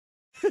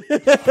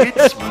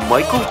It's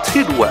Michael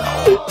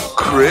Tidwell,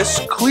 Chris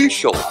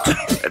Kleschelt,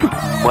 and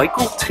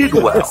Michael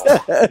Tidwell.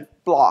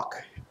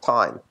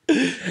 Blocktime.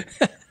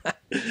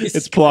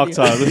 It's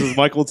Blocktime. This is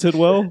Michael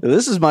Tidwell.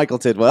 This is Michael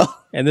Tidwell.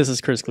 And this is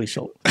Chris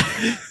Kleschelt.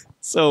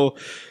 So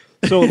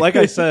like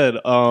I said,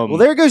 well,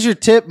 there goes your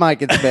tip,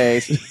 Mike in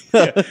space.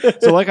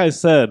 So like I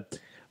said,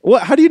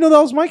 what? How do you know that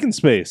was Mike in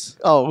space?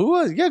 Oh, who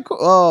was? Yeah, cool.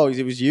 Oh,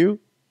 it was you.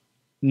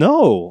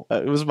 No,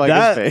 It was Mike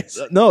in space.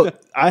 No,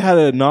 I had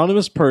an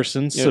anonymous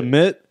person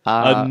submit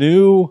a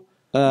new,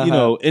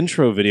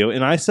 intro video,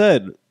 and I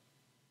said,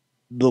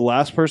 the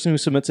last person who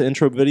submits an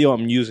intro video,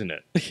 I'm using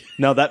it.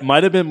 Now that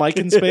might have been Mike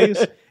in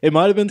space. It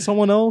might have been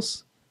someone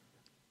else,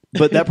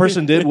 but that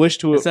person did wish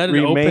to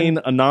remain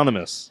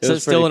anonymous. Is it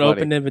still an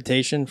open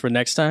invitation for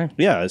next time?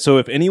 Yeah. So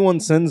if anyone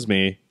sends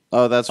me.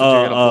 Oh, that's what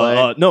you're gonna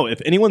play? No,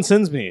 if anyone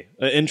sends me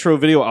an intro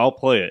video, I'll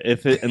play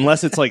it.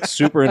 Unless it's like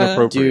super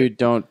inappropriate. Dude,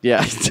 don't.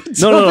 Yeah.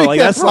 No. Like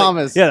that's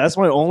promise. That's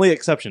my only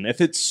exception.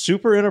 If it's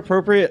super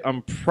inappropriate,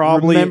 I'm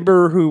probably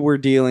remember who we're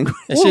dealing with.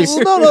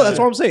 No. That's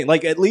what I'm saying.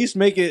 Like, at least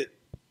make it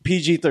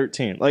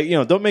PG-13. Like,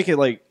 don't make it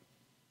like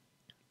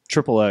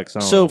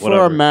XXX. So for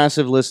our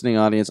massive listening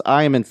audience,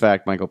 I am in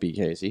fact Michael P.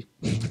 Casey,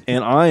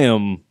 and I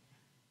am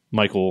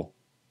Michael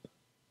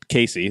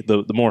Casey,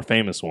 the more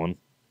famous one.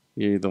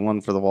 You're the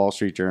one for the Wall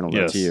Street Journal.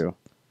 That's Yes. you.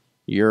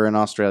 You're an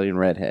Australian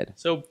redhead.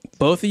 So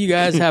both of you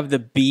guys have the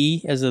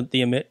B as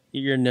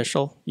your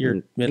initial,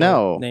 your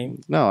middle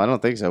name? No, I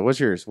don't think so. What's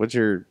yours? What's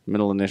your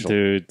middle initial?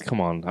 Dude, come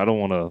on. I don't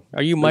want to.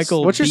 Are you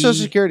Michael? What's your B.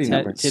 social security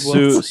number?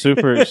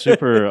 Super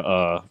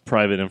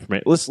private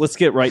information. Let's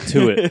get right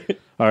to it.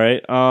 All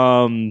right.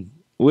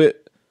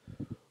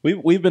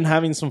 We've been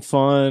having some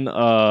fun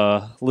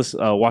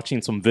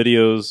watching some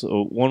videos.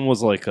 One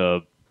was like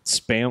a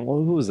spam.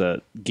 Who was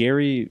that?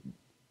 Gary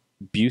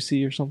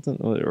Busey or something,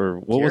 or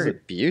what was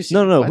it? Busey?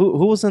 No.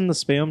 Who was in the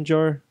spam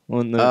jar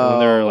when they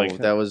were like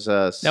that was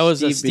Steve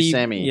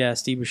Buscemi. Yeah,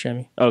 Steve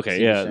Buscemi. Okay,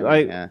 Steve yeah,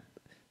 Buscemi,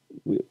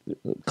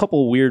 a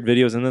couple weird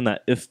videos, and then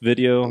that if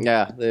video,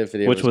 yeah, the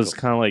video, which was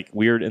cool. kind of like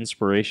weird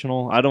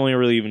inspirational. I don't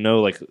really even know.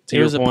 Like, it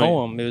was a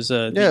poem. It was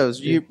it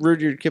was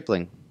Rudyard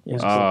Kipling.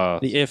 The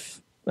if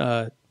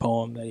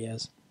poem that he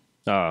has.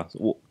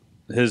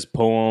 His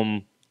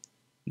poem.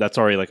 That's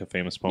already like a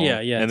famous poem.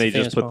 Yeah. And they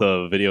just put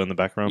the video in the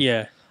background.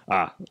 Yeah.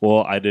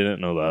 Well, I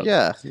didn't know that.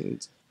 Yeah.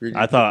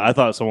 I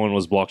thought someone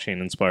was blockchain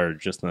inspired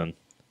just then.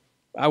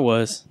 I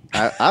was.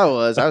 I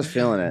was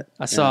feeling it.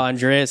 I saw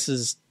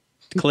Andreas's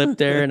clip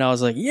there, and I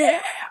was like,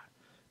 yeah.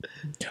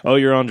 Oh,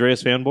 you're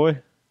Andreas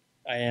fanboy?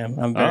 I am.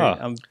 I'm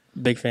a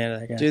big fan of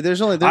that guy. Dude,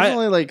 there's only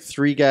like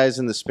 3 guys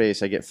in the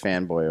space I get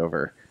fanboy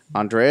over.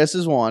 Andreas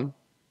is one.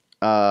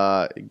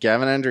 Gavin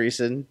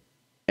Andresen,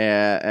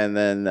 and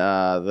then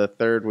the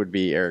third would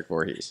be Eric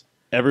Voorhees.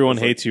 Everyone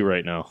hates you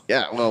right now.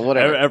 Yeah, well,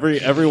 whatever.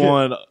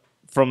 Everyone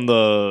from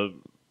the,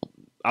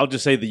 I'll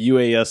just say the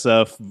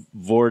UASF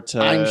Vortex.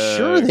 I'm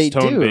sure they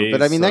do,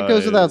 but I mean that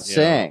goes without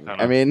saying.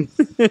 I mean,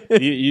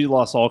 you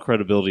lost all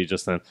credibility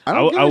just then.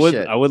 I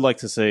would like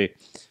to say,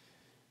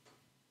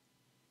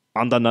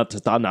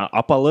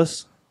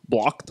 Andanatanapalis,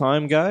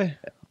 Blocktime guy,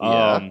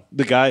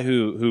 the guy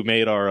who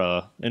made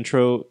our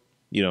intro.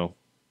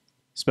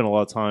 Spent a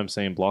lot of time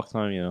saying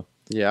Blocktime.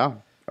 Yeah,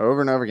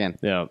 over and over again.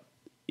 Yeah.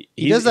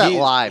 He does that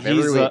live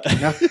every week.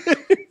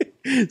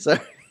 So.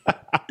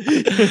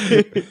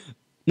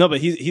 No, but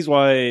he's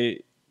why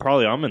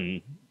probably I'm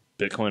in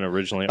Bitcoin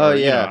originally. Oh,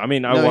 yeah. I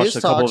mean, I watched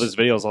a couple of his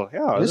videos. I was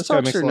like, his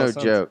talks are no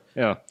joke.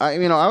 Yeah.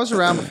 I was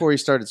around before he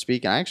started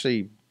speaking. I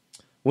actually.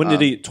 When did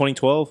he?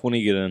 2012. When did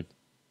he get in?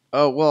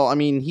 Oh well, I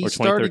mean, he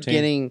started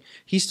getting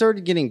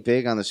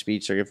big on the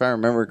speech circuit. If I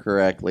remember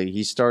correctly,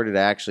 he started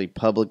actually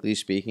publicly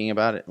speaking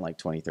about it in like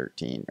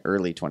 2013,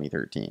 early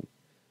 2013.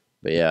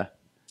 But yeah.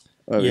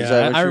 Oh,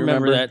 I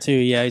remember that too.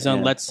 Yeah, he's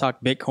on Let's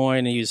Talk Bitcoin.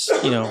 And he was,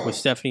 with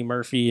Stephanie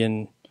Murphy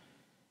and,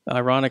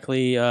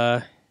 ironically,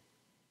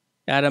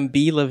 Adam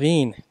B.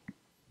 Levine.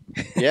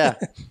 Yeah.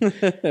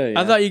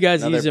 I thought you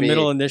guys used a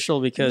middle initial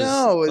because...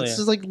 No, this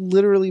is like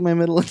literally my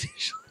middle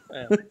initial.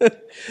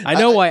 I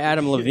know why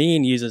Adam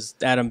Levine uses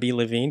Adam B.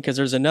 Levine, because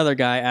there's another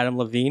guy, Adam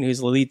Levine, who's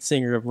the lead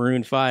singer of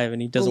Maroon 5,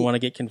 and he doesn't want to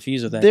get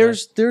confused with that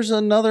There's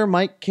another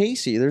Mike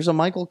Casey. There's a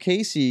Michael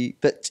Casey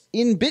that's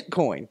in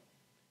Bitcoin.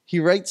 He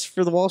writes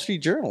for the Wall Street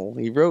Journal.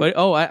 He wrote. But,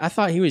 I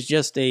thought he was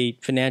just a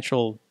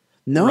financial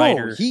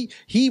writer.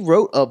 He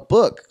wrote a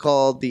book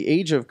called The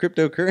Age of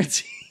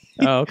Cryptocurrency.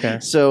 Oh, okay.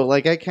 So,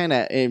 like, I kind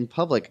of in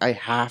public, I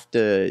have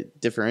to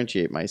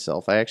differentiate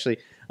myself. I actually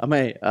on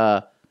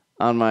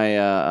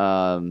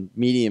my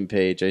Medium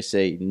page, I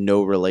say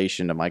no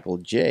relation to Michael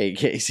J.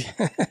 Casey.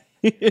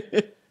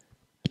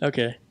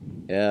 Okay.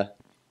 Yeah.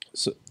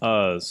 So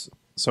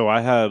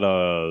I had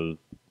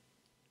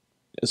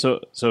so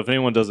if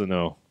anyone doesn't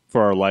know.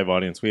 For our live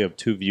audience, we have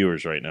 2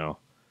 viewers right now.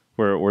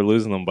 We're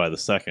losing them by the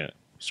second.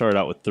 Started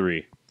out with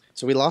 3.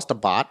 So we lost a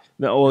bot?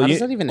 No, well, how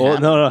does that even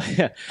happen? No.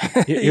 Yeah.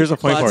 Here's a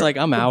funny part. It's like,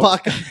 I'm out.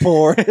 Bot got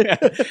bored.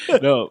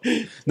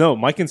 No.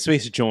 Mike in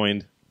Space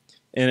joined,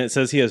 and it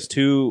says he has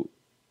 2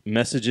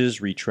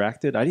 messages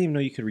retracted. I didn't even know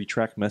you could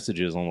retract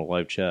messages on the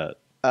live chat.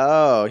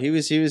 Oh, he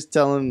was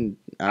telling.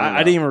 I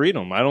didn't even read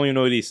them. I don't even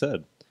know what he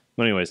said.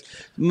 But anyways,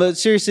 but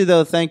seriously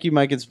though, thank you,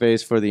 Mike and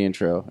Space, for the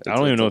intro. I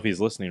don't even know if he's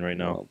listening right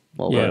now.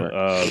 Well,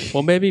 yeah.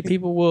 Well, maybe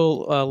people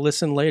will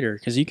listen later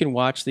because you can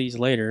watch these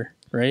later,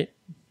 right?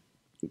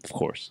 Of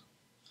course,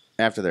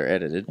 after they're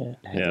edited.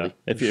 Yeah.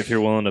 If you're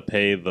willing to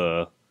pay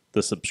the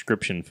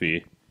subscription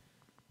fee,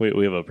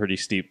 we have a pretty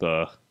steep.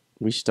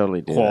 We should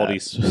totally do quality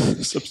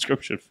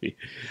subscription fee.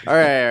 All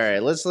right.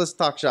 Let's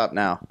talk shop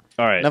now.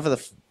 All right. Enough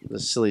of the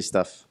silly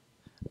stuff.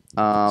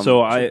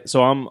 So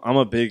I'm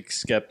a big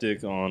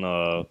skeptic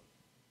on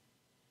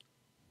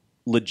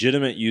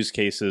legitimate use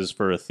cases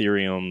for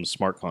Ethereum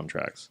smart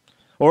contracts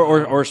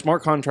or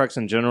smart contracts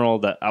in general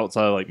that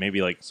outside of like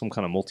maybe like some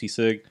kind of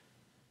multi-sig.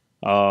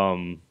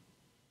 I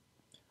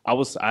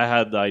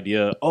had the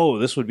idea,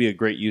 this would be a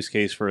great use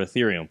case for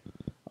Ethereum.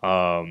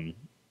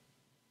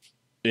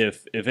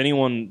 If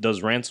anyone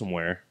does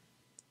ransomware,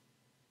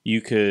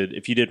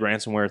 if you did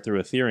ransomware through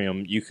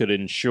Ethereum, you could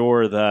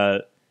ensure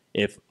that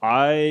if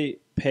I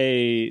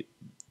pay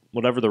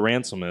whatever the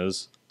ransom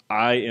is,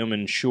 I am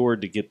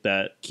insured to get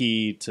that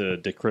key to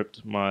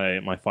decrypt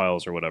my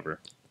files or whatever.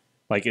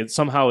 Like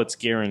somehow it's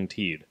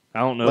guaranteed. I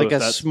don't know, like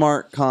a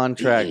smart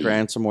contract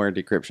ransomware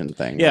decryption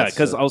thing. Yeah,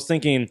 because I was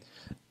thinking,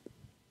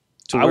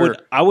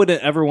 I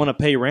wouldn't ever want to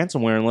pay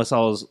ransomware unless I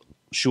was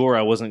sure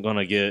I wasn't going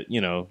to get,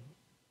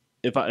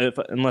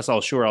 unless I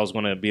was sure I was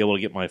going to be able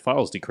to get my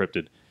files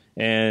decrypted.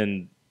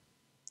 And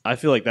I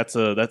feel like that's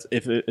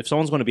if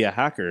someone's going to be a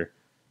hacker,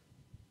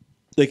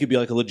 they could be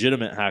like a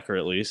legitimate hacker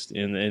at least,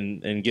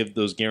 and give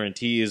those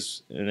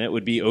guarantees, and it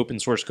would be open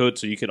source code,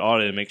 so you could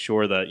audit and make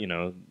sure that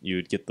you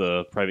would get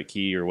the private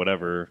key or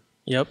whatever.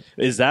 Yep.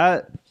 Is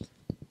that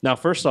now?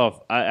 First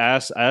off, I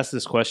asked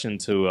this question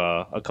to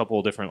a couple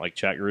of different like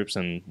chat groups,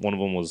 and one of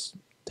them was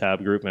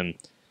Tab group, and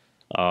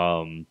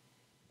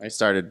I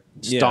started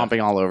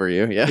stomping all over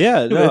you. Yeah.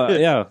 Yeah. No,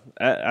 yeah.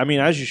 I mean,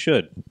 as you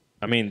should.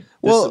 I mean,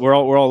 we're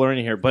all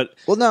learning here, but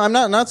no, I'm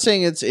not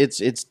saying it's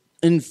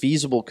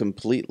infeasible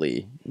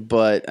completely,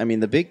 but I mean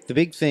the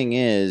big thing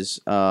is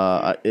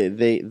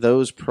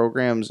those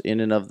programs in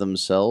and of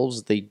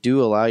themselves, they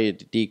do allow you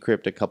to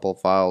decrypt a couple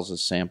of files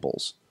as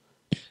samples.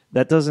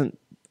 That doesn't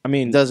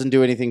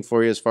do anything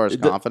for you as far as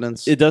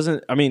confidence. It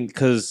doesn't. I mean,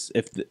 because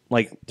if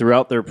like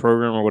throughout their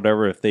program or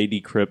whatever, if they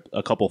decrypt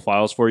a couple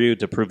files for you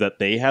to prove that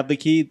they have the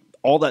key,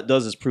 all that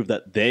does is prove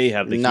that they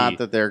have the key. Not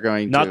that they're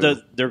going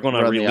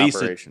to release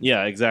it.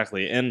 Yeah,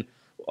 exactly. And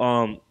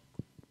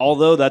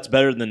although that's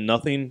better than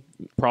nothing,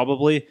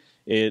 probably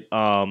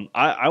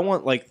I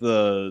want like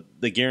the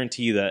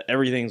guarantee that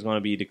everything's going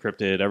to be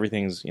decrypted,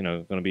 everything's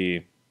going to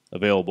be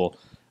available.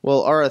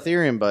 Well, our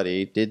Ethereum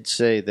buddy did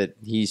say that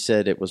he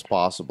said it was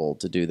possible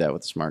to do that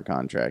with a smart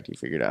contract. He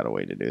figured out a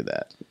way to do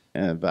that,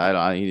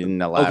 but he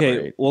didn't elaborate.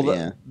 Okay,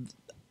 well,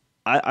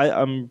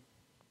 I'm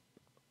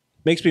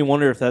makes me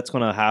wonder if that's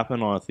going to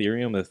happen on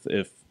Ethereum.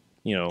 If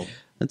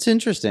that's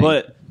interesting.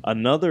 But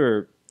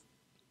another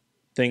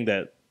thing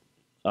that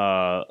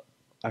I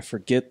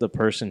forget the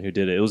person who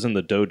did it. It was in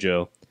the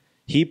dojo.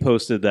 He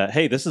posted that,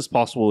 hey, this is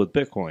possible with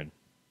Bitcoin,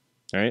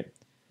 right?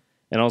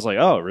 And I was like,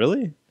 oh,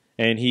 really?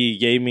 And he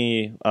gave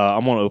me.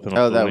 I'm gonna open up.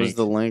 Oh, that was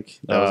the link.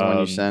 That was the one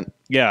you sent.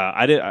 Yeah,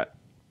 I did.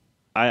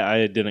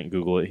 I didn't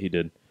Google it. He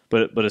did.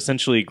 But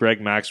essentially, Greg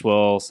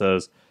Maxwell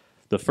says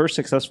the first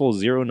successful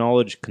zero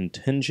knowledge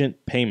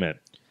contingent payment,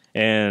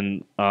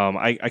 and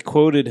I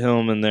quoted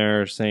him in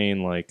there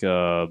saying like,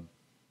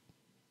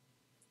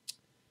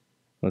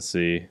 let's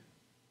see.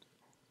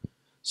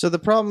 So the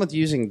problem with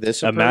using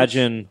this approach...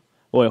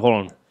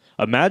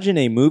 Imagine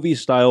a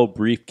movie-style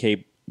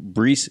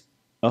briefcase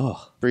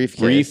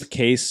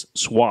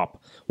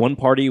swap. One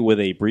party with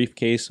a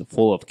briefcase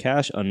full of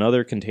cash,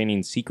 another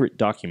containing secret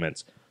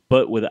documents,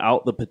 but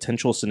without the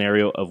potential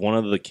scenario of one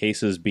of the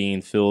cases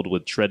being filled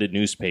with shredded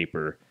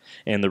newspaper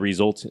and the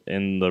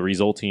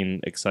resulting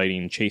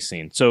exciting chase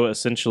scene. So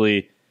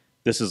essentially,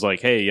 this is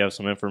like, hey, you have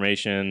some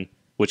information,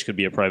 which could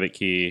be a private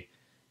key,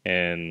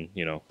 and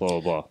blah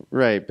blah blah.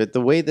 Right, but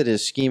the way that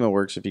his schema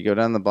works, if you go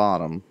down the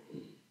bottom,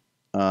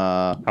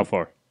 how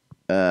far?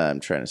 I'm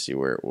trying to see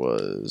where it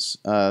was.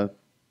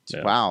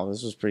 Wow,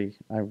 this was pretty.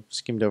 I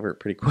skimmed over it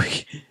pretty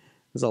quick.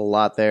 There's a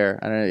lot there.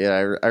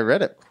 I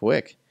read it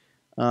quick.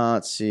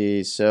 Let's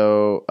see.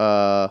 So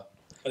the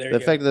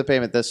effect of the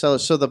payment, the seller.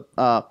 So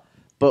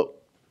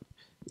but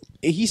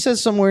he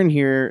says somewhere in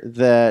here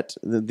that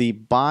the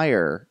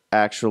buyer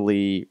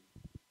actually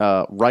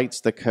writes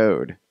the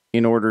code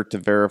in order to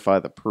verify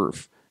the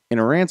proof. In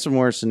a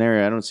ransomware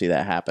scenario, I don't see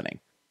that happening.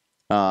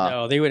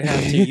 No, they would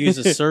have to use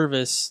a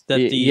service that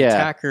the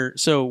attacker.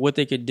 So what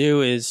they could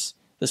do is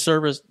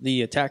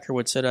the attacker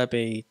would set up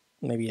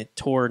maybe a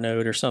Tor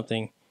node or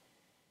something,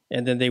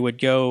 and then they would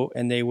go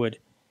and they would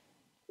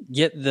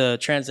get the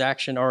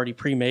transaction already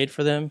pre-made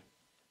for them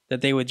that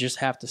they would just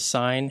have to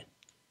sign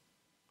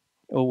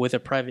with a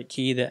private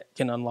key that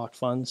can unlock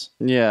funds.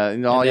 Yeah,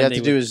 and all you have to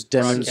do is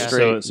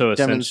demonstrate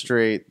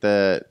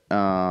that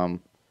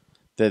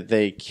that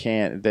they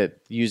can't, that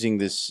using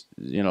this,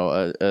 a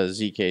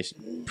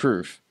ZK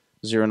proof,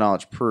 zero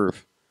knowledge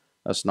proof,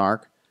 a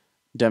snark,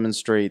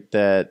 demonstrate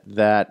that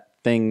that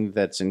thing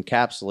that's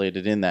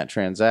encapsulated in that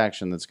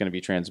transaction that's going to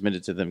be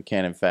transmitted to them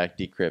can in fact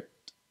decrypt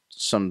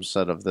some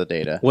set of the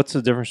data. What's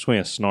the difference between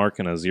a snark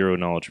and a zero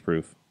knowledge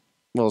proof?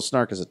 Well,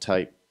 snark is a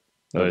type.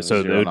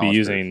 So they would be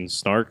using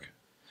snark?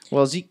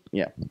 Well,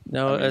 yeah.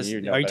 No, are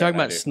you talking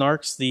about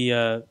snarks,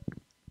 the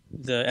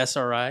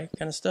SRI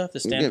kind of stuff, the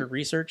standard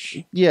research?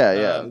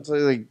 Yeah. It's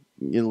like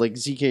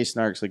ZK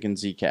snarks, like in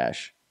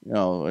Zcash,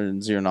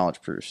 and zero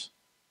knowledge proofs.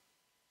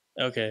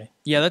 Okay.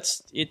 Yeah,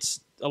 it's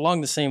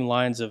along the same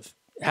lines of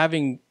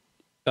having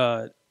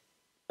a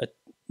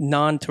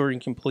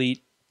non-Turing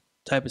complete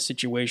type of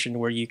situation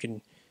where you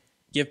can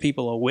give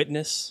people a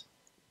witness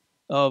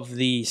of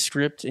the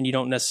script and you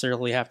don't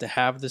necessarily have to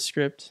have the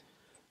script.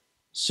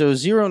 So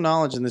zero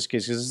knowledge in this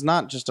case, because it's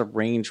not just a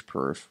range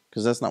proof,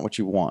 because that's not what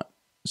you want.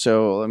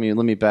 So let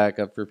me back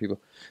up for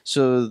people.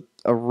 So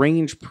a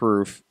range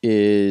proof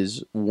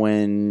is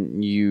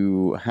when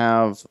you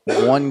have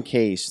one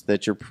case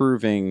that you're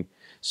proving.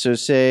 So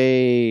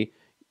say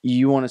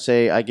you want to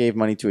say I gave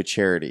money to a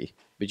charity,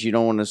 but you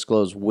don't want to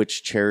disclose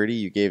which charity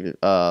you gave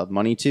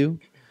money to.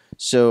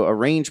 So a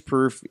range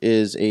proof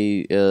is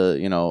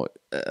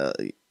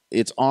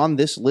it's on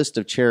this list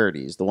of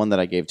charities, the one that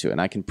I gave to, and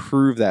I can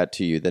prove that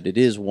to you that it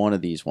is one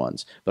of these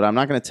ones. But I'm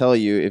not going to tell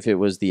you if it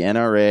was the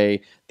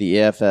NRA, the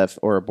AFF,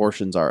 or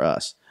Abortions Are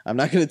Us. I'm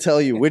not going to tell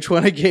you which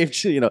one I gave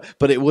to,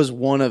 but it was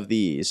one of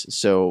these.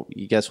 So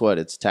guess what?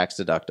 It's tax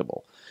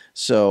deductible.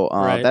 So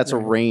that's a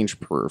range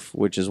proof,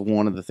 which is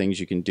one of the things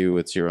you can do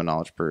with zero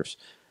knowledge proofs.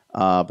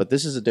 But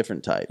this is a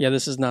different type. Yeah,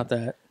 this is not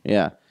that.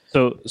 Yeah.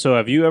 So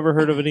have you ever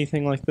heard of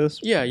anything like this?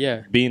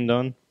 Yeah. Being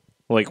done?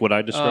 Like what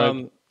I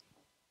described?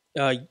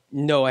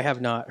 No, I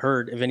have not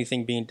heard of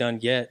anything being done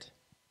yet.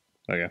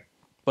 Okay.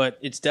 But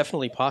it's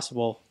definitely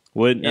possible.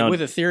 With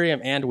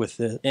Ethereum and with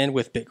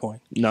Bitcoin.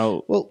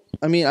 No. Well,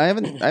 I mean, I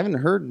haven't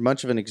heard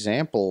much of an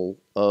example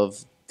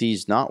of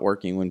these not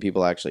working when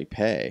people actually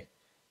pay.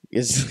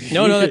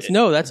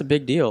 That's a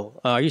big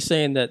deal. Are you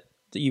saying that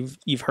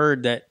you've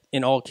heard that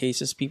in all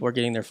cases people are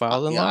getting their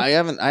files unlocked?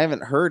 Yeah, I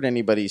haven't heard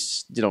anybody.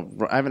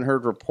 I haven't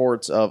heard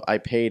reports of I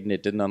paid and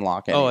it didn't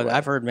unlock anyway. Oh,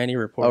 I've heard many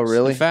reports. Oh,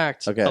 really? In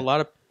fact, a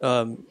lot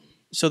of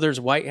so there's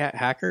white hat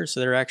hackers. So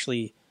they're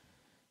actually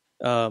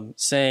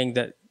saying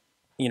that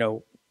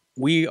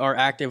we are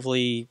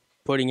actively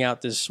putting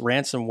out this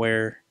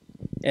ransomware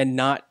and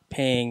not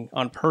paying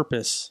on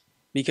purpose.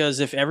 Because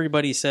if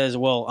everybody says,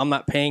 well, I'm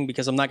not paying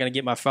because I'm not going to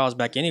get my files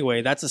back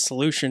anyway, that's a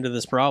solution to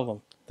this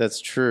problem.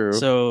 That's true.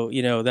 So,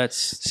 that's...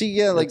 See,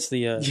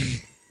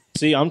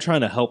 See, I'm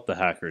trying to help the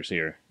hackers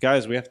here.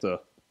 Guys, we have to...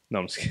 No,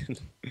 I'm just kidding.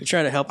 You're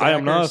trying to help the I hackers?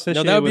 am not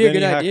affiliated that would be with a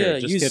good any idea.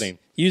 hacker. Just kidding.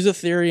 Use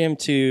Ethereum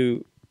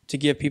to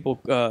give people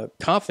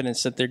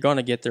confidence that they're going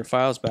to get their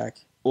files back.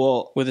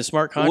 Well, with a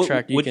smart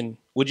contract, you can...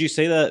 Would you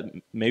say that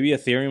maybe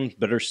Ethereum's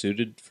better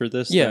suited for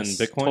this than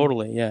Bitcoin?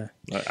 Totally, yeah.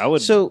 I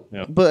would. So,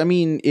 but I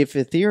mean, if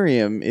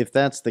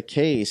that's the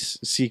case,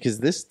 see, because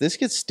this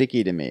gets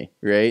sticky to me,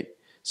 right?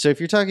 So if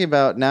you're talking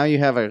about now you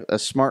have a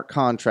smart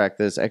contract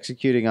that's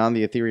executing on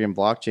the Ethereum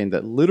blockchain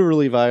that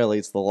literally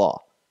violates the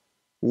law.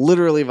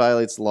 Literally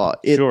violates the law.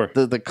 Sure.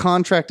 The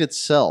contract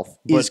itself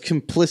is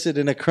complicit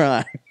in a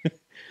crime.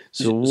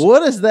 So what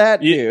does that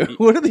do?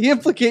 What are the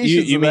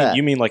implications of that?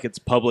 You mean like it's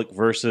public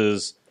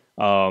versus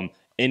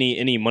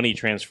any money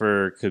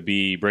transfer could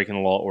be breaking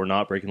the law or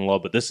not breaking the law,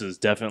 but this is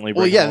definitely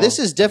breaking the law? This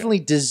is definitely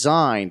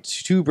designed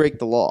to break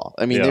the law.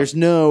 I mean, there's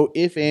no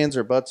ifs, ands,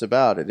 or buts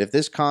about it. If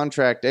this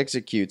contract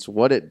executes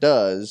what it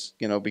does,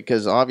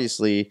 because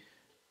obviously,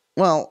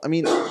 well, I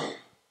mean,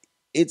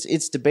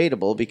 it's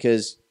debatable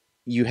because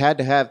you had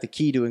to have the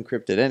key to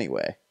encrypt it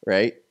anyway,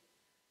 right?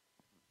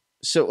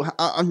 So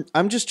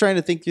I'm just trying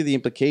to think through the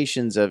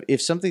implications of if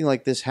something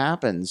like this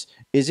happens,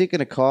 is it going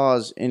to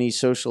cause any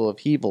social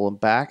upheaval and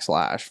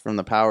backslash from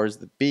the powers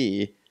that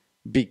be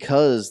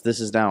because this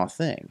is now a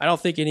thing? I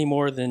don't think any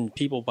more than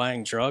people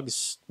buying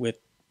drugs with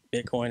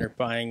Bitcoin or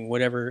buying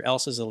whatever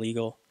else is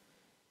illegal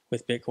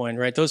with Bitcoin,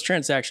 right? Those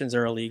transactions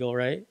are illegal,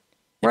 right?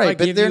 Right,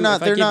 but they're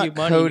not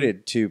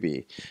coded to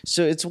be.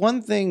 So it's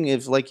one thing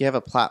if you have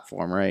a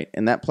platform, right?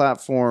 And that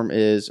platform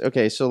is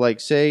okay, so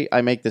say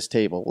I make this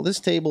table. Well, this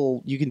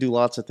table, you can do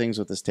lots of things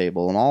with this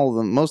table,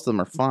 and most of them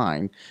are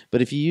fine.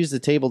 But if you use the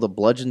table to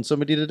bludgeon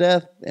somebody to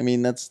death, I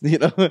mean that's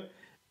I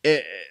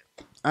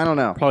don't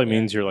know. Probably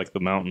means you're like the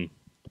mountain.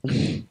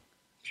 if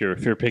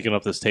you're picking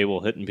up this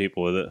table, hitting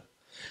people with it.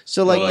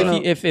 So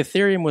if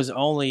Ethereum was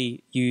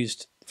only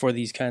used for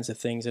these kinds of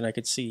things, then I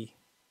could see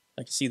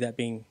that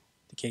being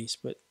the case,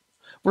 but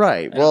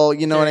right. Well,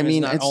 you know what I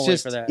mean. It's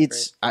just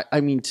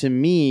I mean, to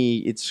me,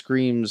 it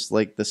screams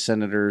like the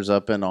senators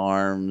up in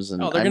arms,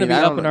 and they're going to be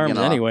up in arms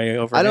anyway.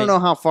 I don't know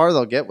how far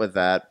they'll get with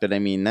that, but I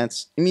mean, not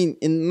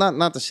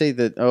to say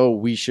that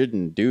we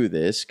shouldn't do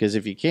this, because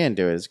if you can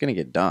do it, it's going to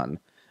get done.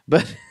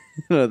 But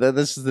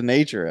this is the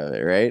nature of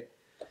it, right?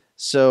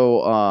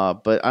 So,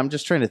 but I'm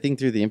just trying to think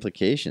through the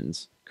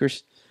implications.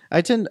 Chris,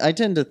 I tend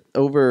to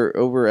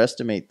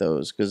overestimate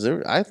those because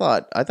I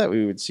thought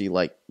we would see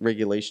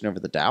regulation over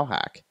the DAO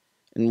hack,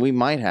 and we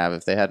might have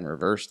if they hadn't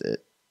reversed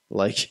it.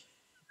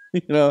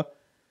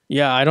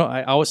 Yeah,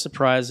 I was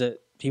surprised that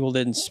people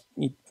didn't,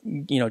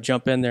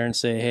 jump in there and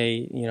say,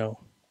 hey,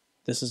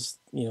 this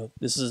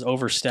is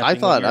overstepping. I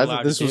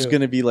thought this was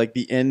going to be like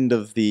the end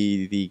of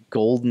the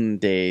golden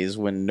days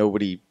when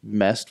nobody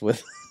messed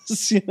with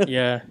us.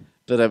 Yeah.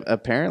 But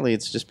apparently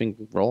it's just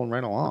been rolling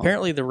right along.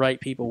 Apparently the right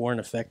people weren't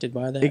affected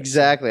by that.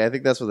 Exactly. I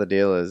think that's what the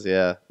deal is.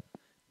 Yeah.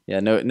 Yeah.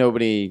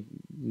 Nobody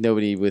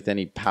with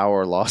any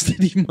power lost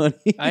any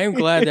money. I am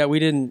glad that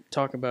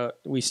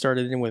we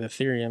started in with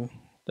Ethereum.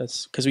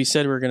 That's because we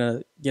said we were going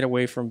to get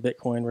away from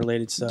Bitcoin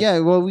related stuff. Yeah,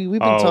 well, we've been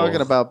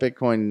talking about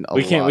Bitcoin a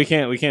lot.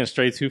 We can't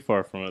stray too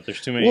far from it. There's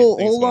too many. Well,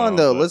 hold on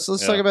though. Let's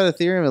talk about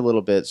Ethereum a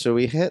little bit. So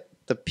we hit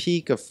the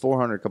peak of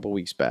 400 a couple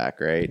weeks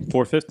back, right?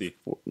 450.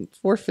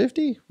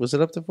 450? Was it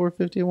up to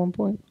 450 at one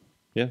point?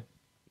 Yeah,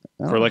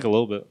 for like a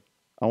little bit.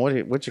 On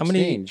which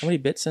exchange? How many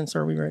bit cents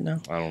are we right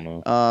now? I don't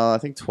know. I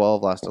think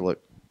 12 last I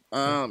looked.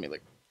 Let me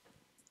look.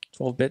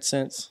 12 bit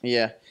cents.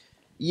 Yeah.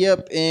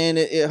 Yep, and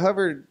it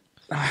hovered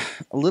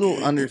a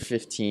little under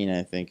 15,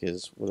 I think,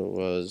 is what it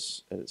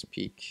was at its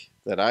peak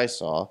that I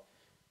saw.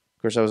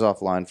 Of course, I was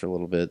offline for a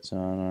little bit, so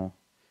I don't know.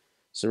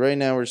 So right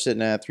now we're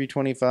sitting at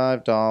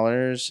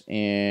 $325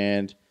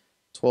 and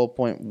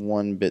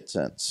 12.1 bit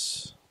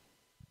cents.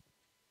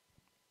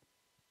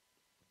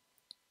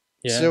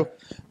 Yeah. So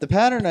the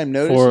pattern I'm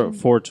noticing...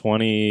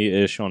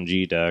 420-ish on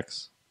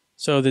GDEX.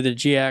 So did the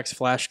GX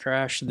flash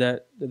crash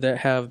that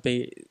have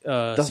the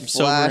some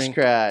flash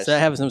crash. Does that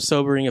have some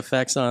sobering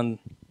effects on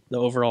the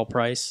overall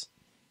price?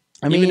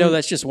 Even though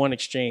that's just one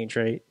exchange,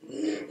 right?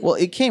 Well,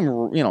 it came,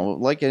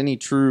 like any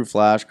true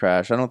flash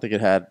crash. I don't think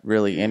it had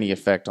really any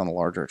effect on the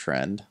larger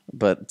trend.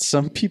 But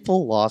some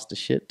people lost a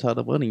shit ton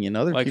of money, and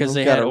other people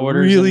got a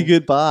really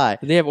good buy.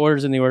 Did they have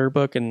orders in the order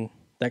book and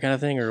that kind of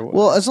thing? Or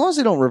well, as long as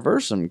they don't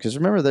reverse them. Because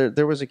remember,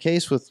 there was a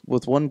case with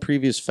one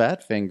previous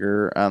fat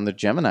finger on the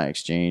Gemini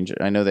exchange.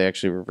 I know they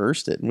actually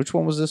reversed it. And which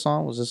one was this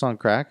on? Was this on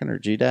Kraken or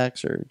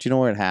GDAX? Or do you know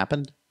where it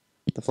happened?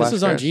 This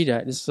is on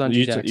GDAX. This is on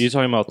GDAX. You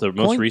talking about the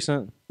most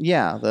recent?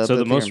 Yeah.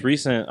 The most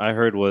recent I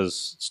heard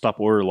was stop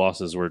order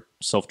losses were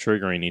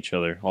self-triggering each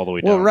other all the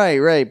way down. Well,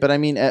 right. But I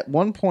mean, at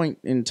one point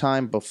in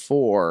time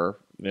before,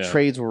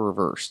 trades were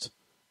reversed.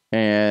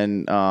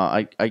 And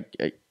I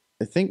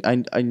think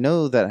I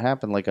know that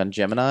happened like on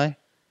Gemini,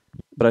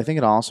 but I think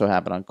it also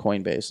happened on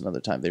Coinbase another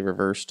time. They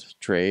reversed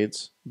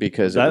trades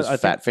because it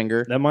was fat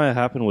finger. That might have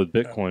happened with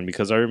Bitcoin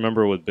because I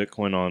remember with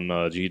Bitcoin on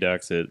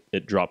GDAX,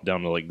 it dropped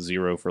down to like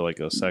 0 for like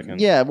a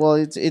second. Yeah, well,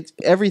 it's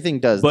everything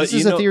does. But this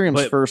is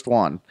Ethereum's first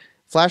one.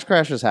 Flash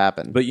crashes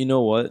happen. But you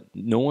know what?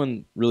 No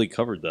one really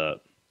covered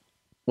that.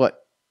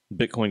 What?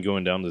 Bitcoin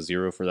going down to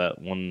 0 for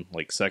that one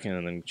like second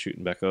and then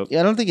shooting back up. Yeah,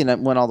 I don't think it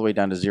went all the way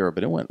down to 0,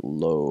 but it went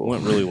low. It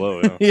went really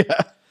low, yeah.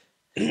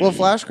 Yeah. Well,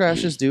 flash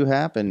crashes do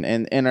happen,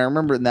 and I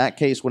remember in that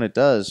case when it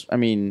does, I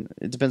mean,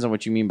 it depends on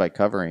what you mean by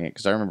covering it,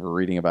 because I remember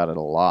reading about it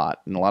a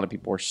lot, and a lot of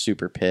people were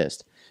super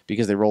pissed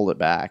because they rolled it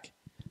back.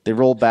 They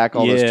rolled back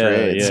all those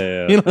trades.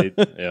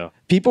 Yeah.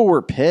 People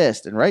were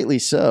pissed, and rightly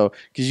so,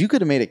 because you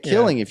could have made a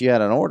killing if you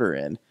had an order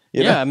in.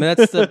 I mean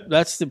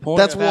that's the point.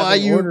 That's why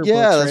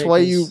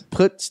you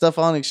put stuff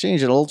on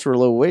exchange at ultra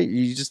low weight.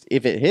 You just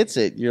if it hits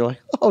it, you're like,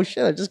 oh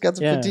shit, I just got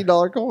some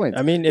 $15 coins.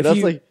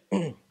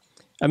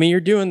 I mean,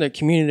 you're doing the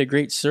community a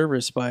great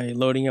service by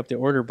loading up the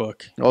order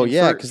book. Oh,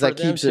 yeah, because that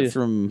keeps it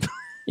from...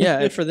 Yeah,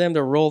 and for them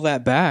to roll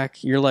that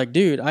back, you're like,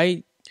 dude,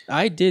 I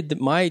did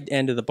my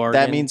end of the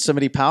bargain. That means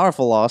somebody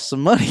powerful lost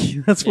some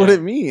money. That's what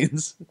it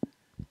means.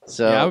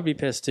 So I would be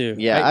pissed, too.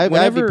 Yeah,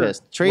 I'd be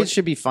pissed. Trades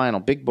should be final.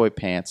 Big boy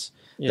pants.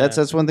 Yeah.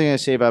 That's one thing I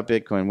say about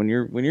Bitcoin. When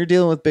you're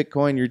dealing with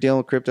Bitcoin, you're dealing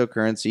with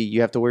cryptocurrency,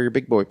 you have to wear your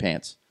big boy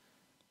pants.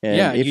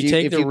 And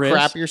if you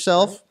crap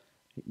yourself,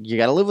 you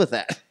got to live with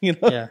that.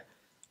 Yeah.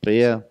 But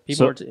yeah,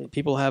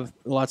 people have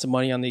lots of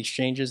money on the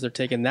exchanges. They're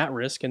taking that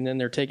risk, and then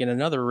they're taking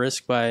another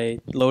risk by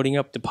loading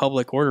up the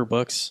public order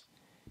books.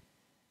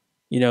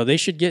 They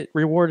should get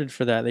rewarded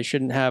for that. They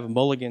shouldn't have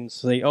mulligans.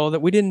 Say, "Oh, that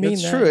we didn't mean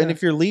that." That's true. And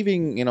if you're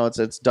leaving,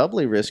 it's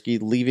doubly risky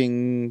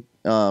leaving.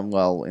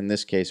 Well, in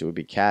this case, it would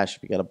be cash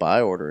if you got a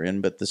buy order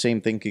in. But the same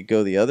thing could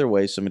go the other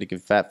way. Somebody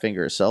could fat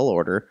finger a sell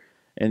order,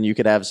 and you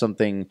could have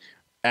something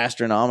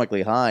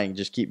astronomically high and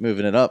just keep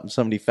moving it up. And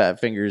somebody fat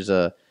fingers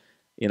a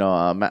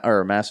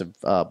massive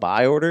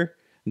buy order,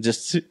 and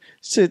just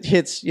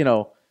hits,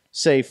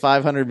 say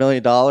 $500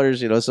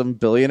 million, some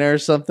billionaire or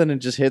something, and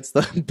just hits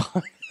the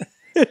buy.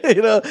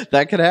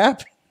 That could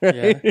happen.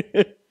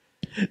 Right?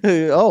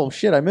 Yeah. Oh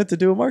shit! I meant to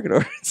do a market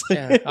order.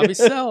 I'll be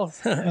sell.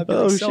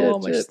 All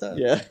my stuff.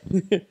 Yeah.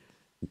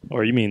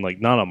 Or you mean like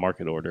not a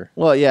market order?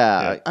 Well,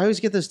 yeah. I always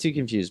get those two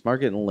confused.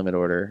 Market and limit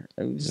order.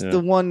 Just the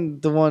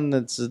one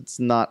that's it's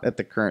not at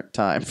the current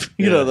time.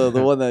 The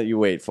one that you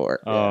wait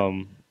for.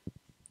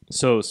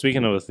 So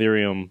speaking of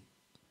Ethereum,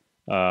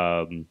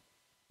 all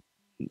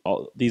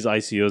these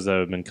ICOs that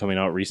have been coming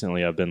out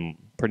recently have been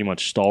pretty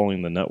much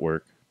stalling the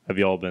network. Have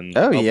you all been?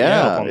 Oh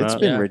yeah, it's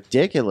been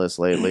ridiculous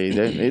lately.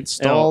 It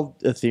stalled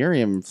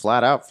Ethereum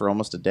flat out for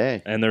almost a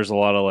day. And there's a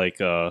lot of like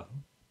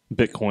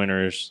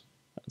Bitcoiners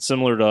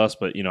similar to us,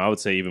 but I would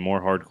say even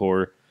more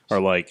hardcore. are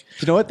like,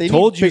 you know what? They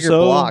told need you bigger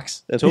so.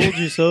 blocks. Told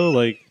you so.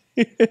 Like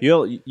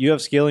you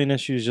have scaling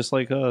issues just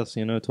like us.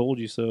 Told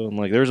you so. And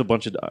like there's a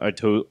bunch of I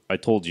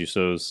told you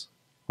so's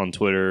on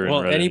Twitter. Well,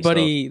 and Reddit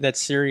anybody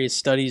that's serious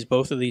studies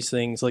both of these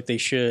things like they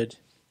should.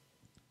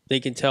 They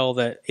can tell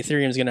that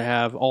Ethereum is going to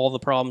have all the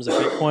problems of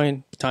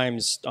Bitcoin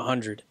times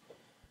 100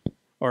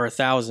 or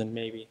 1,000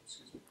 maybe.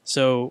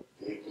 So,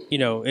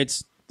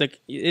 it's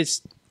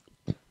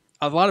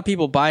a lot of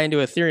people buy into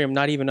Ethereum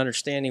not even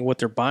understanding what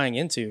they're buying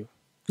into.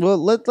 Well,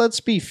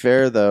 let's be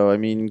fair though. I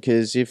mean,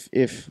 because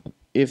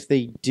if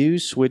they do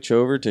switch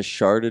over to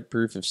sharded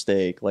proof of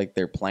stake like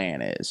their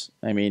plan is,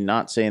 I mean,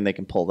 not saying they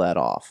can pull that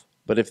off.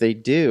 But if they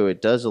do, it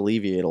does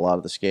alleviate a lot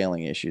of the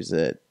scaling issues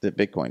that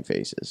Bitcoin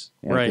faces.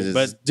 Right, because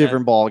it's a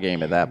different ball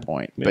game at that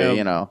point.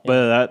 But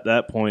but at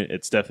that point,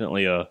 it's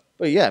definitely a.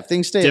 But yeah, if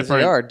things stay as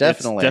they are,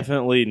 definitely, it's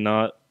definitely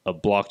not a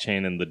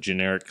blockchain in the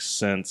generic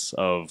sense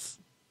of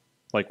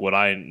like what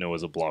I know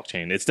as a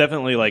blockchain. It's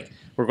definitely like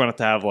we're going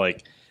to have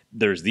like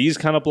there's these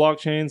kind of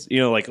blockchains,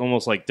 like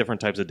almost like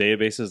different types of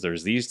databases.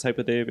 There's these type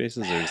of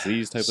databases. There's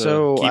these type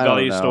of key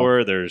value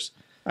store.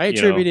 I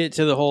attribute it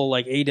to the whole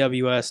like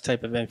AWS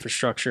type of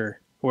infrastructure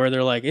where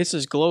they're like, this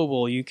is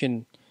global.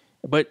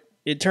 But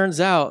it turns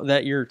out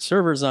that your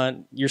server's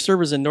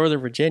in Northern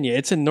Virginia.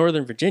 It's in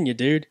Northern Virginia,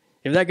 dude.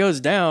 If that goes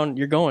down,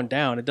 you're going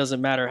down. It doesn't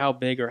matter how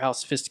big or how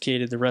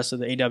sophisticated the rest of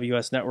the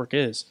AWS network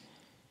is,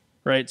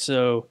 right?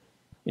 So,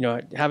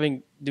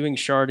 doing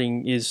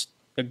sharding is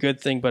a good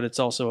thing, but it's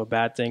also a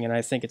bad thing, and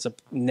I think it's a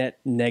net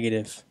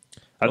negative.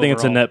 I think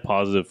it's a net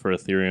positive for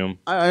Ethereum.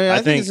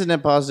 I think it's a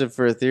net positive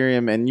for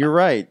Ethereum, and you're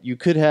right. You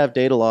could have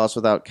data loss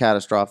without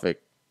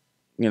catastrophic,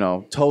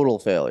 total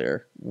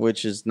failure,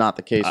 which is not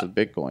the case with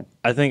Bitcoin.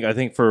 I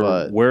think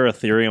for where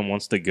Ethereum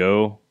wants to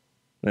go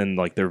and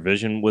like their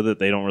vision with it,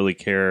 they don't really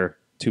care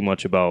too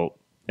much about,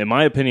 in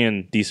my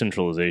opinion,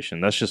 decentralization.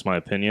 That's just my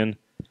opinion.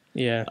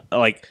 Yeah.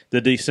 Like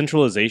the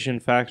decentralization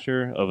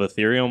factor of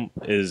Ethereum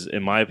is,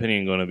 in my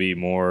opinion, going to be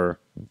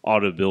more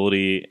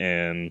auditability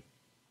and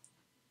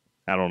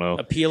I don't know.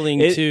 Appealing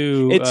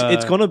to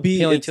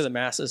the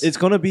masses. It's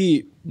going to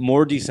be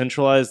more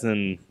decentralized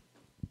than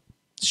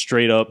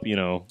straight up,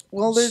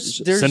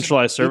 there's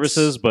centralized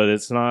services, but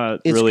it's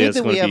not really. It's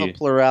good that we have a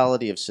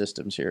plurality of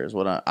systems here, is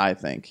what I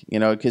think.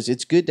 Because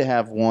it's good to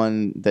have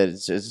one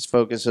that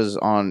focuses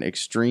on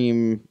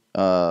extreme,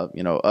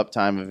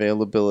 uptime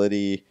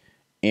availability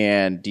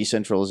and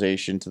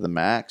decentralization to the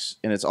max,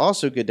 and it's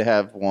also good to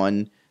have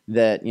one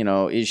that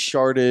is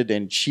sharded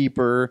and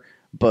cheaper,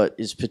 but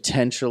is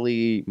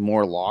potentially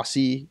more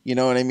lossy. You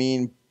know what I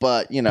mean?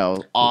 But,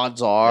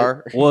 odds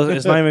are. Well,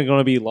 it's not even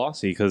going to be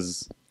lossy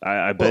because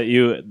I bet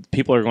you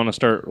people are going to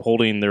start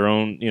holding their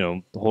own,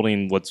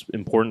 holding what's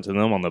important to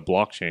them on the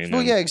blockchain.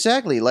 Well, yeah,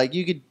 exactly. Like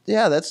you could,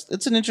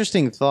 that's an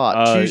interesting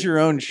thought. Choose your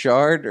own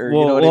shard, or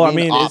you know what I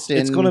mean?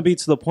 It's going to be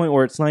to the point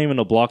where it's not even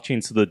a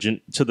blockchain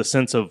to the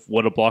sense of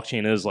what a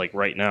blockchain is like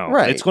right now.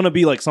 Right. It's going to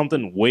be like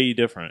something way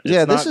different.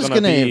 Yeah, this is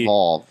going to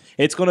evolve.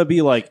 It's going to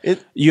be like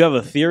you have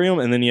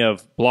Ethereum and then you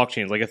have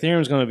blockchains. Like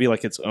Ethereum is going to be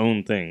like its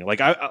own thing.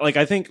 Like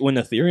I think when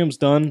Ethereum's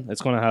done,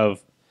 it's going to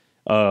have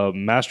a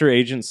master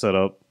agent set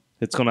up.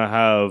 It's going to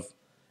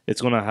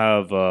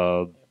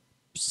have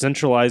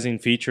centralizing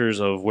features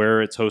of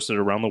where it's hosted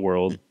around the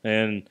world,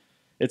 and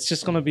it's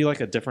just going to be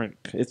like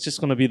it's just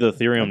going to be the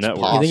Ethereum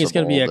network. You think it's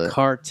going to be a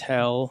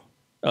cartel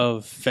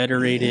of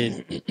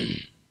federated,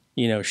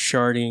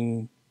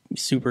 sharding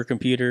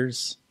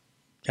supercomputers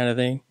kind of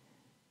thing?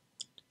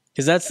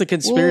 Because that's the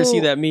conspiracy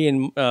that me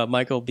and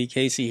Michael B.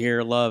 Casey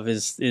here love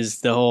is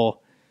the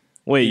whole.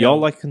 Wait, y'all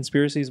like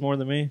conspiracies more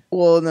than me?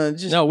 Well,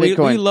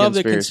 we love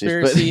the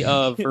conspiracy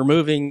of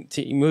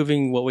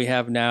removing what we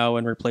have now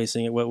and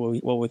replacing it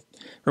with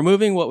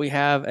removing what we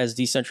have as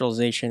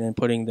decentralization and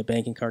putting the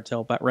banking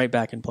cartel right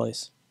back in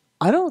place.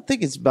 I don't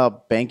think it's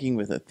about banking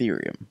with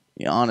Ethereum,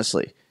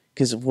 honestly,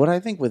 because what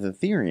I think with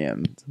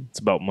Ethereum, it's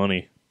about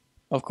money.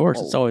 Of course,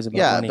 it's always about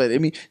money. Yeah, but I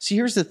mean, see,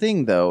 here's the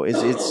thing, though, is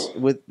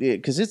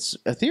because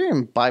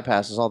Ethereum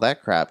bypasses all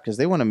that crap because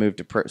they want to move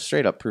to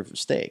straight up proof of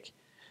stake.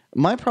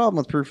 My problem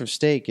with proof of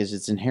stake is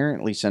it's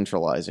inherently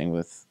centralizing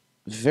with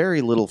very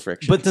little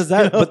friction. But does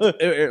that?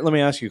 Let me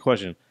ask you a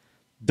question.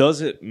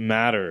 Does it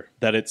matter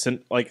that it's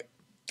like?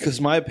 Because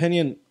my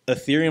opinion,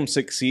 Ethereum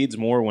succeeds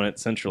more when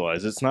it's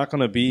centralized. It's not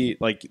going to be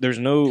like there's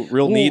no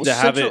real need to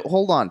have it.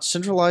 Hold on,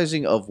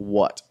 centralizing of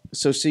what?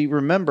 So see,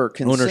 remember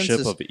consensus,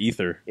 ownership of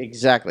Ether.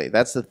 Exactly,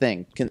 that's the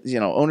thing.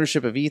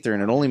 Ownership of Ether,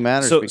 and it only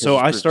matters because so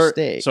it's proof of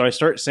stake. So I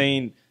start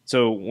saying.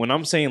 So when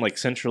I'm saying like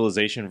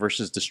centralization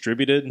versus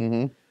distributed.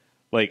 Mm-hmm.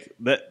 Like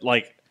that,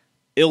 like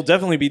it'll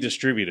definitely be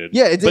distributed.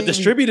 Yeah, but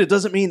distributed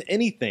doesn't mean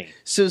anything.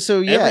 So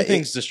yeah,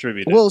 everything's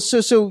distributed. Well,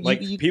 so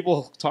like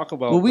people talk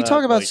about. When we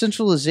talk about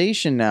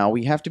centralization now,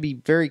 we have to be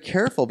very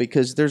careful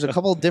because there's a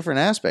couple of different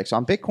aspects.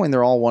 On Bitcoin,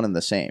 they're all one and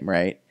the same,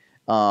 right?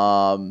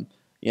 The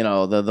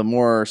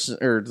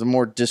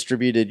more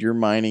distributed your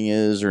mining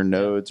is, or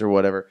nodes, or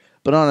whatever.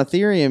 But on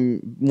Ethereum,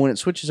 when it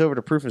switches over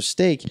to proof of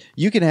stake,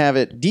 you can have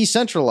it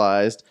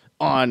decentralized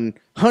on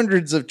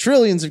hundreds of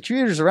trillions of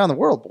computers around the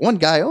world, but one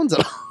guy owns it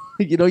all.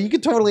 You know, you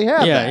could totally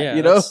have that. Yeah,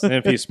 you know, and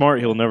if he's smart,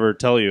 he'll never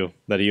tell you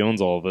that he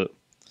owns all of it.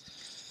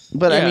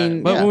 But I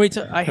mean, but when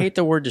I hate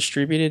the word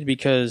distributed,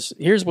 because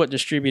here's what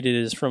distributed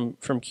is from.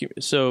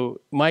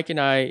 So Mike and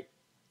I,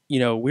 you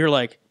know,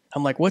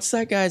 I'm like, what's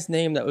that guy's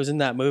name that was in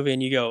that movie?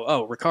 And you go,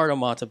 oh, Ricardo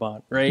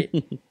Montalban, right?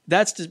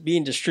 That's just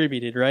being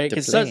distributed, right?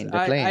 Because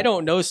I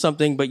don't know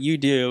something, but you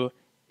do.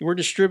 We're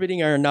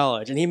distributing our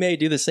knowledge, and he may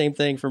do the same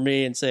thing for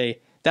me and say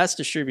that's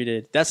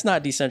distributed. That's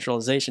not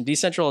decentralization.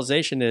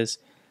 Decentralization is,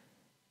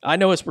 I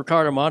know it's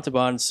Ricardo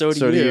Montalban. So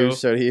do you.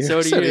 So do you.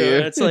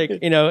 It's like,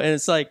 you know, and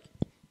it's like,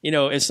 you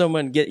know,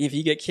 if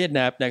you get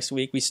kidnapped next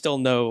week, we still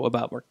know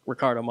about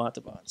Ricardo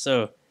Montalban.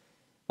 So,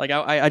 like,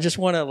 I just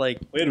want to, like...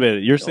 Wait a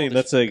minute. You're saying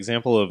that's an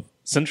example of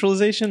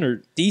centralization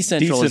or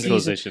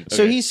decentralization? Okay.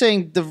 So he's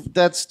saying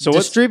that's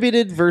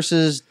distributed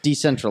versus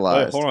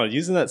decentralized. Hold on.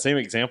 Using that same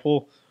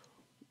example,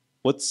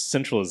 what's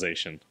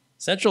centralization?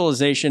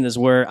 Centralization is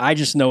where I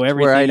just know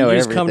everything. Where I know you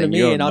just come to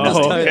me and I'll just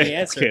tell you the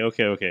answer.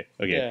 Okay.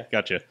 Yeah.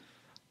 Gotcha.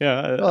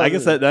 Yeah, I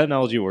guess that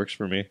analogy works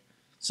for me.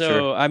 So,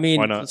 sure. I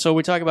mean, so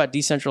we talk about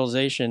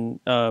decentralization.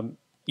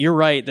 You're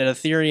right that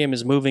Ethereum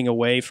is moving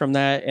away from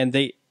that, and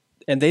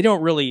they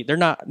don't really, they're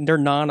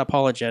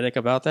non-apologetic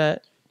about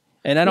that.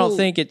 And I don't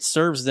think it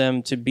serves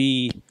them to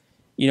be,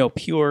 you know,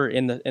 pure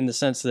in the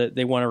sense that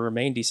they want to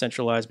remain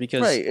decentralized,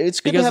 because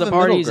the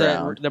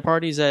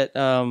parties that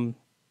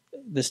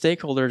the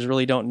stakeholders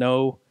really don't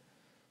know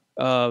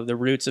the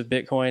roots of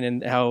Bitcoin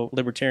and how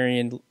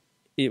libertarian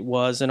it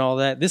was and all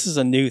that. This is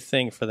a new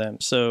thing for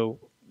them. So,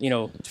 you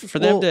know, for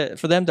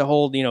them to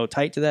hold, you know,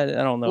 tight to that,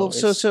 I don't know. Well,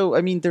 so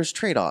I mean, there's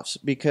trade-offs,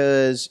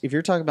 because if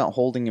you're talking about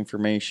holding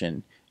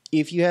information,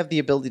 if you have the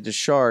ability to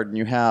shard and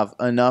you have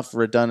enough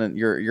redundant,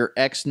 your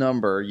X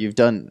number, you've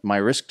done my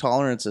risk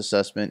tolerance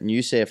assessment, and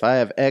you say, if I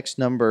have X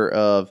number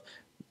of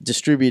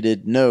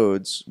distributed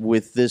nodes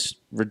with this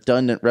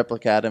redundant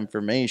replicate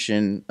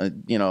information,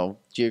 you know,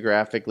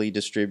 geographically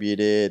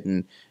distributed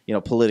and, you know,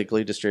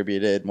 politically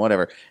distributed and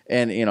whatever.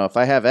 And, you know, if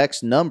I have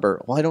X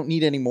number, well, I don't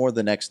need any more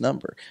than X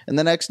number. And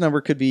then X number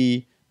could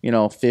be, you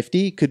know,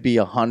 50, could be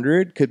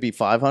 100, could be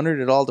 500.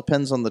 It all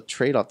depends on the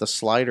trade-off, the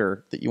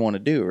slider that you want to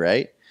do,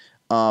 right?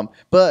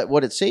 But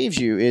what it saves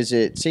you is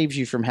it saves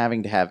you from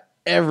having to have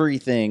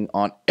everything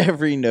on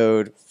every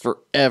node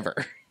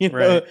forever. You know,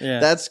 right, yeah.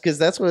 That's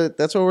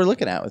what we're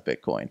looking at with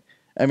Bitcoin.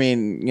 I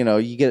mean, you know,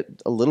 you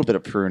get a little bit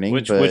of pruning,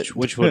 which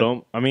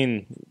would I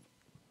mean,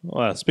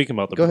 speaking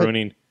about the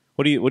pruning, ahead.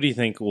 What do you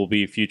think will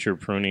be future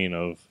pruning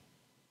of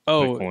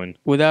Bitcoin?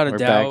 Without a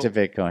doubt, back to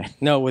Bitcoin.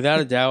 No, without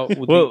a doubt.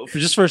 Well,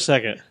 just for a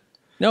second.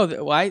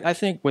 No, I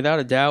think without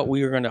a doubt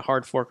we are going to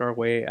hard fork our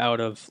way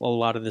out of a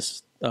lot of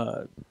this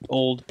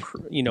old,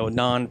 you know,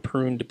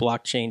 non-pruned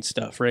blockchain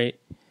stuff, right?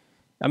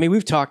 I mean,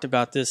 we've talked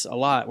about this a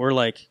lot. We're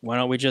like, why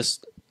don't we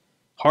just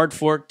hard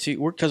fork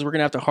because we're going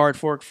to have to hard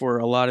fork for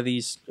a lot of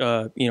these,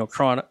 you know,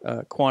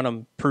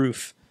 quantum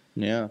proof,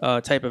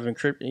 type of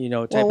encrypt, you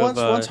know,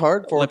 once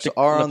hard forks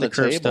are on the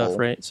table, stuff,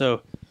 right?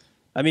 So,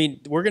 I mean,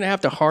 we're going to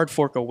have to hard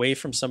fork away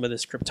from some of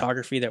this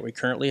cryptography that we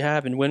currently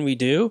have, and when we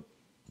do,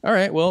 all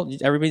right, well,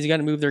 everybody's got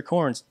to move their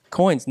coins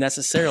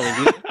necessarily.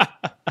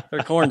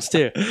 Their coins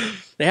too.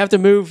 They have to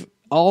move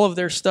all of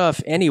their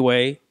stuff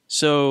anyway.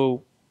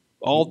 So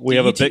we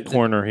have a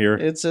Bitcoiner here.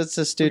 It's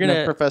a student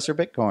of Professor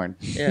Bitcoin.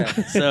 Yeah.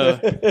 So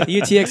the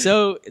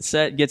UTXO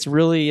set gets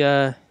really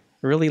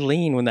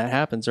lean when that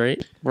happens,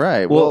 right?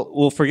 Right.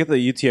 Well, forget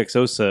the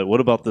UTXO set.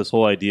 What about this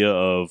whole idea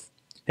of,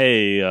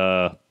 hey,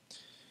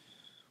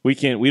 we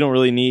don't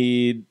really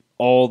need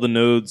all the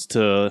nodes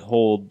to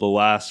hold the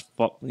last,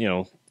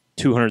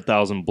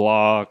 200,000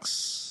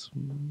 blocks.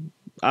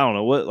 I don't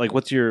know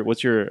what's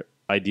your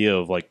idea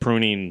of like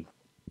pruning,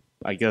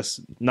 I guess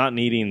not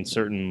needing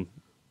certain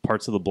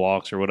parts of the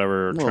blocks or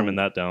whatever, trimming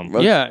that down.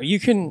 Yeah,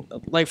 you can,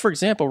 like, for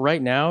example,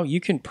 right now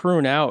you can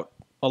prune out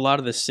a lot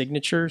of the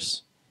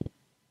signatures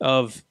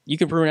you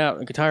can prune out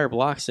entire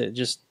blocks that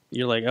just,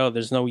 you're like, oh,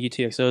 there's no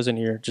UTXOs in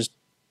here, just,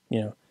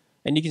 you know,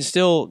 and you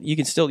still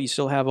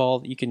have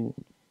all, you can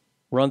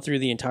run through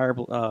the entire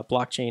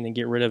blockchain and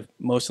get rid of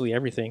mostly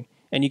everything,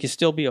 and you can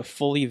still be a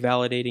fully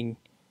validating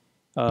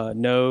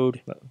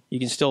node. You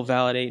can still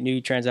validate new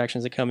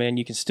transactions that come in.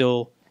 You can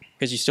still,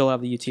 because you still have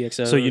the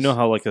UTXOs. So you know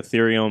how like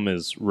Ethereum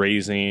is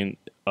raising,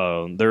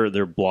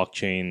 their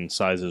blockchain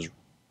size is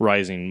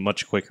rising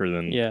much quicker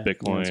than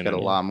Bitcoin. It's got a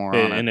lot more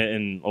on it.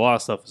 And a lot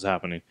of stuff is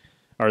happening.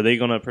 Are they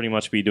going to pretty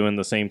much be doing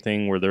the same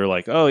thing where they're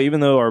like, oh, even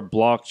though our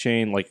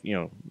blockchain, like, you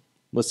know,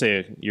 let's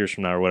say years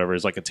from now or whatever,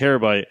 is like a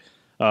terabyte,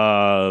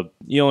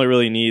 you only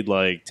really need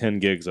like 10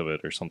 gigs of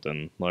it or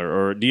something,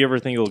 or do you ever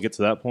think it'll get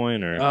to that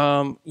point? Or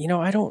you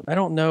know, I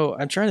don't know.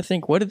 I'm trying to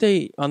think. What did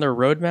they on their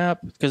roadmap?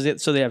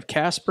 Because so they have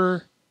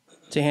Casper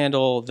to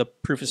handle the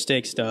proof of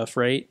stake stuff,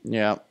 right?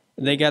 Yeah.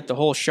 They got the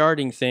whole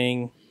sharding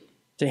thing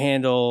to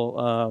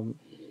handle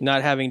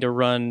not having to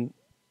run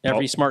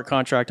every smart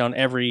contract on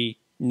every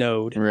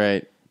node,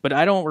 right? But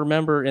I don't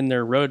remember in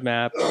their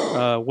roadmap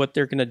what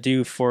they're going to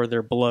do for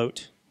their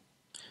bloat.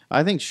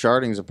 I think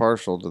sharding's a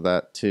partial to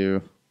that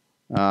too.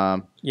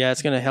 Yeah,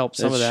 it's going to help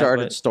some of that.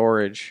 Sharded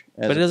storage.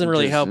 But it doesn't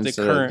really help the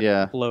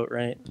current bloat,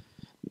 right?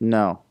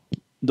 No.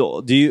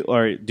 Do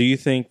you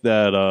think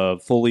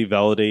that fully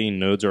validating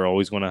nodes are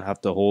always going to have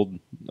to hold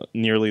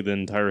nearly the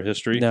entire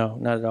history? No,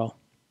 not at all.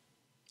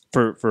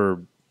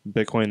 For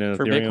Bitcoin and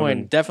for Ethereum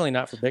Bitcoin, definitely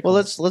not for Bitcoin. Well,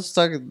 let's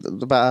talk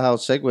about how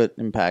Segwit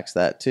impacts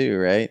that too,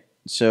 right?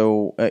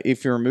 So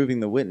if you're removing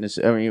the witness,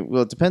 I mean,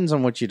 well, it depends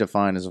on what you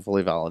define as a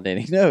fully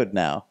validating node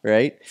now,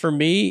 right? For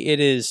me, it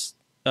is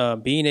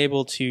being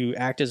able to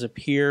act as a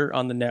peer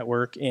on the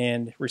network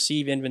and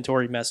receive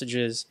inventory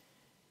messages,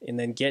 and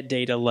then get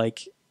data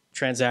like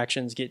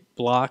transactions, get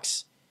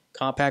blocks,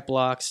 compact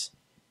blocks,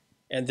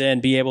 and then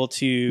be able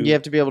to... You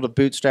have to be able to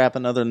bootstrap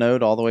another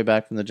node all the way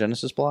back from the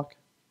Genesis block?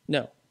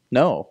 No.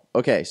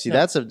 Okay. See,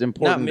 that's an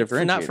important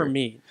differentiator. Not for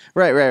me.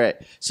 Right.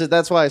 So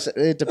that's why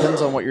it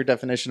depends on what your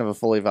definition of a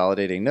fully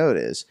validating node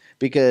is.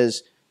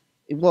 Because,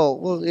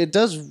 well, it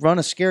does run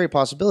a scary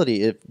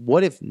possibility.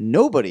 What if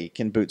nobody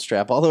can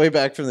bootstrap all the way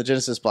back from the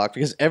Genesis block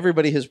because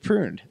everybody has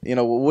pruned?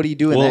 What do you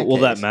do in that case? Will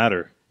that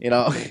matter?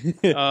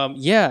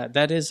 Yeah,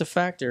 that is a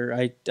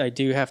factor. I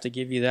do have to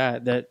give you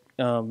that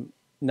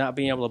not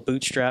being able to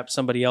bootstrap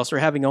somebody else or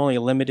having only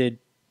a limited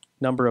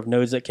number of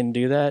nodes that can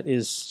do that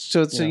is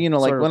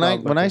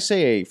like when I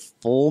say a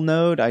full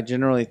node, I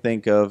generally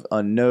think of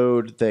a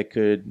node that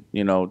could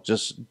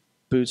just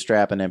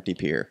bootstrap an empty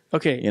peer.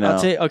 Okay, I'll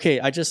tell you, okay,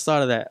 I just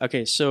thought of that.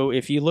 Okay, so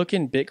if you look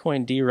in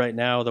Bitcoin D right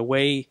now,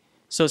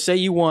 so say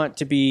you want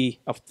to be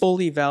a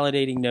fully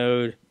validating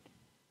node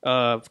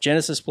of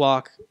Genesis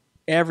block,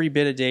 every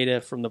bit of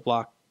data from the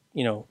block,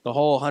 the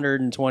whole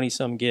 120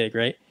 some gig,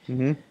 right?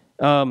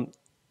 Mm-hmm.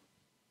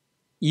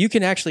 You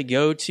can actually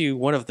go to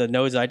one of the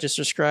nodes I just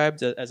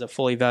described as a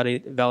fully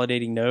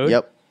validating node.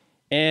 Yep.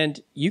 And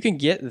you can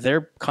get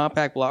their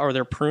compact block or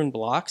their pruned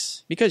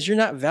blocks because you're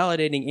not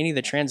validating any of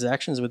the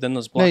transactions within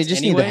those blocks. No, you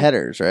just need the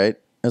headers, right?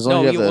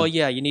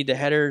 You need the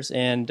headers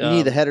and you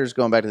need the headers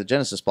going back to the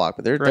Genesis block,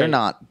 but they're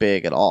not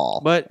big at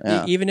all. But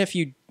even if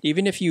you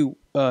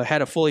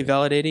had a fully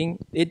validating,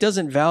 it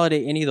doesn't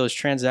validate any of those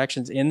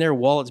transactions in there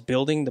while it's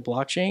building the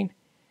blockchain.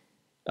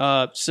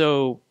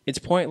 So it's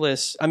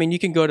pointless. I mean, you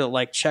can go to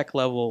like check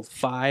level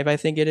 5, I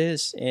think it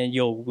is, and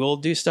we'll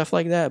do stuff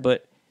like that.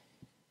 But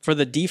for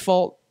the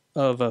default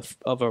of a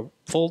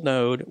full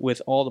node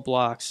with all the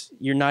blocks,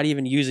 you're not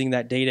even using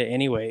that data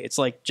anyway. It's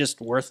like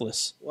just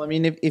worthless. Well, I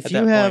mean, if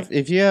you have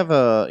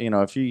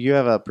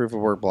a proof of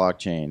work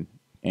blockchain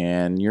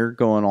and you're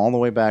going all the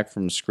way back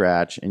from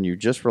scratch and you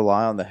just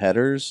rely on the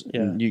headers,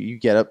 and you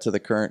get up to the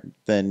current,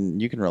 then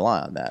you can rely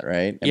on that,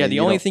 right? The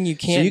only thing you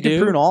can't do... So you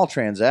can prune all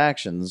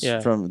transactions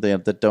from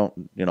that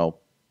don't,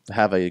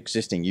 have an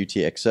existing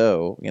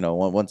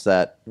UTXO, once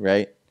that,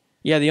 right?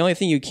 Yeah, the only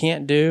thing you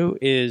can't do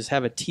is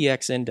have a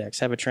TX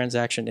index, have a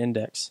transaction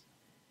index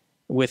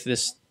with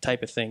this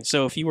type of thing.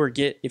 So if you were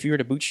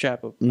to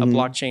bootstrap a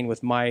blockchain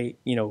with my,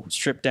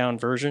 stripped down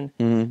version,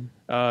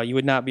 you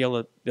would not be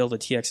able to build a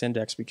TX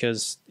index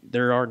because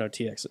there are no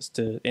TXs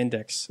to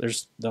index.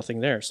 There's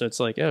nothing there. So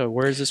it's like, oh,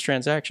 where's this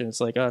transaction?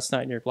 It's like, oh, it's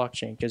not in your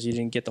blockchain because you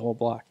didn't get the whole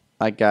block.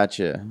 I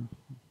gotcha.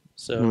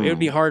 So it would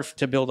be hard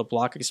to build a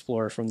block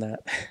explorer from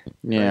that.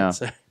 Yeah. Right?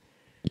 So,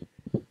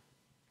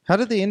 how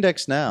did the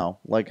index now?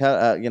 Like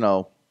how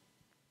the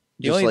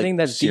only thing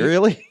that's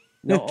serially.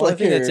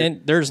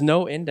 There's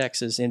no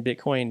indexes in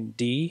Bitcoin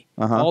D.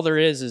 All there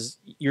is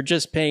you're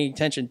just paying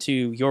attention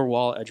to your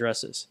wallet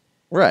addresses.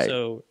 Right.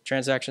 So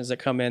transactions that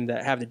come in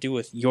that have to do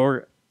with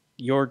your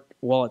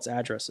wallet's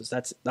addresses.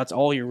 That's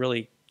all you're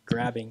really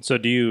grabbing. So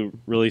do you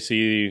really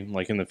see,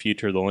 like in the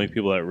future, the only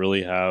people that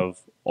really have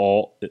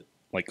all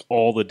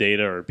the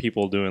data are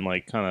people doing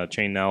like kind of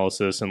chain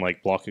analysis and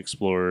like block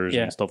explorers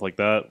and stuff like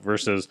that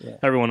versus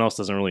everyone else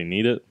doesn't really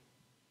need it?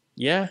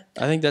 Yeah,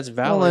 I think that's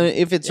valid. Well,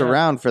 if it's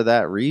around for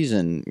that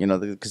reason,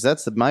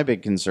 because my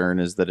big concern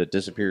is that it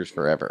disappears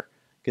forever.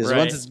 Because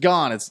once it's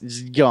gone,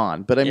 it's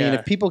gone. But I mean,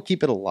 if people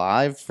keep it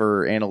alive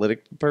for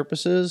analytic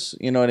purposes,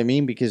 you know what I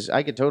mean? Because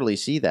I could totally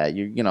see that.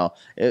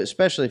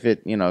 Especially if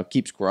it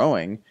keeps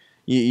growing.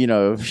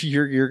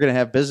 You're going to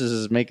have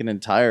businesses make an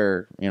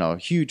entire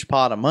huge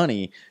pot of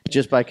money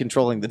just by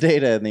controlling the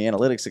data and the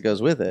analytics that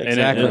goes with it.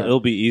 And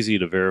it'll be easy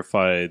to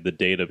verify the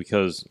data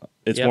because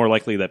it's more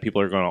likely that people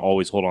are going to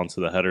always hold on to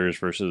the headers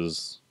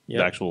versus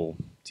the actual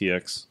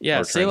TX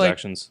or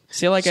transactions.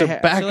 Back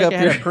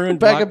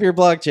up your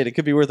blockchain. It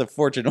could be worth a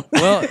fortune.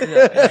 Well,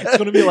 it's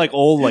going to be like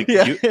old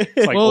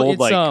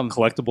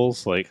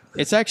collectibles. Like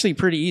it's actually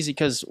pretty easy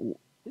because.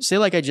 Say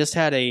like I just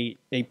had a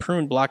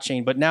pruned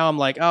blockchain, but now I'm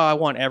like, oh, I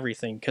want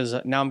everything because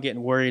now I'm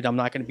getting worried I'm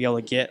not going to be able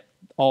to get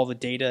all the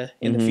data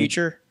in the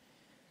future.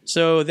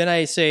 So then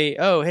I say,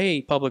 oh,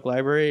 hey, public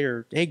library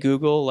or hey,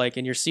 Google, like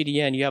in your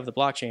CDN, you have the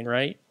blockchain,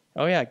 right?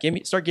 Oh yeah,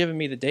 start giving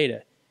me the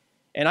data.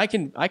 And I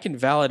can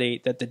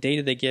validate that the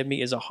data they give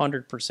me is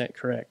 100%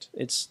 correct.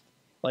 It's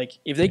like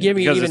if they give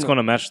me because it's going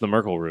to match the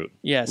Merkle root.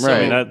 Yeah, so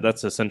I mean,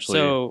 that's essentially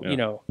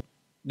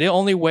the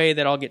only way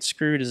that I'll get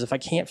screwed is if I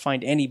can't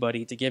find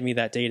anybody to give me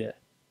that data.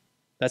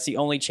 That's the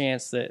only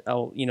chance that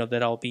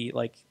I'll be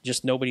like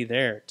just nobody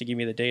there to give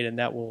me the data, and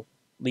that will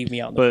leave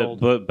me out in the cold.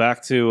 But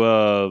back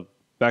to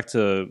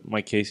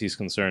Mike Casey's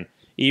concern.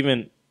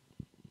 Even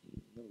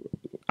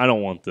I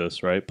don't want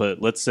this, right?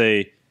 But let's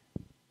say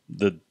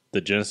the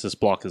Genesis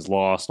block is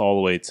lost all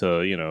the way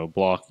to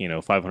block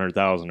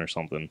 500,000 or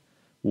something.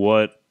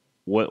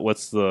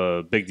 What's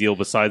the big deal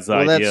besides the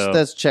idea?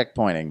 That's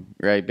checkpointing,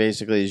 right?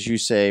 Basically, as you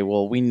say,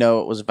 well, we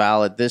know it was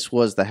valid. This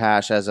was the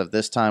hash as of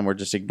this time. We're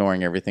just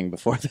ignoring everything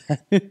before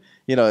that,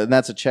 and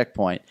that's a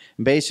checkpoint.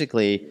 And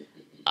basically,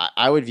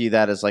 I would view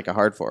that as like a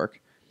hard fork.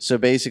 So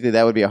basically,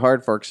 that would be a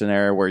hard fork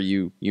scenario where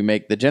you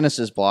make the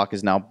Genesis block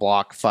is now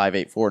block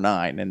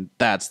 5849, and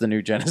that's the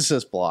new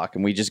Genesis block,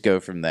 and we just go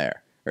from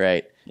there,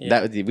 right?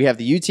 Yeah. We have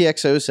the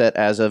UTXO set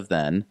as of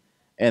then.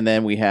 And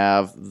then we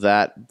have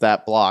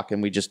that block,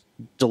 and we just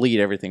delete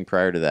everything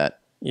prior to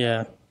that.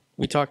 Yeah,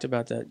 we talked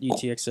about that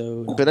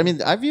UTXO. But I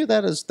mean, I view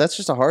that as that's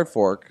just a hard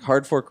fork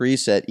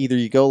reset. Either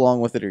you go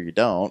along with it or you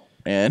don't.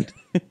 And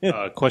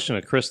question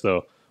to Chris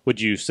though: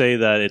 would you say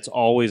that it's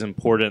always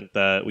important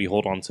that we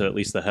hold on to at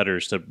least the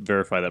headers to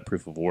verify that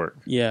proof of work?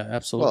 Yeah,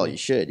 absolutely. Well, you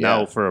should. Yeah.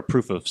 Now, for a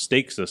proof of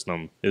stake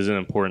system, is it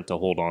important to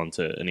hold on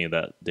to any of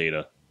that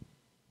data?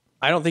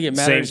 I don't think it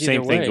matters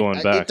same either thing way.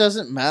 going back. It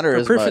doesn't matter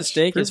as much. Proof of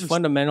stake is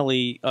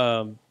fundamentally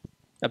a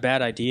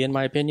bad idea, in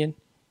my opinion.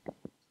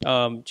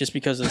 Just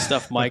because of the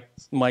stuff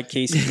Mike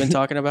Casey's been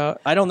talking about.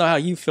 I don't know how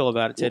you feel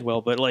about it,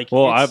 Tidwell, but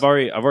I've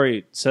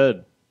already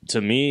said, to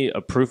me,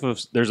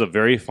 there's a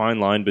very fine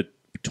line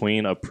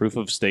between a proof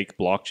of stake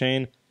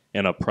blockchain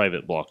and a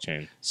private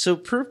blockchain. So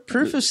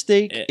proof of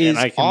stake is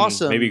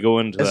awesome. Maybe go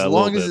into that as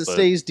long as it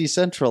stays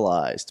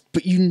decentralized,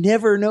 but you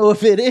never know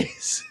if it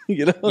is.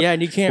 Yeah,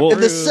 and you can't.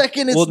 And the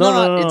second it's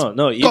not, it's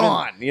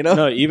gone.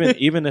 No,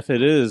 even if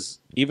it is,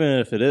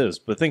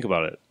 but think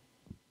about it.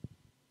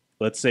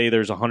 Let's say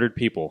there's 100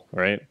 people,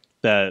 right?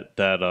 That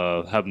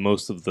have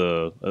most of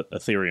the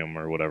Ethereum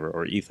or whatever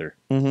or Ether,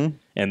 and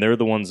they're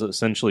the ones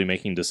essentially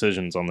making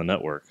decisions on the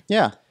network.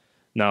 Yeah.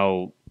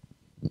 Now,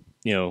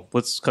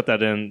 let's cut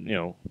that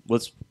in.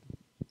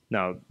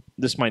 Now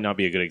this might not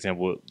be a good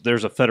example.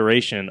 There's a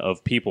federation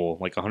of people,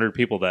 like 100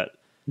 people that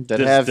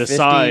have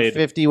decide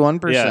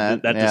 51%. Yeah,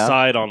 that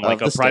decide on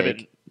like a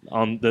private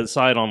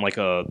decide on like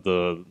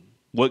the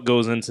what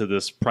goes into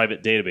this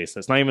private database.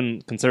 That's not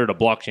even considered a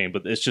blockchain,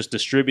 but it's just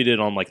distributed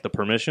on like the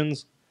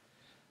permissions.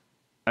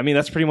 I mean,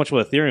 that's pretty much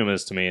what Ethereum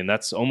is to me, and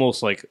that's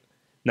almost like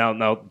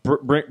now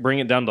bring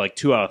it down to like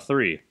 2 out of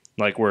 3,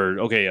 like where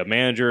a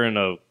manager and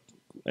a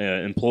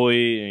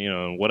employee,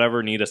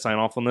 whatever, need to sign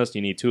off on this.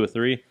 You need 2 or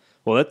 3.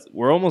 Well,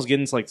 we're almost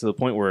getting to the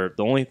point where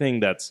the only thing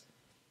that's,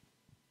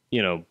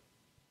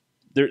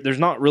 there's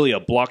not really a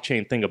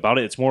blockchain thing about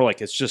it. It's more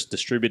like it's just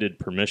distributed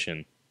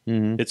permission.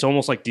 Mm-hmm. It's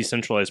almost like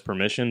decentralized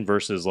permission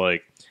versus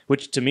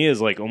which to me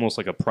is like almost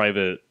like a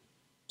private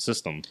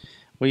system.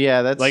 Well,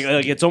 yeah, that's like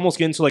it's almost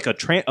getting to like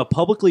a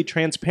publicly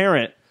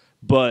transparent,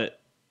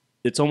 but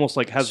it's almost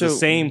like has the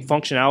same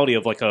functionality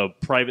of like a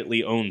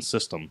privately owned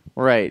system.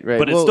 Right.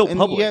 But it's still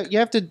public. You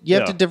have to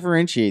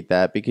differentiate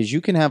that, because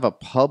you can have a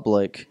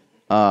public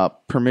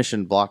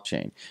permission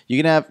blockchain.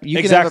 You can have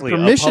a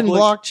permission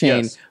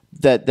blockchain. Yes.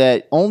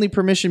 That only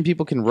permission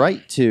people can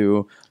write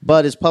to,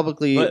 but is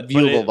publicly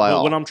viewable by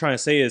all. What I'm trying to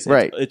say is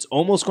it's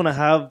almost going to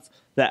have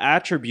the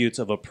attributes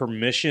of a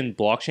permission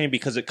blockchain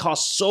because it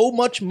costs so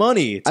much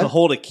money to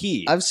hold a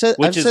key. I've said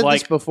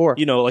this before.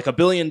 Like $1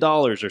 billion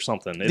or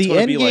something. It's the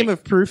end game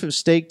of proof of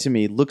stake to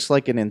me looks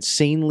like an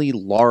insanely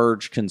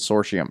large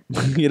consortium.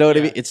 You know what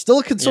I mean? It's still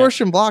a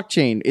consortium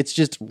blockchain. It's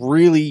just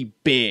really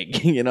big.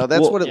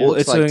 That's what it looks like to me.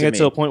 It's going to get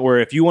to a point where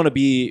if you want to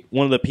be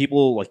one of the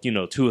people,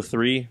 2 or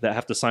 3 that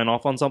have to sign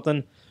off on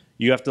something,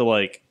 you have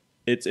to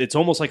It's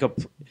almost like a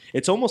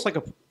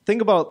think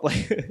about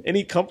like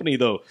any company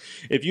though.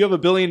 If you have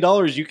 $1 billion,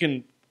 you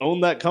can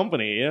own that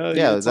company.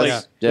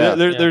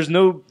 There's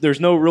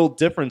no real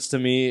difference to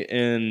me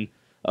in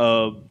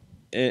what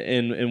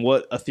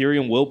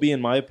Ethereum will be, in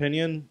my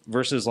opinion,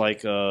 versus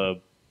like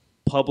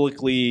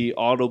publicly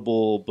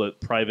audible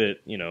but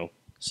private.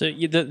 So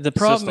the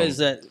problem is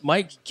that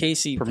Mike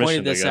Casey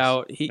pointed this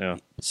out.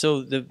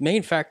 So the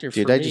main factor for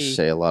me... Dude, I just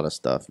say a lot of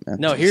stuff, man.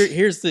 No,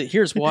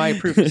 here's why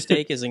proof of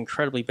stake is an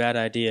incredibly bad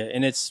idea,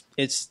 and it's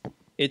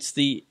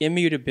the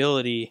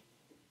immutability.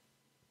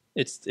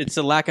 It's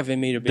the lack of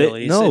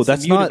immutability.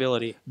 That's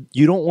immutability. Not.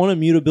 You don't want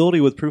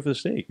immutability with proof of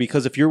stake,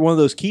 because if you're one of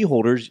those key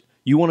holders,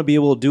 you want to be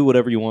able to do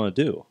whatever you want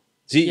to do.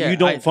 See, you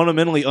don't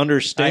fundamentally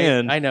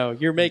understand. I know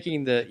you're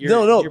making the.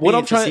 What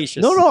I'm trying.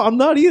 No, I'm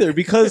not either,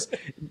 because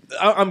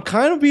I'm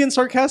kind of being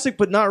sarcastic,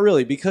 but not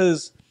really,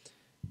 because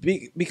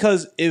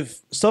if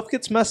stuff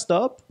gets messed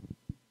up,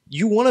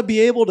 you want to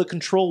be able to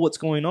control what's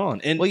going on.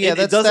 And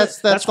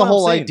that's the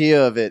whole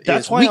idea of it.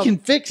 That's why we can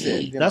fix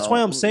it. That's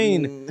why I'm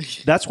saying.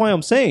 That's why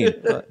I'm saying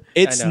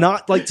it's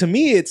not like, to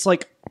me. It's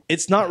like.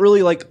 It's not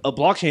really like a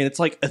blockchain. It's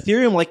like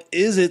Ethereum,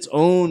 is its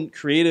own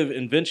creative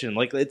invention.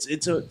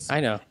 It's a. I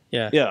know.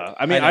 Yeah. Yeah.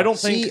 I mean, I don't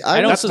think.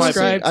 I don't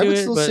subscribe to it. I would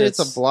still say it's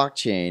a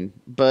blockchain,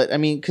 but I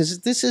mean,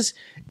 because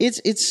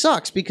it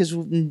sucks because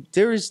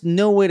there is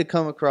no way to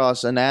come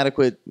across an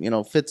adequate,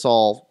 fits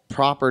all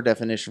proper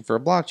definition for a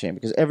blockchain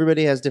because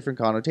everybody has different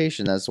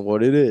connotation as to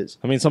what it is.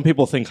 I mean, some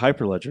people think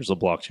Hyperledger is a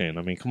blockchain.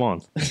 I mean, come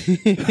on.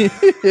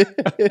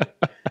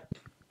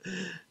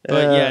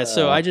 But yeah,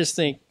 so I just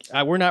think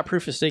we're not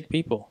proof of stake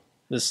people.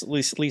 At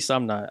least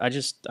I'm not. I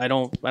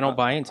don't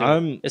buy into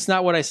it. It's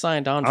not what I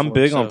signed on for. I'm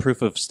big on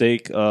proof of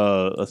stake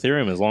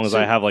Ethereum as long as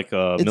I have like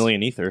a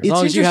million Ether. As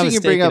long as you have a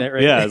stake in it,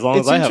 right? Yeah, as long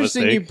as I have a stake. It's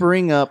interesting you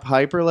bring up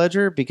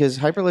Hyperledger because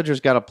Hyperledger's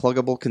got a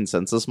pluggable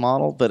consensus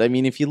model. But I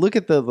mean, if you look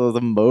at the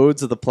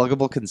modes of the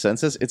pluggable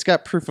consensus, it's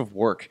got proof of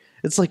work.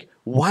 It's like,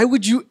 why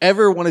would you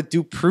ever want to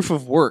do proof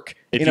of work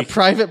in a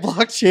private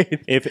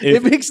blockchain?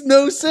 It makes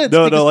no sense.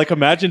 No, like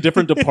imagine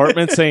different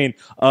departments saying,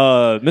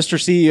 Mr.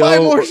 CEO,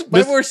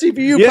 buy more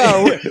CPU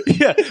power.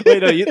 Yeah,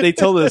 wait, no, they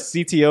tell the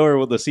CTO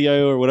or the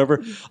CIO or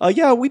whatever,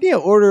 yeah, we need to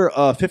order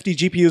 50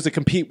 GPUs to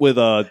compete with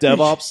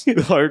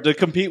DevOps or to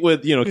compete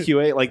with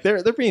QA. Like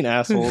they're being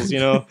assholes.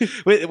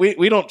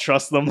 We don't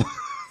trust them.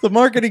 The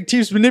marketing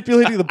team's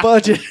manipulating the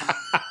budget.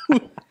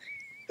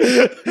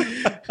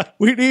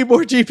 We need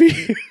more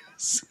GPUs.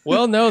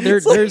 Well, no,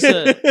 there's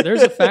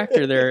a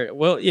factor there.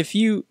 Well,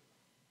 the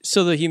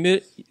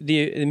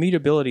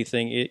immutability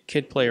thing, it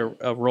could play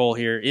a role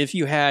here. If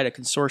you had a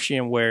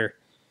consortium where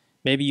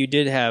maybe you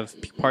did have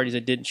parties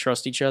that didn't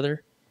trust each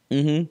other,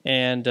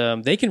 and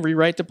they can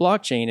rewrite the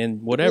blockchain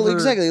and whatever. Well,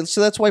 exactly. So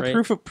that's why right?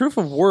 proof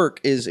of work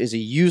is a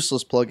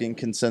useless plugin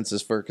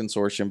consensus for a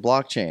consortium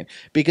blockchain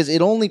because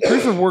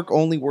proof of work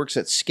only works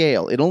at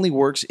scale. It only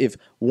works if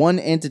one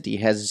entity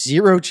has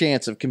zero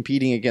chance of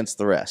competing against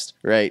the rest,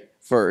 right?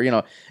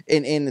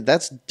 And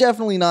that's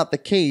definitely not the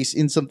case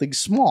in something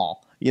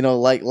small,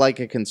 like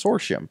a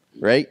consortium,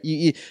 right?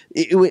 The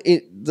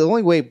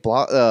only way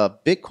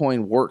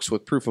Bitcoin works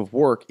with proof of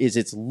work is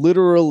it's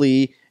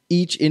literally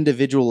each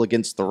individual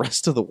against the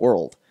rest of the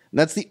world. And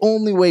that's the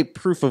only way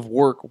proof of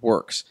work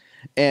works.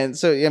 And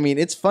so, I mean,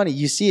 it's funny.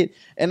 You see it,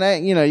 and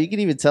you can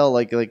even tell,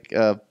 like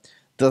the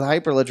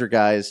Hyperledger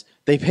guys,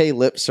 they pay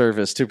lip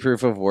service to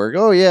proof of work.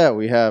 Oh yeah,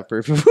 we have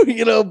proof of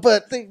work,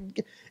 but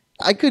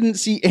I couldn't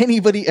see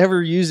anybody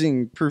ever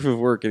using proof of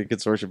work in a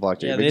consortium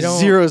blockchain. Yeah, it makes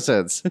zero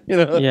sense.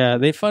 Yeah,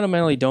 they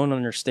fundamentally don't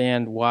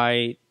understand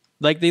why.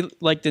 Like the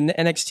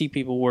NXT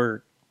people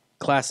were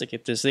classic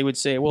at this. They would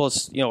say, well,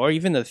 it's or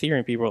even the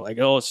Ethereum people are like,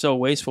 oh, it's so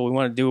wasteful. We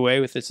want to do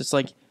away with this. It's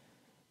like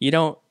you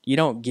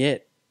don't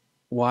get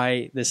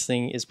why this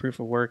thing is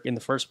proof of work in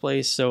the first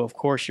place. So of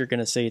course you're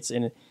going to say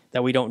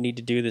that we don't need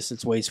to do this.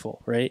 It's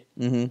wasteful, right?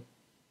 Mm-hmm.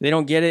 They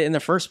don't get it in the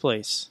first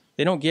place.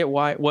 They don't get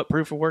what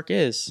proof of work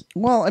is.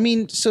 Well, I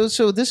mean, so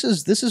this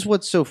is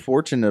what's so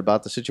fortunate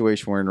about the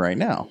situation we're in right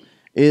now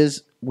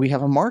is we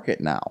have a market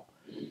now,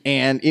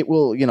 and it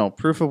will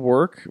proof of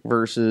work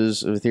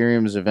versus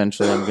Ethereum is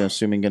eventually I'm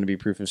assuming going to be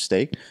proof of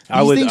stake.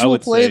 These things will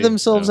play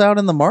themselves out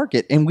in the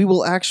market, and we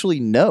will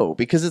actually know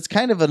because it's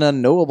kind of an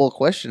unknowable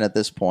question at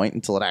this point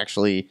until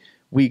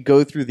we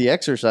go through the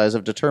exercise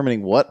of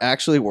determining what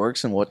actually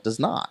works and what does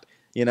not.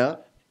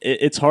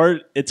 It's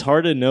hard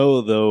to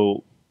know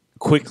though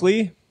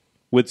quickly.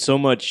 With so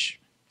much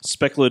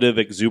speculative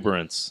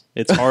exuberance,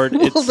 it's hard.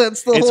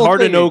 It's hard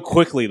to know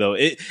quickly, though.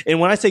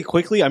 And when I say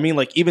quickly, I mean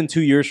like even 2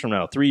 years from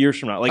now, 3 years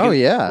from now. Like,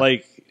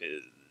 like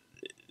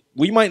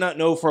we might not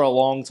know for a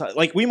long time.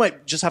 Like we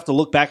might just have to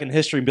look back in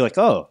history and be like,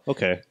 oh,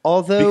 okay.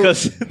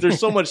 Because there's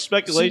so much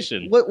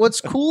speculation.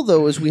 What's cool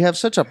though is we have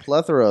such a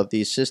plethora of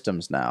these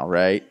systems now,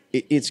 right?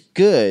 It's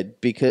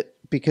good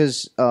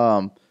because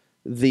the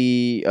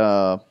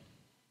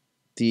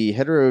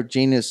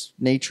heterogeneous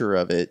nature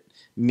of it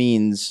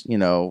means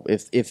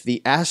if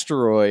the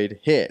asteroid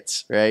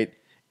hits right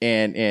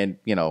and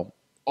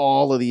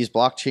all of these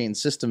blockchain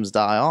systems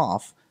die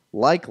off,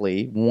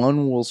 likely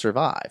one will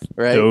survive,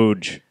 right?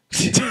 Doge.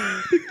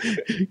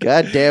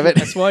 God damn it,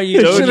 that's why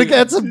you should have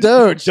got some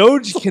Doge.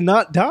 Doge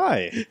cannot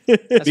die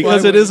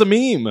because it is a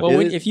meme. Well,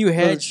 if you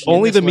hedge,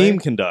 only the meme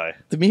can die.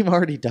 The meme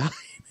already died.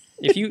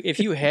 If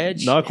you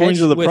hedge, not according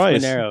to the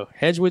price. Monero,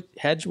 hedge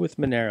with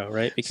Monero,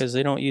 right? Because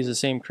they don't use the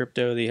same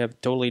crypto. They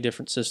have totally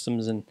different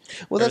systems and.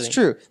 Well, everything. That's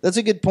true. That's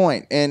a good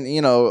point. And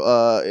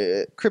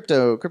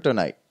Crypto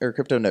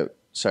Note.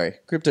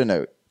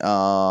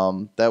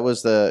 That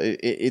was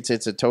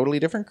it's a totally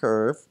different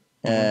curve.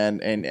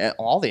 And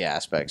all the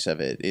aspects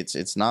of it,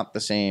 it's not the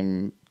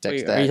same tech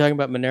stack. Are you talking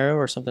about Monero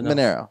or something else?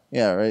 Monero,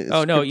 yeah, right.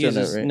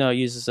 It's it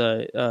uses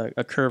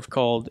a curve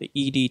called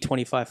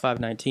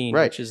ED25519,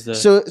 right. Which is the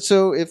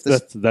so if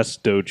that's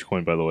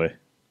Dogecoin, by the way.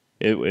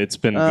 It's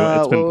been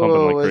pumping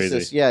like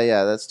crazy.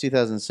 Yeah, that's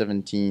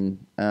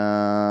 2017.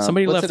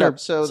 Somebody left their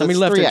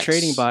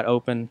trading bot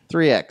open.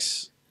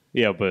 3x.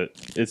 Yeah, but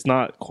it's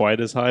not quite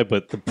as high.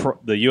 But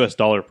the U.S.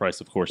 dollar price,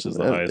 of course, is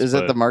the highest. Is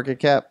that the market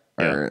cap?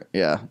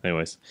 Yeah.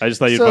 Anyways, I just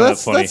thought you'd find that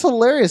funny. That's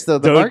hilarious, though.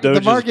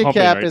 The market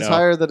cap is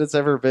higher than it's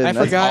ever been.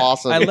 That's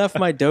awesome. I left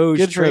my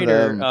Doge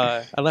trader.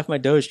 I left my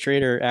Doge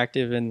trader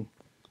active, and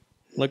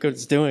look what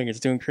it's doing.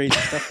 It's doing crazy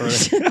stuff for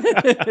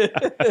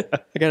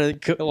it. I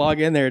gotta log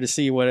in there to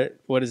see what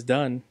it's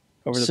done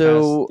over the past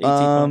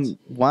 18 months.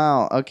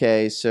 Wow.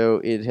 Okay,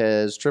 so it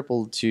has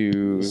tripled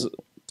to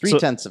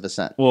 3/10 of a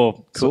cent.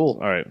 Well, cool.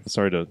 All right.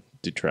 Sorry to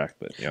detract,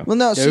 but yeah. Well,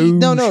 no,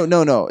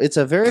 no. It's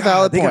a very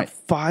valid point. Got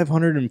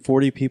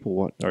 540 people.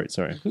 What? All right,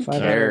 sorry. Who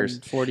cares?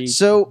 540.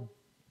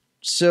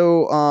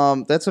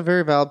 So that's a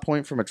very valid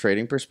point from a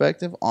trading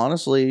perspective.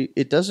 Honestly,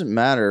 it doesn't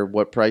matter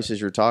what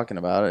prices you're talking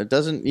about. It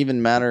doesn't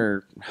even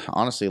matter,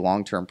 honestly,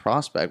 long-term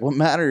prospect. What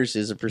matters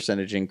is a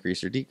percentage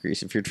increase or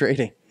decrease if you're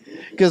trading.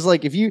 Because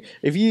like if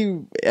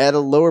you at a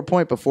lower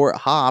point before it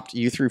hopped,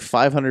 you threw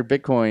 500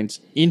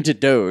 bitcoins into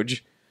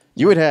Doge,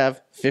 you would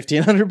have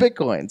 1,500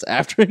 bitcoins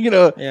after,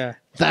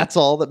 that's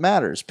all that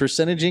matters.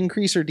 Percentage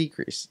increase or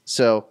decrease.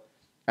 So,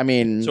 I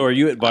mean... So are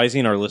you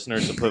advising our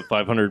listeners to put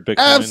 500 bitcoins?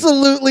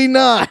 Absolutely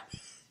not!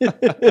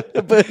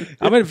 But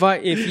I'm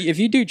advise if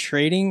you do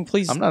trading,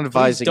 please. I'm not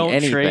advising don't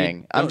anything.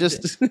 Trade. I'm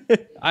just.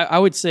 I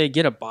would say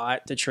get a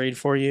bot to trade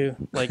for you.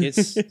 Like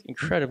it's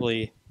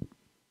incredibly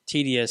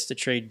tedious to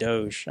trade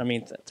Doge. I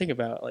mean, think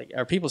about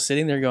are people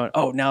sitting there going,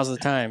 "Oh, now's the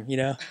time," You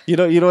know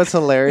what's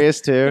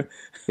hilarious too.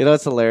 You know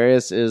what's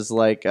hilarious is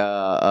when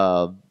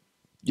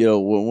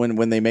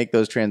they make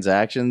those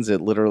transactions,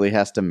 it literally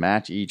has to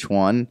match each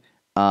one.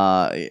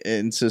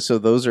 And so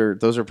those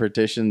are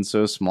partitions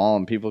so small,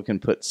 and people can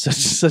put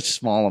such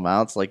small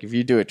amounts. Like if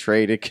you do a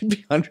trade, it could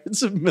be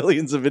hundreds of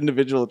millions of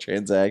individual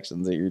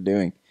transactions that you're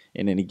doing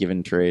in any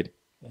given trade.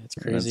 That's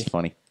crazy. That's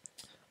funny.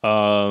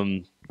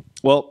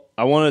 Well,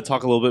 I want to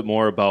talk a little bit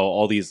more about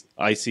all these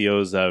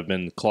ICOs that have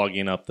been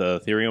clogging up the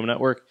Ethereum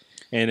network.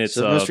 And it's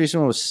the most recent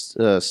one was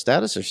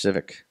Status or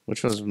Civic?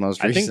 Which was the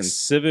most recent? I think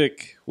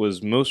Civic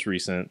was most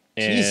recent.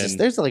 And Jesus,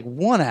 there's like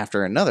one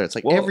after another. It's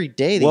like every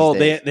day these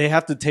days. They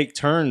have to take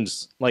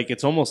turns. Like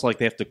it's almost like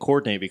they have to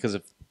coordinate, because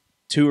if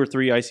 2 or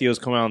 3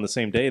 ICOs come out on the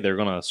same day, they're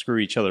going to screw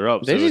each other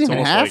up. They didn't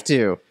even have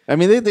to. I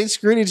mean, they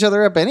screwed each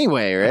other up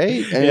anyway,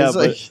 right? And yeah,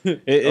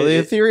 the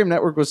Ethereum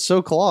network was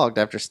so clogged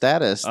after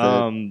Status.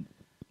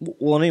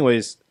 Well,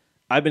 anyways,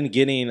 I've been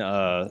getting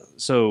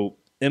so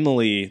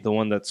Emily, the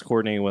one that's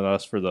coordinating with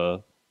us for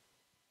the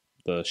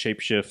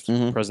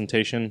Shapeshift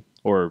presentation,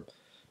 or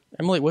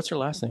Emily, what's her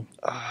last name?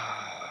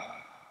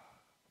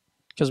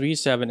 Because we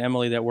used to have an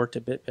Emily that worked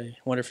at BitPay. I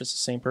wonder if it's the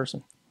same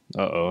person.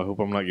 I hope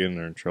I'm not getting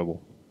her in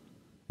trouble.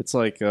 It's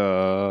like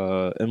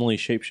Emily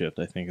Shapeshift,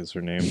 I think is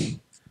her name.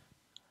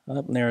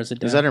 That narrows it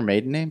down. Is that her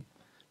maiden name?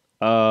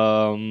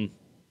 Emily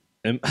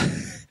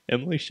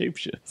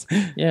Shapeshift.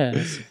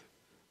 Yeah.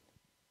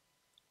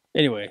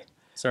 Anyway,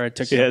 sorry I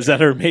took. Yeah, is that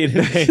her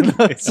maiden name?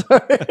 No,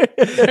 sorry,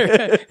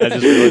 I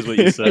just realized what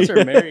you said. What's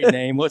her married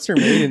name? What's her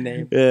maiden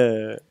name?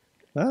 Yeah.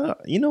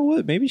 You know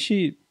what? Maybe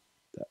she.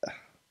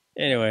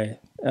 Anyway,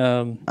 I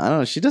don't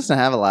know. She doesn't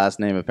have a last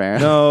name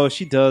apparently. No,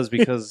 she does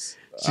because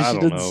she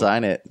didn't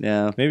sign it.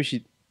 Yeah, maybe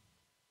she's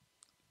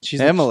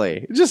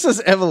Emily. It just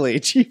says Emily,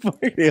 Chief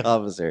Marketing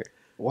Officer.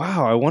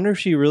 Wow, I wonder if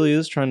she really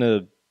is trying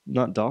to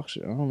not dox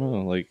it. I don't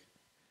know. Like,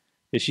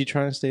 is she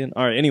trying to stay in?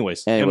 All right.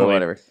 Anyways, anyway,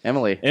 whatever.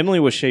 Emily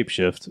was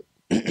Shapeshift.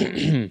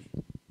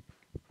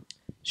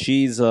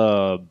 She's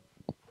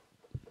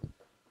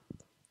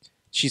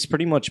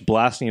pretty much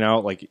blasting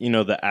out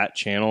the @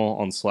 channel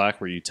on Slack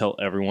where you tell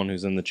everyone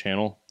who's in the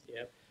channel.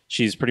 Yep.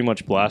 She's pretty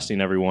much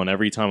blasting everyone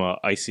every time a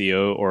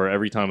ICO or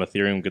every time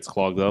Ethereum gets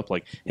clogged up.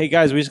 Like, hey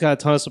guys, we just got a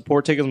ton of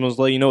support tickets. I'm just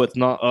letting you know it's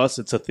not us,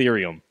 it's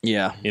Ethereum.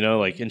 Yeah.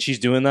 And she's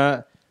doing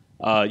that.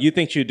 You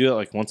think she'd do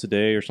it once a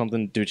day or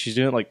something? Dude, she's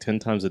doing it 10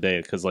 times a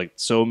day because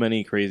so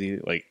many crazy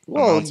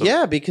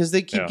because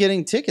they keep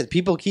getting tickets.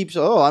 People keep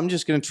I'm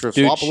just going to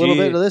swap a little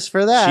bit of this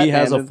for that. She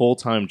has a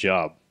full-time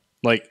job.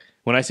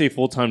 When I say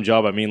full-time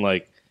job, I mean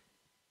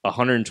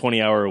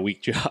 120-hour a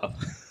week job.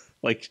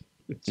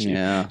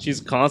 She's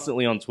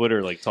constantly on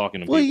Twitter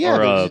talking to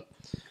people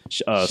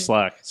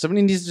Slack.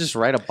 Somebody needs to just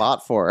write a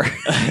bot for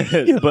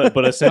her.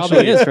 but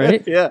essentially is,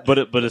 right? Yeah.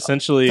 But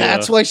essentially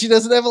that's why she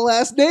doesn't have a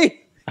last name.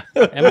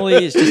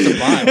 Emily is just a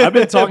bot. I've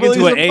been talking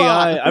to an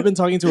AI. I've been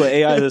talking to an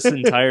AI this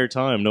entire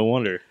time. No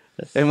wonder.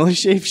 Emily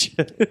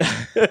Shapeshift.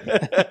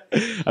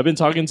 I've been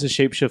talking to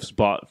Shapeshift's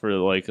bot for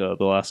the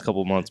last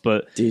couple months,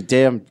 but dude,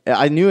 damn,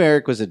 I knew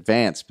Eric was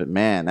advanced, but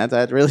man,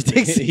 that really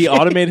takes. He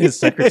automated his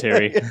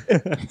secretary.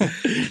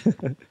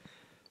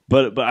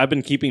 But I've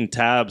been keeping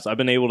tabs. I've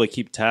been able to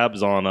keep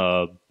tabs on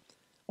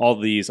all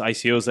these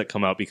ICOs that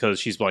come out because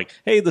she's like,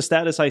 hey, the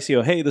Status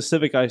ICO, hey, the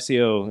Civic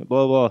ICO,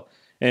 blah blah.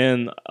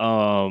 And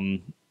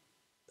Wayne.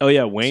 So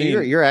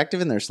you're active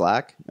in their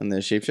Slack, in the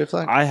Shapeshift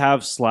Slack? I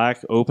have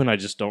Slack open. I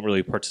just don't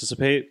really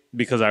participate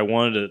because I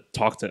wanted to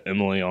talk to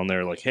Emily on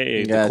there.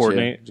 Hey, to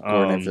coordinate.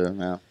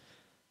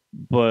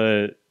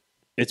 But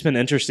it's been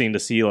interesting to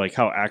see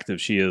how active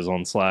she is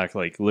on Slack.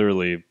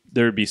 Literally,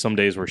 there'd be some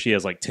days where she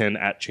has 10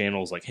 @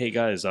 channels. Hey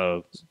guys,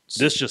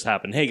 this just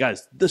happened. Hey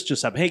guys, this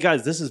just happened. Hey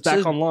guys, this is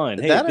back online.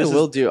 Hey, that I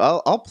will do.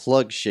 I'll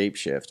plug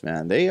Shapeshift,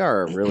 man. They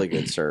are a really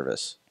good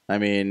service. I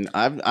mean,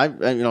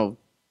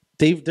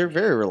 they're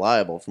very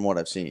reliable from what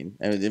I've seen.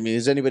 I mean,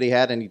 has anybody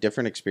had any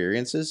different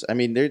experiences? I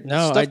mean,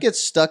 stuff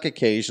gets stuck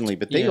occasionally,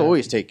 but they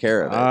always take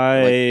care of it.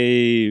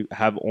 I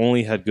have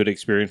only had good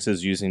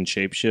experiences using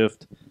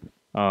Shapeshift.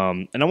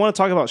 And I want to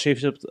talk about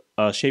Shapeshift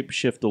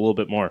a little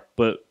bit more.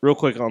 But real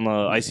quick on the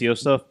ICO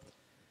stuff,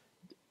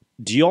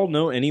 Do y'all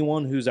know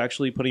anyone who's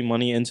actually putting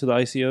money into the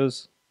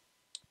ICOs?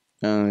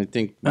 I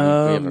think we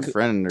have a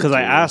friend. Because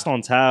I asked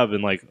on Tab,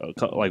 and like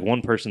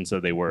one person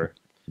said they were.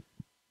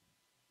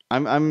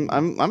 I'm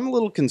a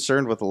little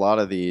concerned with a lot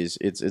of these.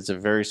 It's a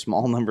very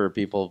small number of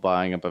people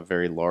buying up a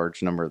very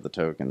large number of the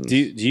tokens. Do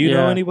you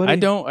know anybody? I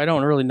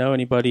don't really know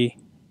anybody.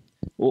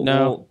 No,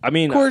 well, I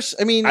mean, of course.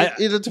 I mean,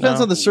 it depends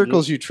on the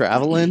circles you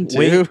travel in too.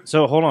 Wait,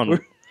 so hold on.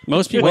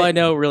 Most people I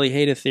know really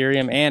hate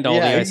Ethereum and all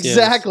the ICOs.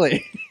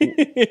 Exactly.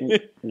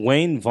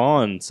 Wayne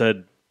Vaughn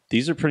said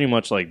these are pretty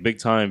much like big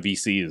time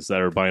VCs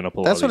that are buying up a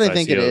lot. That's of these what I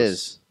think ICOs, it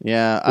is.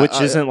 Yeah,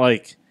 which isn't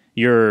like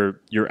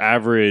your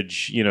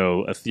average,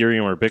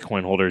 Ethereum or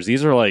Bitcoin holders.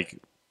 These are like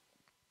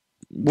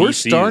we're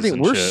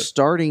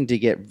starting to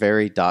get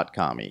very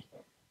 .com-y.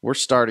 We're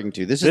starting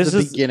to. This is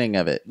the beginning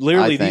of it.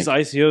 Literally, these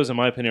ICOs, in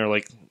my opinion, are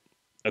like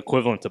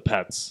equivalent to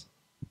pets.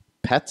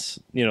 Pets?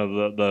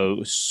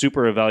 The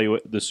super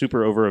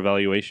over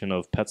evaluation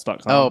of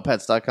pets.com. Oh,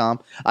 pets.com.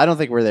 I don't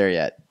think we're there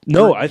yet.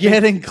 No, I think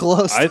getting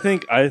close. I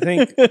think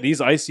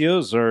these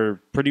ICOs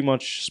are pretty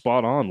much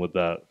spot on with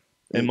that,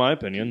 in my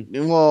opinion.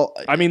 Well,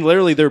 I mean,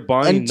 literally, they're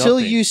buying until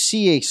nothing. you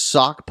see a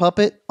sock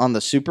puppet on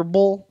the Super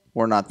Bowl.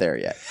 We're not there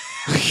yet.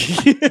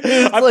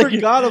 I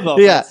forgot about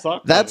that.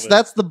 Sock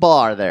that's the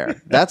bar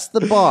there. That's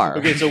the bar.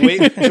 Okay, so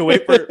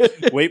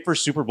wait for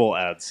Super Bowl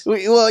ads.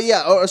 Well,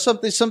 yeah, or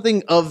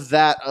something of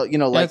that.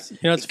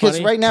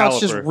 Because right now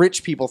it's just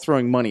rich people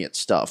throwing money at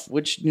stuff,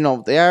 which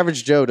the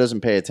average Joe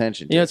doesn't pay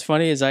attention to. What's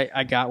funny is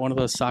I got one of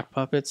those sock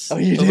puppets. Oh,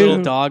 you do?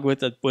 Little dog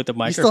with the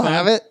microphone. You still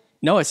have it?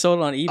 No, I sold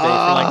it on eBay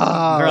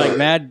for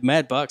like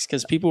mad bucks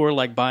because people were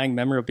like buying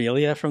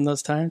memorabilia from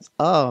those times.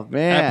 Oh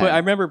man! I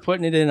remember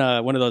putting it in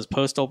one of those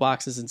postal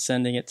boxes and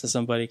sending it to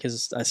somebody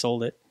because I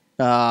sold it.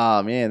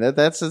 Oh man,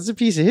 that's a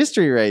piece of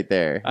history right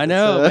there. I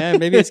know, man.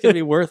 Maybe it's gonna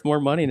be worth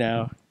more money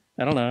now.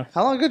 I don't know.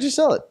 How long ago did you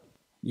sell it?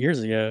 Years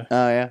ago.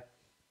 Oh yeah,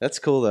 that's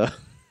cool though.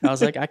 I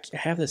was like, I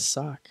have this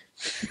sock.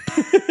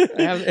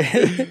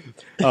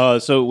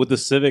 So with the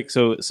Civic,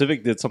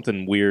 Civic did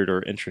something weird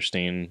or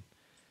interesting.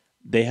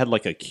 They had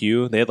like a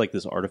queue. They had like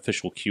this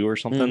artificial queue or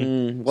something.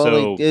 Mm-hmm.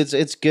 Well,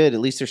 it's good. At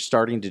least they're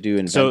starting to do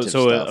inventive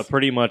stuff. So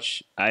pretty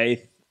much,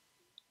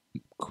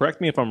 correct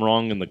me if I'm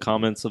wrong in the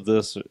comments of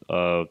this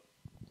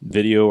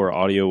video or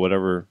audio,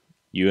 whatever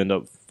you end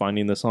up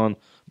finding this on.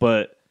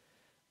 But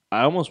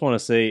I almost want to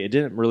say it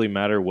didn't really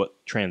matter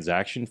what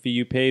transaction fee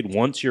you paid.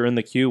 Once you're in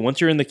the queue,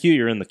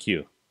 you're in the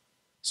queue.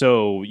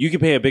 So you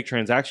can pay a big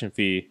transaction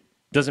fee.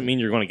 Doesn't mean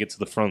you're going to get to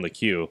the front of the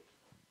queue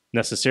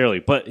necessarily.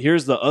 But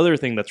here's the other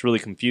thing that's really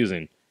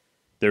confusing.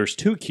 There's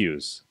two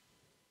queues.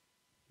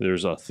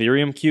 There's a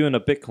Ethereum queue and a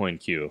Bitcoin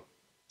queue.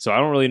 So I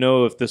don't really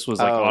know if this was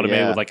like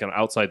automated with like an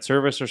outside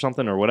service or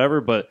something or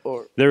whatever, but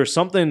there's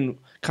something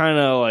kind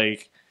of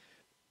like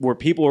where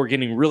people were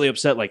getting really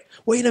upset, like,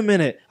 wait a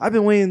minute, I've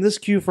been waiting in this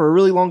queue for a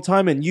really long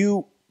time and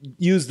you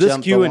use this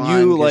queue and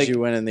you like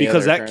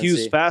because that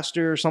queue's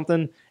faster or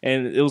something.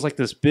 And it was like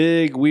this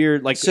big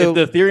weird, like if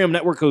the Ethereum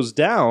network goes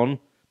down,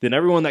 then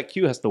everyone in that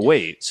queue has to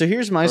wait. So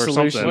here's my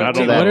solution. What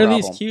are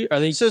these queues? Are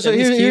they? So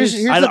here's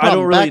the problem. I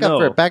don't really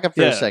know. Back up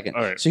for a second.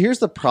 Right. So here's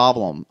the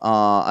problem.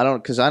 I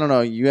don't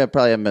know. You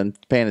probably haven't been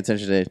paying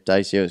attention to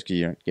ICOs because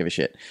you don't give a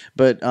shit.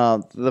 But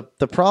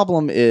the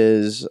problem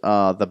is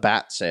the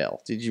BAT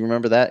sale. Did you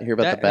remember that? Hear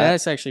about the BAT?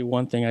 That's actually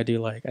one thing I do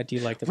like. I do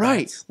like the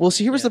BATs. Well,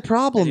 see, here was the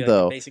problem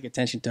though. Like basic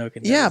attention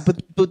token. Yeah,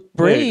 but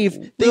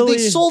Brave they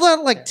sold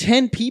out like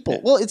 10 people.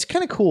 Well, it's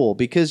kind of cool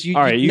because you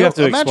have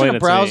to imagine a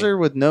browser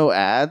with no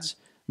ads.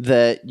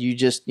 That you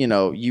just,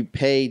 you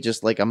pay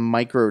just like a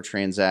micro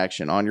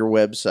transaction on your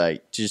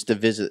website just to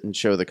visit and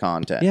show the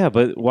content. Yeah,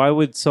 but why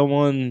would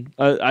someone...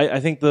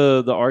 I think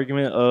the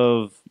argument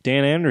of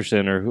Dan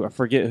Anderson, or who I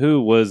forget who,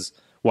 was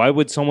why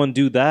would someone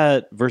do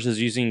that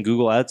versus using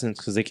Google AdSense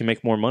because they can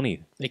make more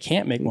money? They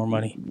can't make more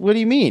money. What do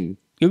you mean?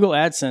 Google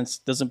AdSense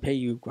doesn't pay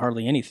you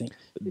hardly anything.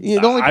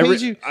 It only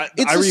pays you.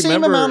 It's the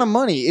same amount of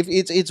money. If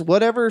it's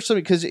whatever. So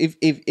because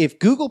if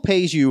Google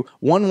pays you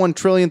 1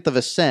 trillionth of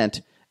a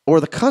cent... or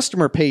the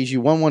customer pays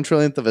you 1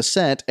 trillionth of a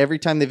cent every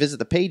time they visit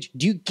the page,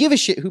 do you give a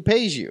shit who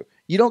pays you?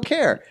 You don't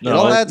care. No, it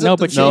all adds up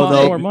to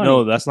more money.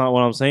 No, that's not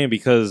what I'm saying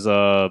because,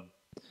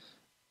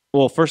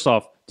 well, first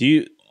off, do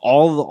you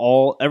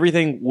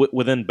everything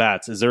within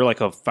BATS, is there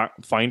like a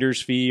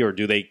finder's fee or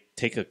do they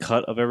take a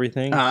cut of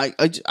everything? I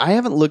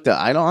haven't looked at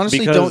I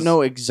don't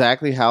know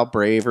exactly how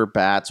Brave or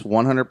BATS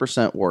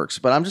 100% works,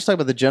 but I'm just talking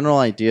about the general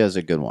idea is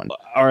a good one.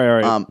 All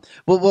right.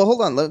 Well,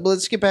 hold on.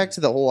 Let's get back to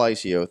the whole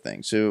ICO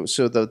thing.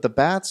 So the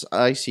BATS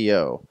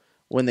ICO,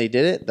 when they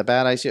did it, the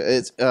BAT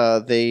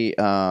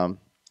ICO,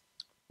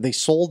 they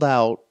sold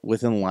out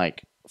within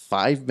like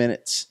 5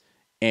 minutes,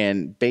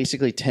 and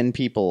basically 10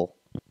 people,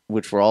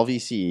 which were all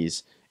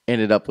VCs,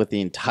 ended up with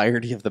the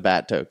entirety of the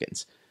BAT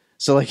tokens.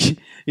 So like,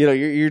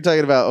 you're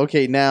talking about,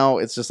 okay, now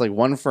it's just like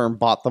one firm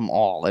bought them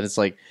all. And it's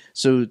like,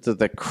 so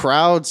the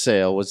crowd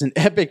sale was an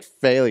epic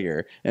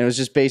failure. And it was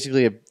just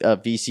basically a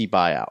VC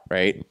buyout,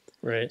 right?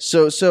 Right.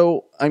 So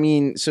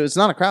it's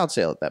not a crowd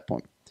sale at that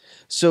point.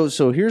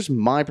 So here's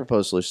my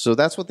proposal. So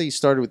that's what they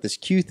started with this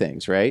queue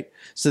things, right?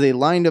 So they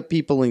lined up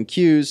people in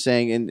queues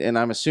saying, and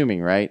I'm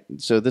assuming, right?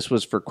 So this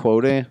was for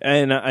quota.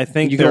 And I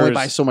think you can only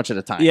buy so much at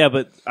a time. Yeah,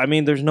 but I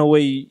mean, there's no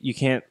way you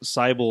can't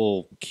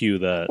Cybele queue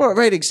that. Well,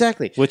 right,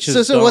 exactly. Which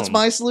is so what's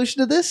my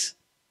solution to this?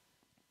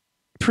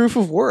 Proof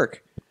of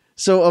work.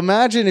 So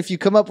imagine if you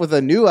come up with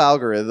a new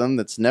algorithm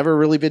that's never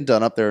really been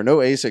done up. There are no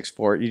ASICs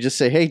for it. You just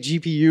say, hey,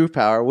 GPU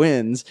power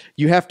wins.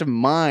 You have to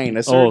mine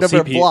a certain number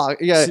of blocks.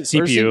 Yeah,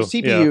 CPU.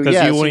 CPU.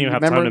 Yeah, you wouldn't even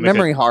have time to make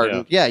memory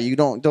hardened. Yeah, you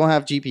don't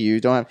have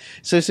GPU. Don't have.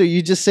 So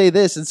you just say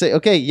this and say,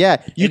 okay,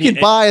 yeah, you can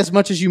buy as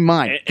much as you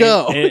mine.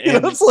 Go.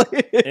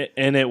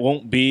 And it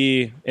won't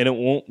be. And it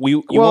won't.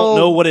 You won't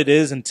know what it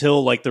is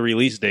until like the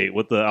release date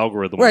with the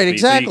algorithm. Right.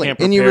 Exactly. So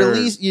and you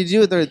release. You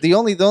do it. The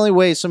only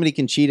way somebody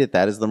can cheat at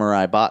that is the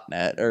Mirai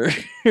botnet or.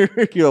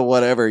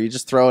 Whatever. You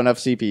just throw enough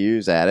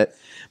CPUs at it.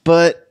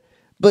 But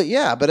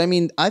I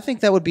mean, I think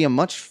that would be a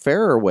much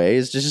fairer way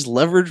is to just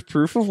leverage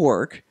proof of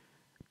work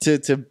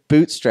to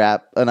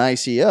bootstrap an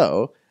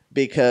ICO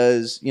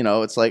because,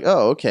 it's like,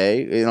 oh,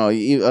 okay,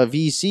 a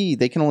VC,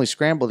 they can only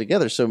scramble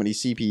together so many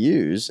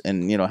CPUs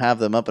and, have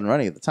them up and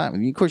running at the time. I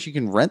mean, of course, you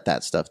can rent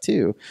that stuff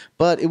too,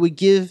 but it would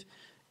give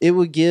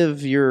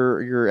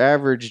your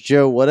average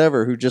Joe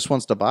whatever who just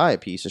wants to buy a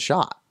piece a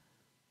shot.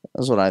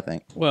 That's what I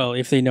think. Well,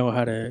 if they know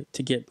how to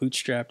get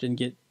bootstrapped and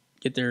get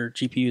their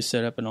GPU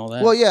set up and all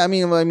that. Well, yeah, I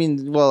mean,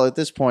 at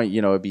this point,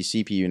 it'd be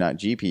CPU, not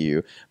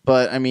GPU.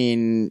 But I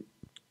mean,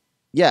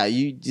 yeah,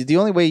 the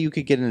only way you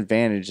could get an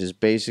advantage is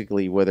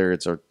basically whether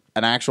it's an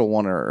actual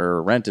one or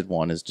a rented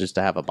one is just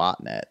to have a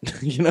botnet.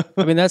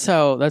 I mean, that's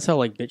how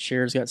like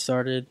BitShares got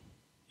started.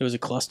 It was a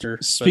cluster.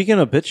 Speaking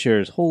of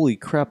BitShares, holy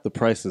crap, the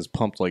prices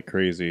pumped like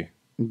crazy.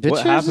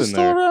 What happened is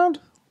still around?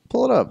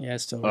 Pull it up. Yeah,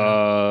 it's still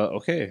around.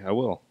 Okay, I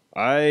will.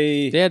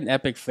 They had an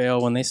epic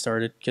fail when they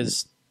started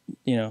because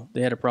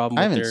they had a problem.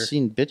 I haven't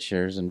seen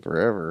BitShares in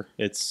forever.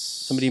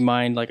 Somebody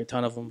mined like a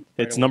ton of them.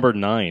 It's number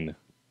 9.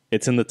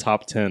 It's in the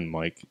top 10,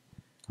 Mike.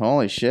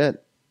 Holy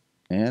shit!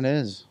 Yeah, it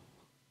is.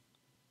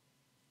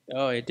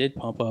 Oh, it did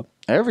pump up.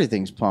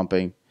 Everything's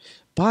pumping,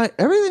 but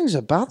everything's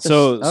about the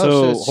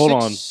so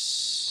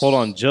hold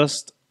on.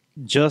 Just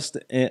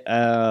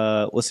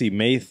let's see,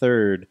 May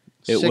 3rd.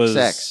 It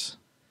 6X.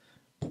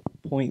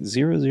 Was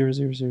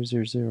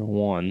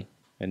 0.000001.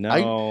 And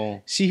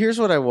now, see. Here's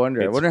what I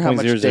wonder. I wonder how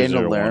much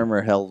Daniel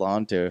Larimer held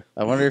on to.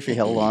 I wonder if he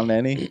held on to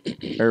any,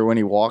 or when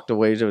he walked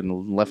away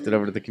and left it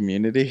over to the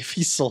community, if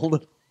he sold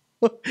it.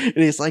 And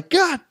he's like,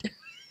 God.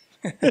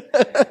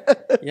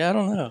 Yeah, I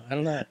don't know.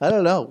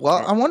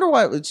 Well, I wonder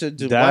why.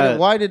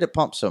 Why did it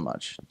pump so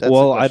much?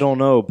 I don't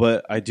know,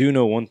 but I do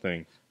know one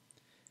thing.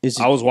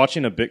 I was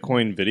watching a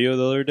Bitcoin video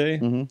the other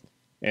day,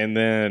 and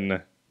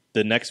then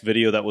the next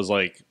video that was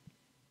like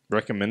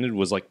recommended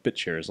was like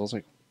BitShares. I was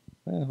like,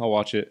 I'll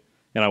watch it.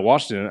 And I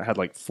watched it, and it had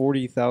like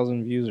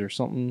 40,000 views or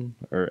something.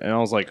 And I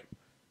was like,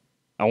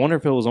 I wonder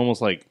if it was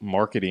almost like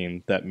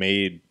marketing that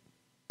made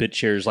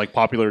BitShares like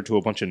popular to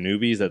a bunch of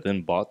newbies that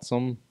then bought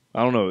some.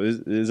 I don't know.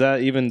 Is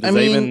that even? Does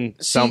that even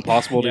sound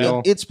possible to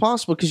y'all? It's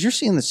possible because you're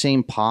seeing the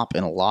same pop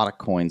in a lot of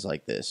coins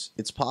like this.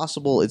 It's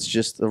possible. It's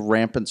just the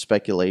rampant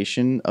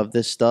speculation of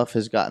this stuff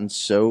has gotten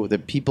so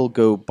that people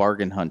go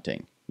bargain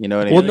hunting. You know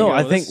what I mean? Well, no.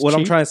 I think what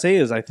I'm trying to say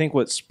is I think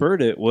what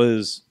spurred it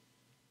was,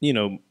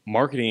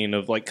 marketing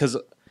of like because.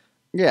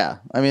 Yeah,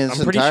 I mean, I'm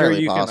pretty sure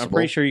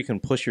you can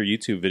push your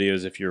YouTube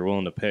videos if you're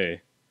willing to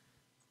pay.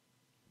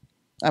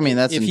 I mean,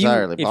 that's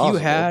entirely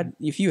possible.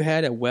 If you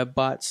had a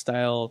webbot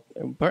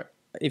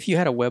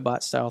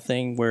style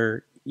thing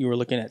where you were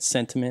looking at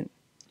sentiment,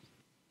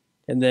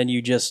 and then you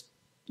just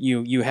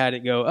you had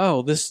it go,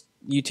 oh, this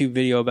YouTube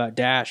video about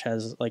Dash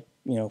has like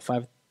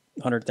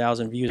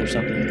 500,000 views or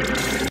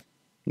something.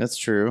 That's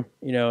true.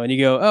 And you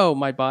go, oh,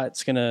 my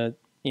bot's gonna.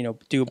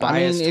 Do a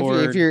bias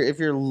toward... if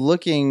you're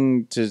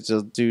looking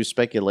to do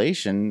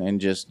speculation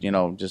and just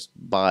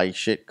buy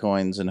shit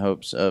coins in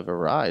hopes of a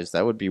rise,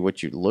 that would be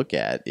what you look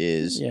at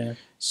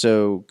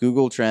so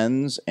Google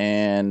Trends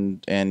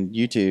and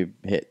YouTube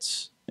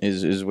hits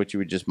is what you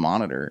would just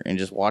monitor and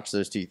just watch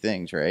those two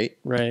things, right?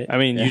 Right. I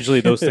mean,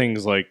 usually those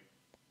things like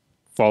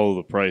follow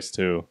the price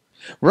too.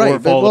 Right, or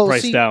follow the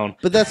price down.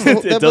 But that's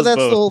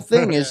the whole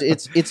thing. Is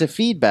it's a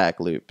feedback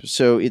loop.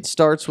 So it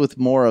starts with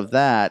more of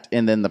that,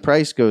 and then the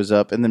price goes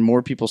up, and then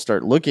more people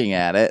start looking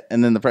at it,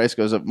 and then the price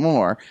goes up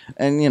more.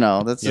 And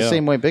that's the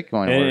same way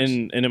Bitcoin works.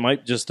 And it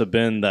might just have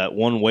been that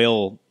one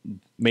whale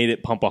made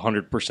it pump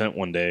 100%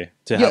 one day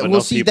to have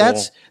enough people.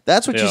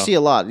 That's what you see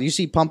a lot. You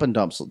see pump and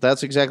dumps.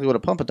 That's exactly what a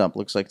pump and dump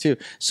looks like too.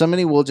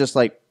 Somebody will just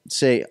like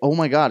say, "Oh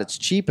my God, it's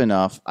cheap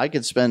enough. I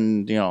could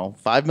spend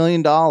 $5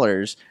 million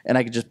and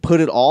I could just put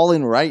it all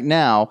in right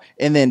now,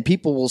 and then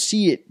people will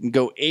see it and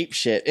go ape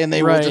shit, and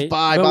they will just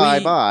buy.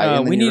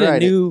 And we need a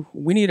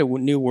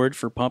new word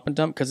for pump and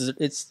dump because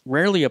it's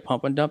rarely a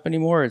pump and dump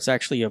anymore. It's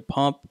actually a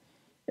pump,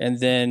 and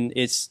then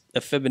it's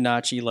a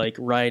Fibonacci like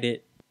ride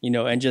it,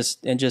 and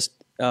just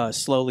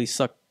slowly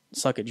suck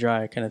it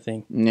dry kind of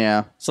thing.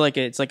 Yeah, it's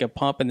like a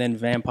pump and then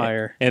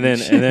vampire, and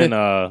then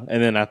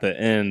at the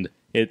end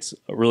it's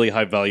a really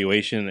high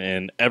valuation,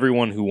 and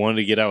everyone who wanted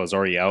to get out is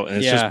already out, and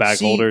it's just bag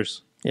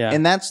holders. Yeah,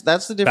 and that's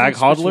the difference. Bag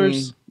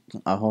hodlers.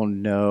 Oh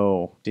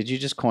no! Did you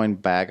just coin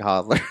bag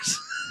hodlers?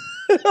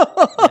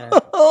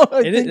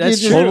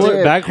 That's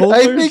true. Bag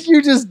holders? I think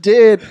you just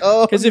did.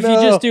 Oh, because if you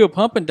just do a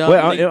pump and dump,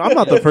 wait, I'm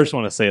not the first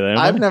one to say that.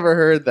 I've never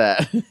heard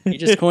that. You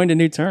just coined a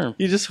new term.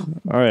 You just all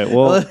right.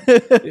 Well,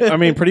 I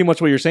mean, pretty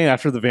much what you're saying.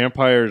 After the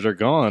vampires are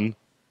gone,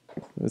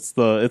 it's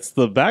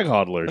the bag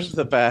hodlers.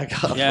 The bag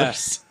hodlers. Yeah.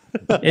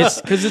 It's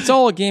because it's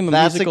all a game of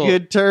musical. That's a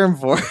good term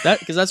for it.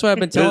 Because that's what I've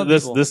been telling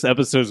people. This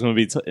episode is going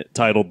to be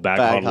titled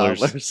Bag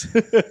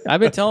Hodlers. I've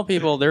been telling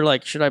people, they're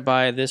like, should I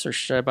buy this or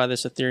should I buy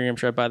this Ethereum?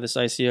 Should I buy this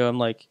ICO? I'm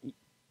like,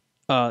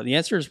 the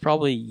answer is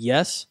probably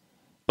yes,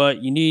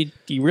 but you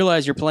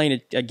realize you're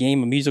playing a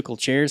game of musical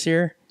chairs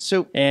here.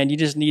 And you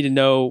just need to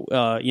know,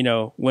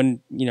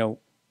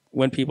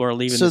 when people are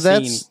leaving the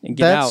scene and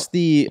get out.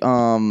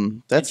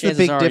 That's the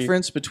big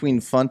difference between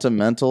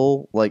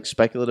fundamental, like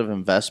speculative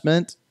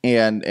investment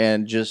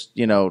and just,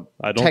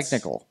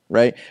 technical,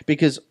 right?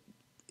 Because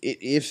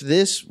if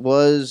this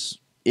was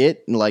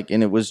it,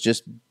 and it was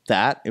just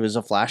that, it was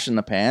a flash in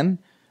the pan,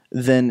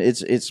 then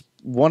it's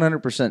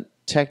 100%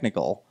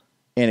 technical,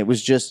 and it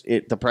was just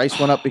the price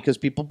went up because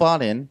people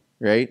bought in,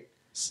 right?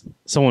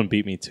 Someone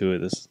beat me to it.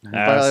 This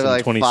probably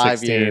like 2016.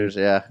 5 years,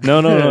 yeah.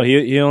 No.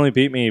 He only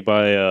beat me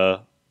by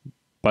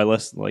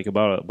less, like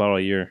about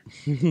a year.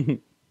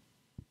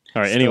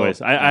 All right.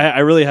 Anyways, I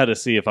really had to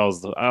see if I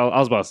was. I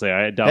was about to say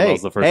I doubt I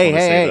was the first one to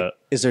say that.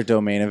 Is there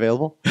domain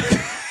available?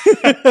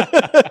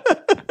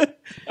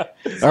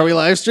 Are we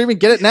live streaming?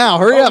 Get it now!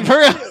 Hurry up!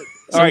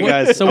 All right,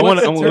 guys. I'm going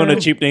to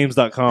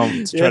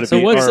cheapnames.com to try to. So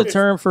what's the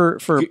term for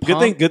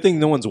pump? Good thing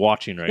no one's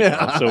watching right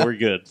now, so we're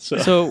good.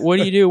 So what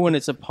do you do when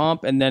it's a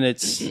pump and then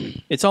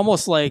it's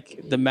almost like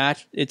the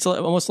match? It's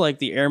almost like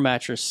the air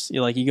mattress.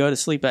 You go to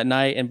sleep at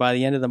night and by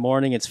the end of the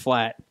morning it's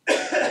flat.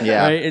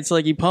 Yeah, right? It's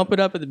like you pump it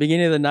up at the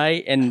beginning of the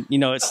night and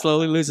it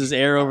slowly loses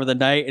air over the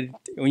night, and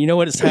you know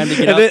what, it's time to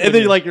get up. And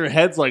then like your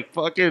head's like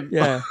fucking.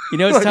 Yeah,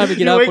 it's time to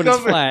get up when it's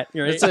flat.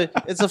 Right?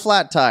 It's a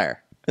flat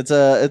tire. It's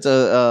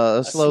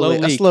a slow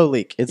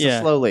leak. It's a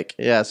slow leak.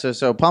 Yeah.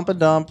 So pump and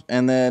dump,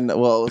 and then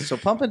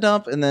pump and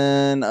dump, and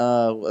then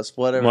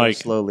whatever. Mike,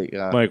 slow leak.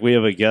 Mike, we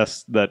have a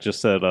guest that just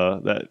said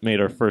that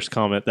made our first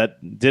comment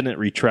that didn't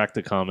retract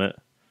the comment.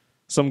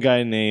 Some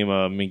guy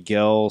named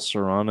Miguel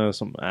Serrano,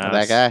 some ass.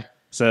 That guy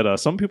said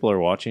some people are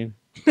watching.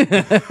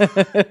 At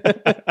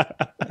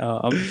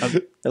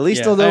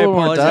least they'll know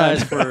when we're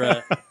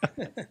done.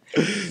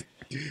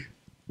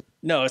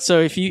 No, so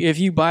if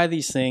you buy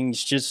these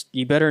things, just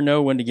you better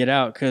know when to get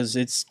out because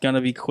it's gonna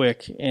be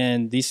quick,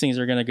 and these things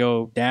are gonna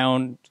go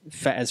down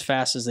as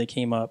fast as they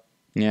came up.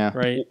 Yeah.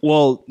 Right.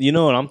 Well,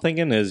 what I'm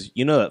thinking is,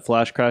 that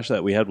flash crash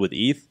that we had with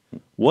ETH.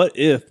 What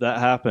if that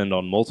happened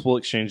on multiple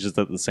exchanges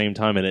at the same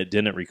time and it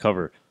didn't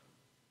recover?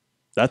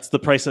 That's the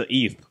price of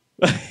ETH.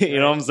 You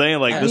know what I'm saying?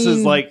 Like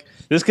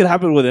this could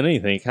happen with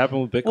anything. It could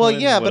happen with Bitcoin. Well,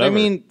 yeah, whatever. but I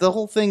mean, the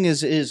whole thing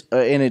is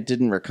and it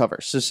didn't recover.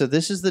 So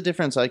this is the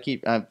difference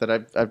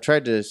that I've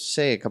tried to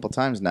say a couple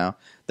times now.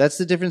 That's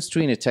the difference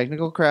between a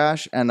technical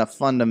crash and a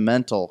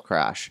fundamental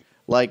crash.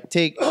 Like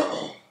take,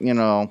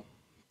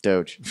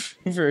 Doge,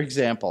 for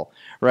example,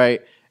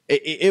 right?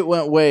 It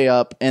went way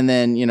up and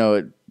then,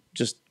 it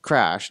just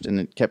crashed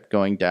and it kept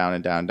going down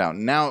and down and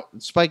down. Now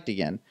it spiked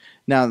again.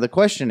 Now the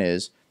question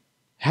is,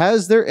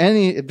 has there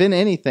been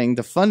anything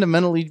to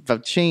fundamentally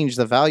change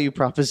the value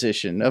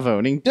proposition of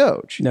owning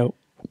Doge?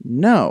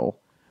 No.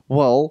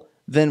 Well,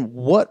 then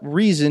what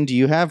reason do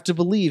you have to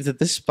believe that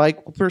this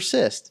spike will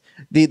persist?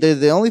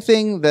 The only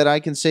thing that I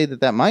can say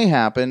that might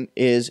happen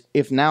is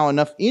if now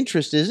enough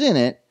interest is in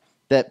it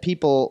that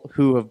people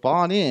who have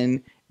bought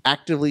in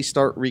actively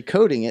start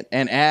recoding it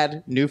and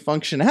add new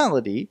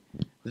functionality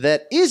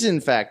that is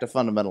in fact a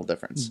fundamental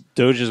difference.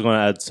 Doge is going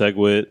to add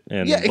Segwit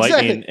and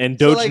Lightning and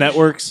Doge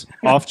networks,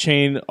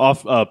 off-chain,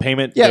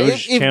 payment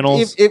Doge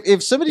channels.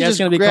 If somebody it's just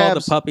going to be called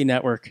the Puppy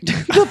Network.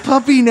 The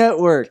Puppy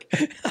Network.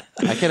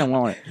 I kind of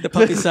want it. The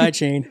Puppy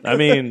Sidechain. I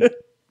mean,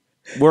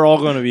 we're all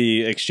going to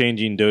be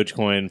exchanging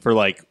Dogecoin for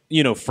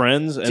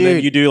friends, and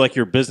then you do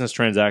your business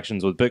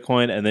transactions with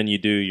Bitcoin, and then you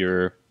do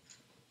your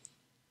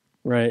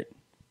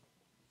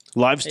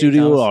live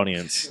studio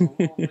audience.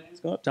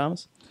 Let's go up,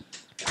 Thomas.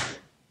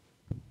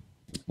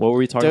 What were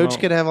we talking about? Doge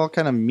could have all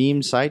kind of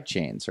meme side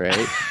chains,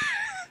 right?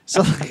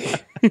 So,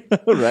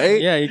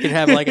 right? Yeah, you could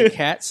have like a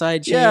cat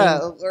side chain.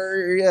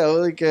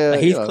 Like a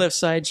Heathcliff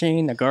side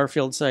chain, a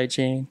Garfield side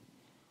chain.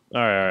 All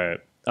right.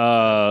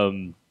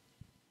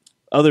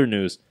 Other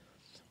news.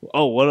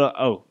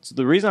 So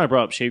the reason I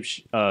brought up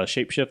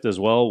Shapeshift as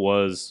well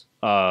was,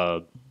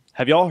 have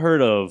y'all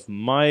heard of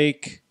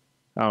Mike?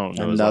 I don't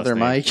know. Another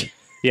Mike?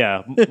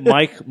 Yeah,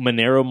 Mike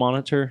Monero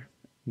Monitor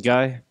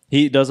guy.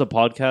 He does a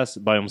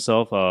podcast by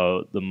himself,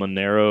 the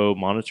Monero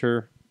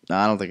Monitor. No,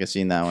 I don't think I've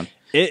seen that one.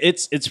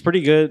 It's pretty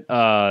good.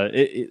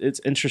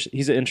 It's interesting.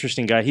 He's an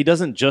interesting guy. He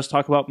doesn't just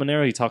talk about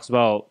Monero. He talks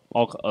about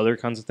all other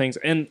kinds of things.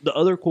 And the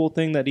other cool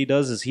thing that he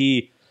does is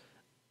he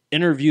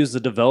interviews the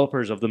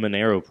developers of the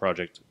Monero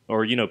project,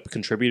 or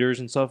contributors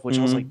and stuff. Which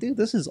I was like, dude,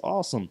 this is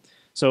awesome.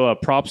 So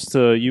props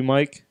to you,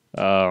 Mike.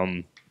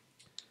 He'll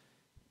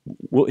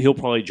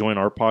probably join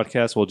our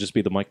podcast. We'll just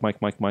be the Mike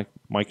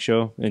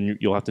show, and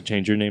you'll have to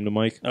change your name to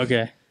Mike.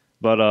 Okay.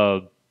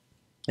 But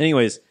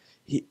anyways,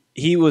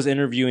 he was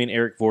interviewing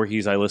Eric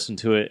Voorhees. I listened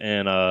to it,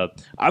 and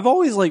I've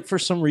always for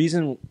some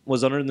reason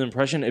was under the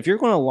impression if you're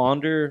going to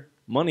launder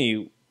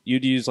money,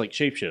 you'd use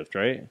Shapeshift,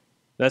 right?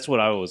 That's what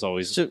I was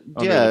always. Under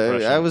the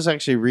impression. I was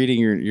actually reading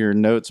your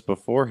notes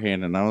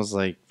beforehand, and I was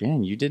like,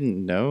 man, you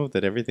didn't know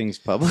that everything's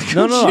public.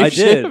 No, I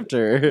did.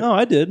 No,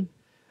 I did.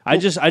 I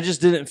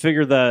just didn't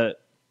figure that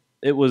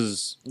it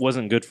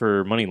wasn't good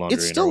for money laundering.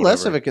 It's still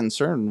less of a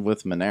concern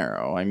with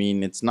Monero. I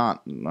mean, it's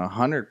not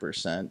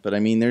 100%, but I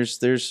mean,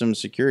 there's some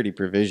security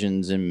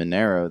provisions in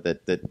Monero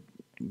that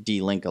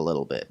de-link a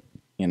little bit,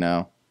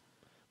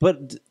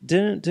 But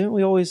didn't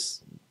we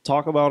always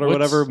talk about or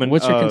whatever?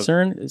 What's your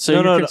concern? So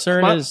your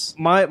concern is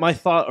my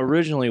thought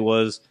originally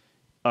was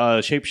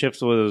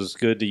Shapeshift was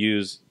good to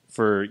use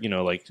for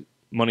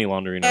money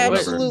laundering or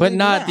whatever, but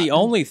not the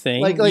only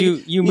thing.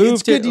 You moved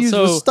it's good to use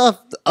with stuff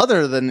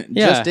other than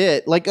just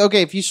it.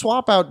 Okay, if you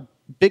swap out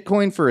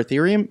Bitcoin for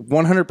Ethereum,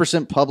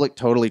 100% public,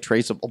 totally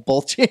traceable,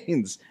 both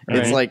chains. Right.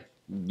 It's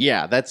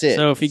that's it.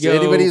 So if you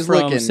go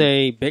from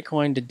say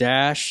Bitcoin to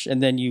Dash,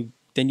 and then you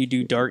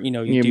do dark,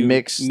 you do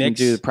mix,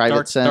 do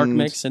private send, dark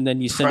mix, and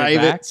then you send it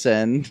back.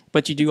 Send,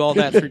 but you do all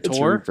that through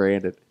Tor. It's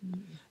rebranded.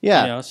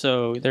 Yeah.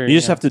 So there you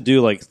just have to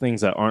do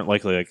things that aren't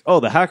likely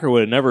the hacker would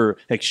have never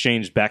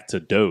exchanged back to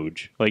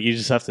Doge. You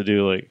just have to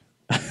do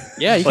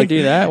yeah, you can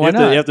do that. Why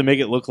not? You have to make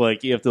it look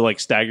like you have to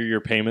stagger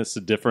your payments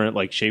to different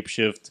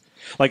Shapeshift.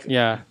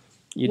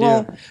 You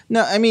do.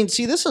 No, I mean,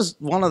 see, this is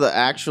one of the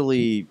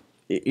actually,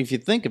 if you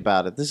think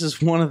about it, this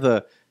is one of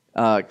the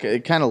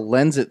it kind of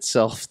lends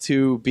itself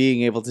to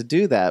being able to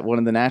do that. One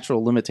of the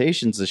natural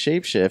limitations of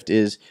Shapeshift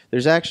is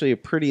there's actually a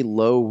pretty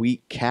low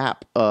weak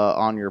cap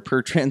on your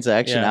per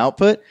transaction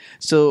output.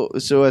 So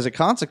as a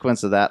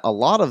consequence of that, a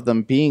lot of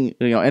them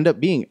end up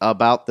being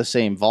about the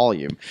same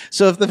volume.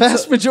 So if the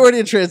vast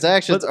majority of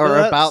transactions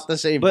are about the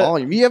same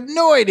volume, you have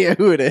no idea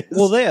who it is.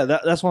 Well,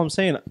 that's what I'm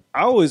saying.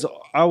 I was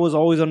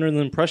always under the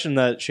impression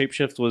that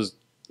Shapeshift was,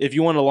 if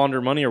you want to launder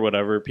money or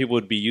whatever, people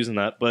would be using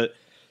that, But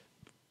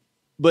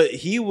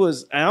he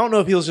was, I don't know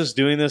if he was just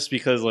doing this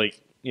because,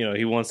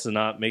 he wants to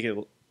not make it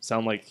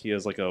sound like he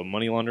has, a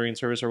money laundering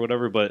service or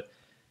whatever, but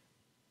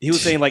he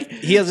was saying,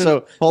 he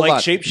hasn't,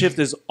 Shapeshift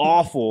is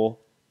awful.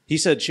 He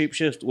said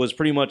Shapeshift was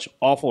pretty much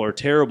awful or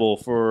terrible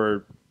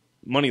for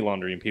money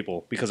laundering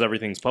people because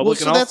everything's public.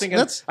 Well, and I was thinking,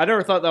 I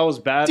never thought that was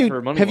bad for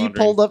money laundering. Have you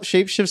pulled up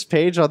Shapeshift's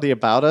page on the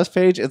About Us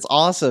page? It's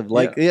awesome.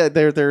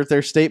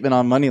 Their statement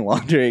on money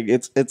laundering.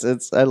 It's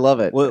I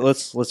love it.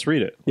 Let's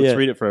read it. Let's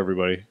read it for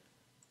everybody.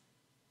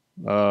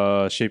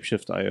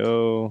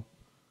 Shapeshift.io.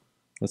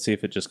 Let's see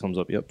if it just comes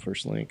up. Yep,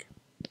 first link.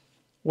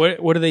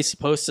 What are they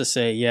supposed to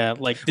say? Yeah,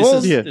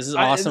 this is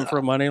awesome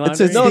for money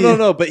laundering.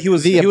 No. But he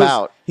was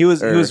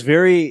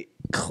very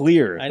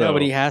clear. I know,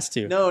 but he has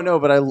to. No.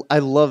 But I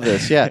love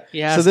this.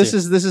 Yeah. So this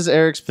is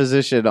Eric's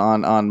position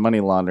on money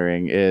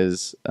laundering.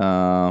 Is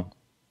it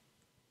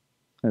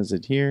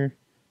here?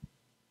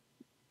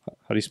 How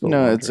do you spell?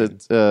 No, laundering?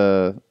 it's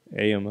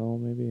AML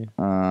maybe.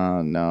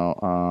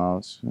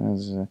 No.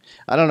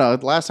 I don't know.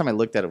 The last time I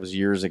looked at it was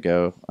years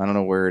ago. I don't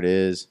know where it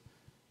is.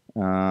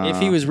 If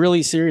he was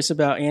really serious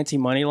about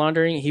anti-money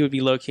laundering, he would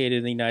be located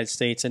in the United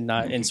States and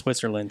not in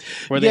Switzerland,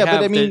 where we have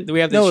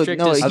the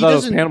strictest. I thought it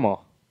was Panama.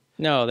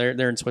 No,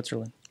 they're in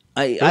Switzerland.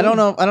 I don't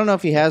know. I don't know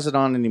if he has it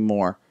on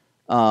anymore.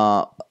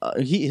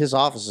 His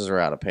offices are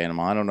out of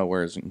Panama. I don't know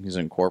where he's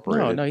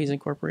incorporated. No, he's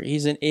incorporated.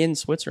 He's in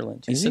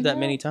Switzerland. He said that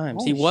many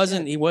times. He was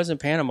in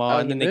Panama,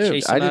 and then they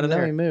chased him out of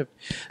there. He moved.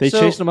 They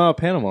chased him out of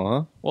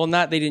Panama, huh? Well,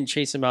 they didn't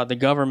chase him out. The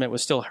government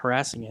was still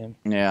harassing him.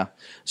 Yeah.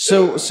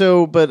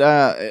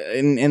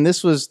 And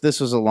this was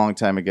a long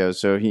time ago,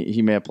 so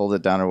he may have pulled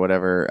it down or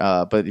whatever.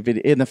 But it'd be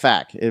in the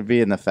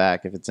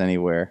FAQ if it's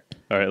anywhere.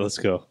 All right, let's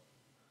go.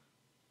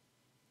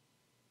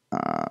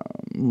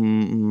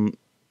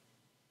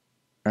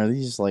 Are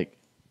these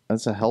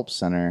that's a help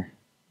center?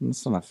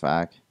 That's not a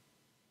fact.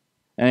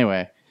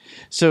 Anyway,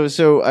 so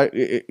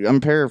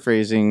I'm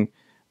paraphrasing,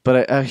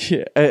 but I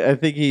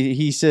think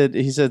he said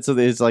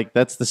something. It's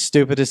that's the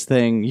stupidest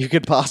thing you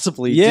could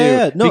possibly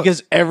do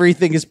because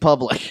everything is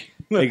public.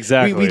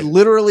 Exactly. We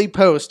literally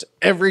post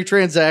every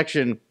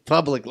transaction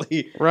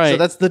publicly. Right. So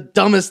that's the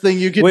dumbest thing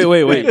you could do.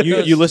 Wait.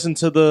 You listened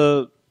to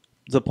the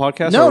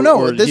podcast?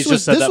 No. This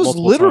was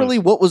literally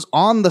what was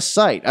on the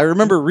site. I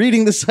remember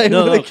reading the site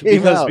when it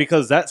came out.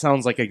 Because that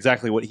sounds like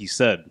exactly what he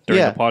said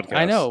during the podcast.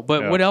 I know,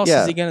 but what else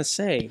is he going to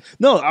say?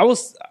 No,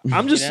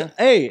 I'm just,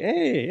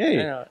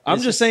 hey.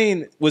 I'm just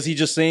saying, was he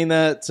just saying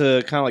that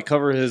to kind of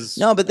cover his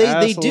No, but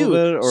they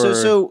do. Bit,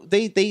 so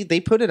they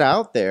put it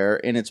out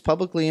there, and it's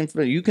publicly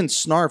you can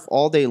snarf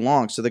all day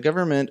long. So the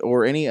government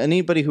or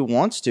anybody who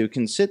wants to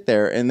can sit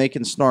there and they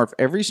can snarf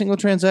every single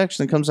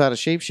transaction that comes out of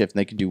Shapeshift, and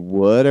they can do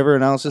whatever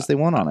analysis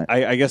they want on it.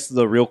 I guess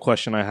the real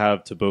question I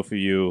have to both of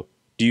you,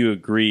 Do you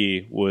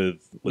agree with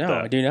no,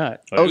 that? I do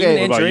not.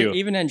 Okay,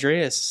 even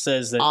Andreas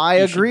says that. I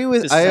agree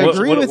with it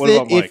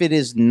if it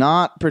is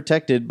not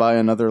protected by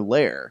another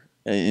layer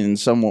in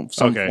some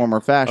form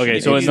or fashion. Okay,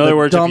 so it's in other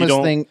words, dumbest if you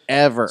don't, thing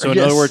ever. So in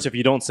other words, if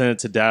you don't send it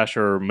to Dash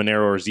or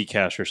Monero or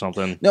Zcash or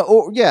something,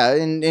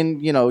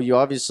 and you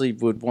obviously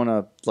would want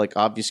to like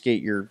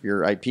obfuscate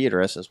your IP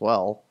address as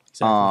well.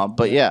 Exactly.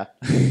 But yeah.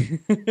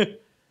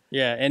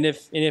 Yeah, and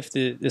if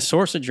the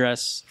source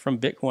address from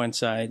Bitcoin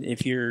side,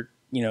 if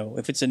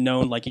it's a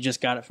known, like you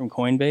just got it from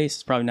Coinbase,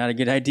 it's probably not a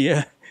good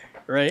idea,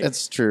 right?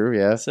 That's true,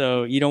 yeah.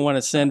 So you don't want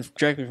to send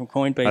directly from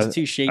Coinbase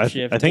to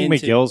Shapeshift. I think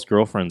Miguel's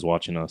girlfriend's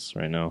watching us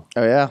right now.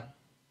 Oh, yeah?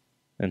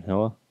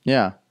 Angela?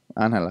 Yeah,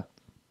 Angela.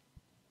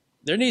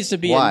 There needs to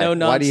be a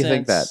no-nonsense... Why do you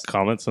think that?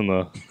 Comments in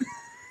the...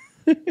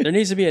 There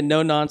needs to be a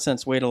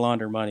no-nonsense way to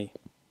launder money,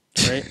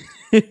 right?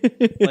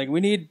 Like, we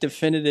need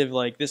definitive,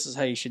 like, this is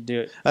how you should do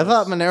it. I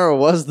thought Monero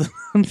was the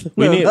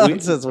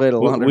nonsense way to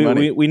launder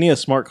money. We need a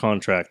smart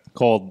contract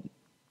called...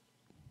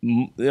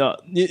 you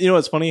know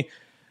what's funny?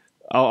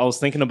 I was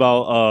thinking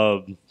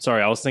about...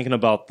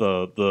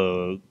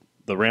 the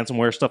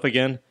ransomware stuff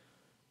again.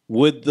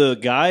 Would the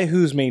guy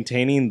who's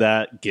maintaining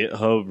that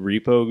GitHub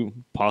repo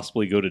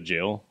possibly go to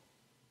jail?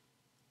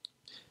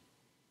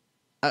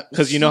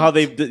 Because you know how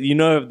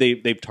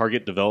they've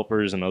target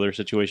developers in other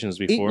situations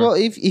before. Well,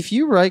 if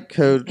you write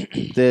code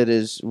that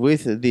is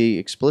with the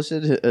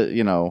explicit,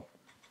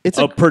 it's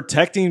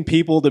protecting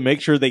people to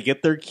make sure they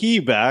get their key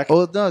back.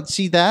 Oh no!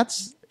 See,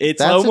 that's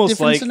almost a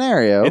different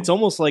scenario. It's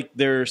almost like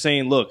they're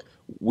saying, "Look,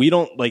 we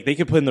don't like." They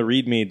could put in the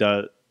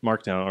README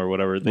markdown or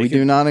whatever. We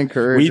do not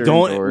encourage. We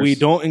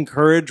don't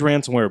encourage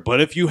ransomware. But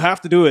if you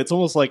have to do it, it's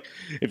almost like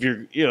if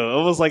you're,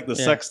 almost like the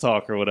sex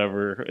talk or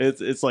whatever.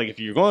 It's like if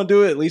you're going to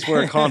do it, at least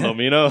wear a condom.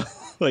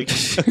 Like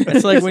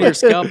it's like when you're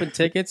scalping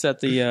tickets at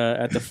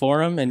the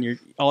forum, and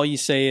all you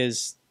say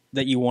is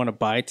that you want to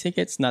buy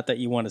tickets, not that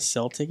you want to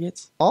sell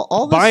tickets.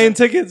 All buying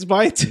tickets.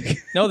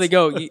 No, they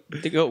go.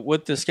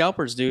 What the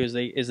scalpers do is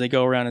they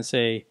go around and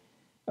say,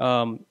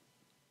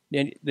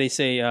 they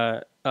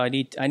say, I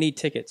need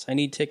tickets. I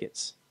need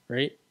tickets.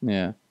 Right?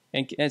 Yeah.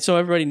 And so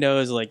everybody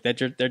knows like that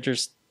they're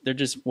just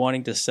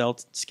wanting to sell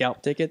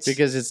scalp tickets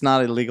because it's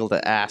not illegal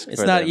to ask.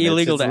 It's not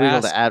illegal to illegal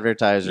ask. to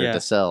advertise or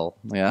to sell.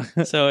 Yeah.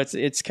 So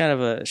it's kind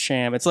of a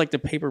sham. It's like the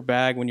paper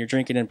bag when you're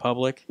drinking in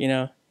public.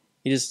 You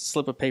just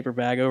slip a paper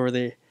bag over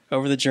the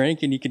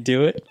drink and you can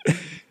do it.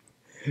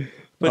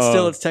 But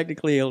still, it's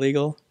technically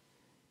illegal.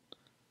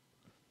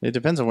 It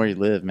depends on where you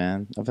live,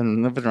 man. Up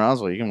in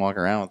Roswell, you can walk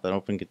around with an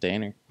open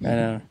container. I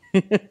know.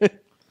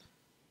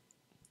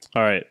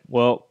 All right.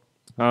 Well,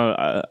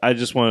 I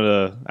just wanted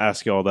to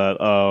ask you all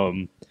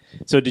that.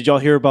 So did y'all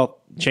hear about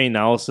chain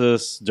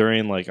analysis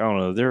during I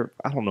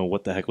don't know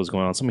what the heck was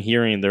going on. Some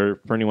hearing, they're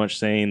pretty much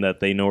saying that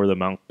they know where the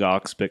Mt.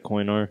 Gox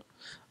Bitcoin are.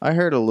 I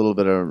heard a little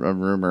bit of a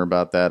rumor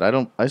about that. I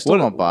still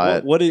don't buy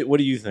it. What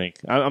do you think?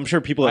 I'm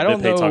sure people at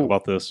BitPay talk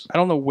about this. I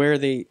don't know where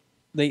they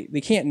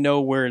can't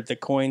know where the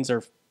coins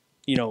are.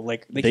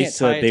 They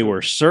said they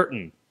were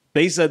certain.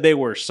 They said they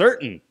were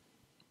certain.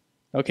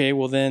 Okay,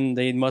 well then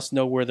they must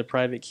know where the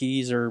private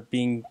keys are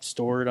being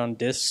stored on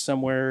disk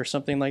somewhere or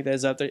something like that.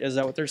 Is that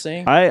what they're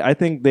saying? I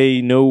think they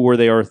know where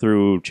they are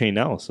through chain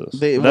analysis.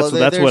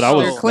 That's what I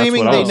was. They're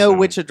claiming they know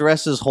which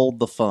addresses hold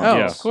the funds.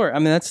 Oh, of course. I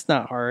mean, that's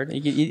not hard.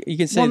 You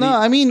can say. Well, no,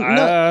 I mean, no,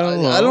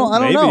 I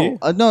don't know.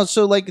 No,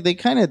 so they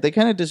kind of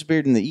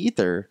disappeared in the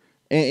ether.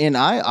 And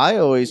I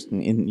always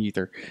in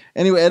ether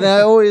anyway, and I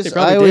always they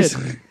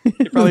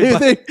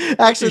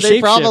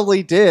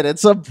probably did at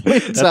some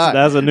point in time.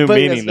 That's a new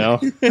meaning now.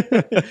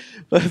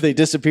 But they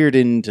disappeared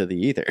into the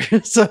ether.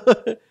 So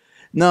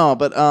no,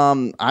 but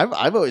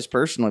I've always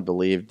personally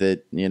believed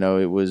that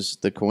it was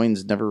the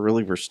coins never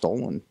really were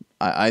stolen.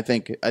 I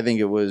think Mark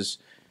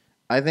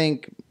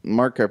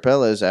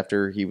Karpelès,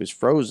 after he was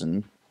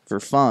frozen for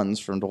funds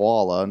from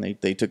Dwolla, and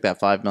they took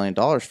that $5 million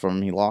from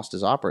him, he lost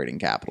his operating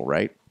capital,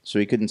 right? So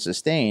he couldn't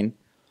sustain.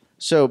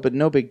 But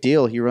no big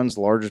deal. He runs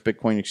the largest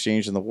Bitcoin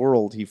exchange in the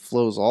world. He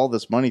flows all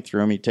this money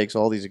through him. He takes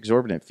all these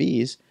exorbitant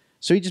fees.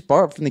 So he just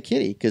borrowed from the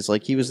kitty because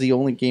he was the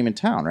only game in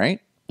town,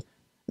 right?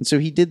 And so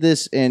he did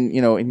this, and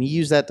and he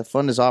used that to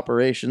fund his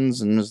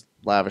operations and his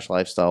lavish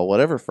lifestyle,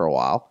 whatever, for a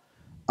while.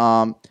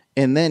 And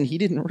then he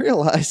didn't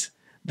realize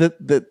that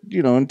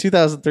in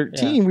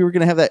 2013 we were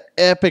going to have that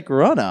epic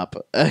run up,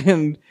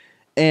 and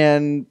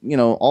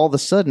all of a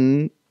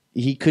sudden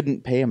he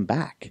couldn't pay him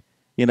back.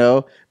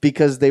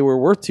 Because they were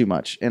worth too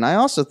much. And I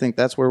also think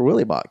that's where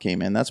Willybot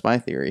came in. That's my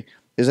theory.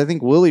 I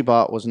think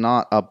Willybot was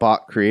not a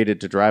bot created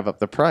to drive up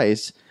the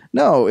price.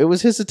 No, it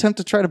was his attempt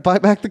to try to buy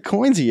back the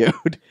coins he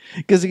owed.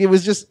 Because it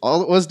was just,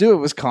 all it was doing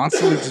was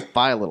constantly just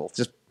buy a little,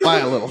 just buy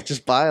a little,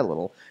 just buy a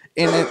little.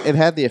 And it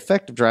had the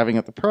effect of driving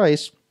up the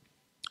price,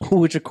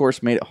 which of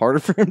course made it harder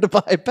for him to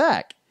buy it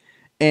back.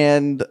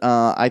 And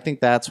I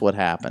think that's what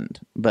happened.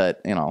 But,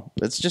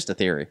 it's just a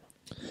theory.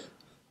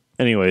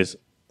 Anyways.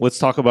 Let's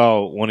talk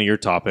about one of your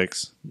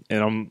topics,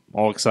 and I'm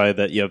all excited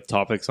that you have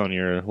topics on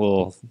your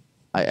little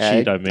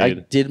sheet I made. I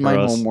did my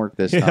homework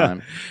this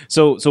time.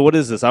 So what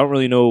is this? I don't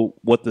really know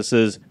what this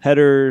is.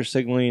 Header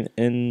signaling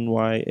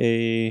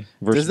NYA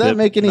versus Does that BIP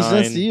make any 9.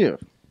 sense to you?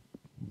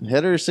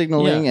 Header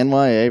signaling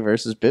NYA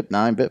versus BIP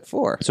 9, BIP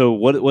 4. So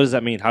what does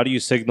that mean? How do you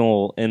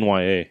signal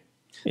NYA?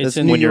 It's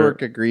a New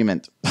York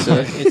agreement.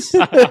 So It's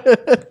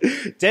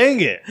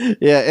Dang it!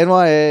 yeah,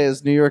 NYA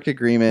is New York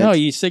agreement. no,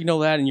 you signal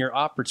that in your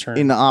op return.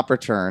 In the op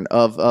return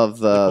of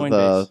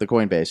the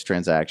Coinbase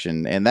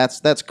transaction, and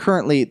that's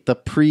currently the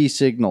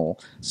pre-signal.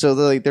 So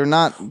they're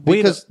not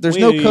because there's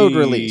no code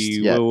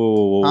released yet.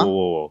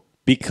 Whoa.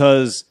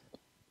 Because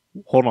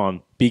hold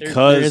on.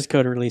 Because there is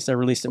code released. I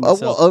released it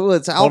myself.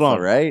 It's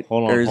alpha, right?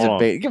 Hold on. Or is it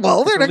beta?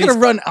 Well, they're not going to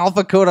run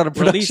alpha code on a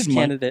Release production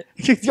candidate.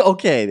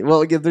 Okay.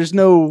 Well, there's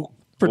no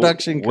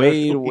production.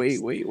 Wait.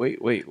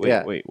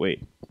 Yeah.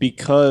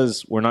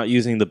 Because we're not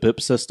using the BIP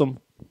system.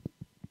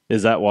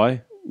 Is that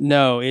why?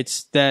 No,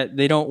 it's that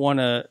they don't want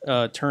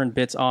to turn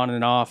bits on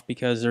and off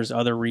because there's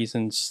other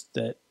reasons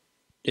that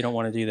they don't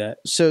want to do that.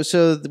 So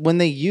when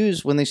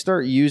they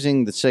start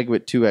using the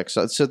Segwit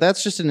 2x, so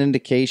that's just an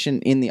indication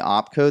in the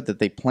opcode that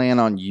they plan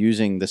on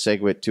using the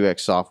Segwit 2x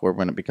software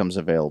when it becomes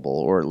available,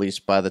 or at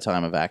least by the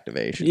time of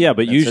activation. Yeah,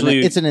 but usually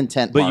it's an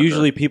intent. But marker.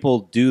 usually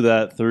people do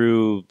that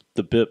through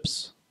the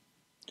BIPs.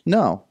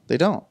 No, they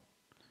don't.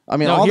 I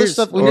mean, No, all this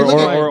here's- stuff.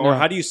 Or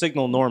how do you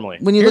signal normally?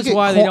 When you Here's look at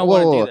why they don't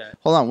wanna do that.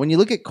 Hold on. When you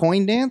look at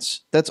CoinDance,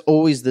 that's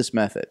always this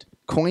method.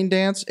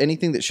 CoinDance,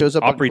 anything that shows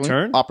up Op on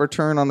return? op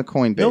return on the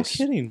Coinbase. No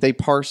kidding. They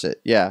parse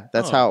it. Yeah,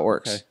 that's Oh, how it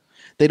works. okay.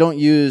 They don't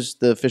use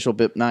the official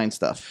BIP 9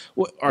 stuff.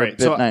 Well, all right.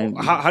 BIP So 9.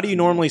 how do you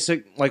normally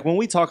like when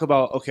we talk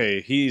about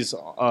he's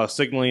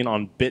signaling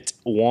on bit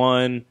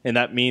 1 and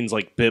that means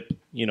like BIP,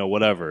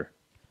 whatever.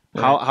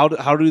 Right.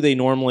 How do they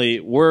normally?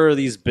 Where are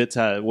these bits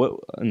at? What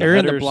They're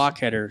in the block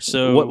header.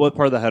 So what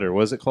part of the header?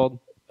 What is it called?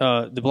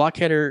 the block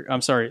header.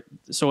 I'm sorry.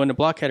 So in the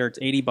block header, it's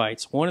 80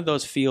 bytes. One of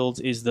those fields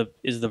is the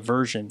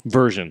version,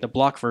 the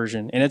block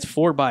version, and it's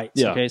 4 bytes.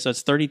 Yeah. Okay, so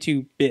it's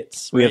 32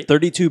 bits. We right? have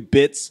 32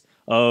 bits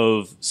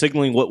of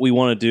signaling what we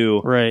want to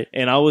do. Right.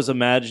 And I was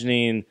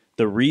imagining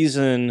the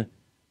reason,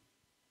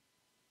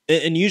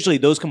 and usually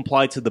those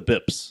comply to the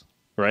BIPs,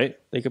 right?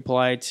 They could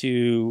apply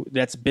to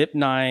that's BIP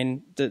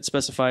 9 that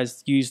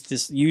specifies use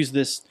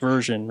this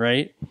version,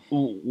 right?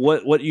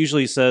 What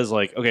usually says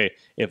like, okay,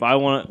 if I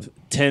want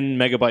 10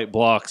 megabyte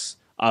blocks,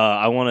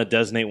 I want to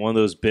designate one of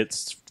those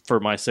bits for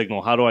my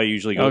signal. How do I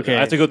usually go? Okay, I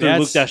have to go through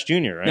Luke Dash Jr.,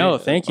 right? No,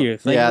 thank you.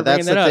 Thank Yeah, you for that's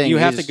bringing that the up. thing. You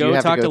have to You go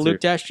have to talk go to through. Luke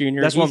Dash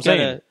Jr. That's what I'm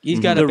saying. He's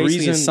got to The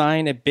basically reason-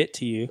 assign a bit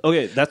to you.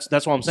 Okay, that's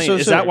what I'm saying. So-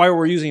 Is so- that why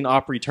we're using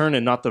op return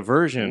and not the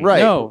version?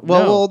 Right. No,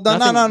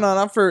 nothing.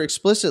 Not for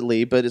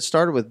explicitly, but it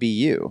started with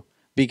BU.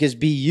 Because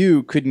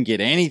BU couldn't get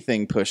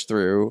anything pushed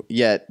through,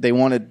 yet they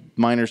wanted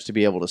miners to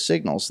be able to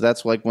signal. So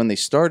that's like when they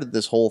started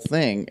this whole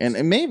thing, and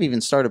it may have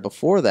even started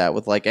before that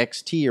with like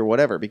XT or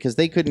whatever, because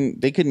they couldn't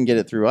get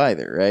it through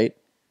either, right?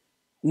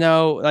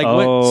 No, like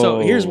what? So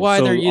here's why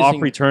they're using op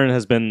return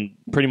has been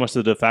pretty much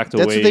the de facto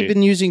That's way. what they've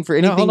been using for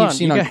anything hold you've on.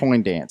 seen You on got-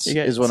 CoinDance, you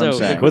got- is what I'm so-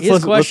 saying.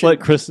 Let's let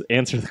Chris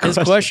answer the His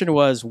question. question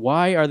was,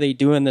 why are they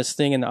doing this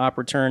thing in the op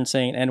return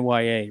saying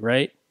NYA,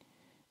 right?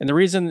 And the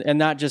reason, and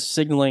not just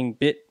signaling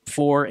bit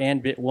 4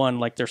 and bit 1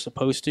 like they're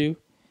supposed to.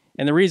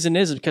 And the reason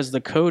is because the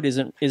code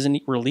isn't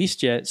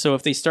released yet. So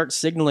if they start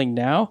signaling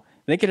now,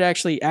 they could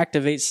actually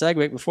activate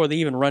Segwit before they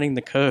even running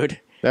the code.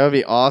 That would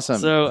be awesome.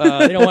 So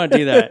they don't want to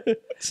do that.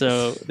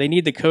 So they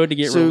need the code to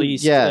get So,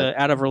 released yeah.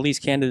 out of release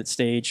candidate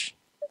stage.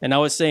 And I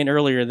was saying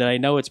earlier that I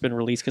know it's been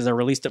released because I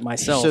released it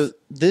myself. So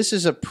this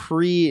is a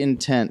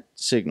pre-intent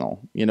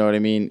signal. You know what I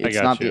mean? It's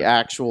got not you. the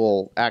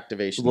actual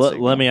activation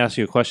signal. Let me ask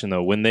you a question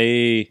though. When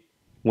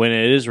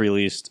it is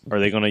released, are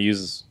they going to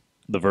use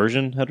the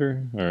version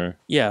header or?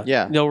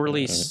 Yeah. They'll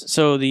release.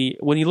 So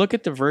when you look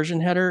at the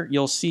version header,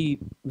 you'll see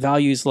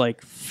values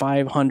like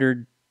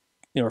 500,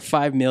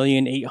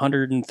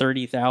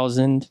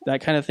 5,830,000,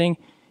 that kind of thing.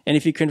 And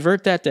if you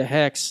convert that to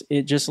hex,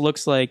 it just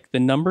looks like the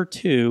number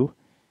 2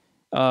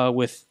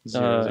 with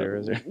 0,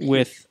 0, 0.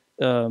 with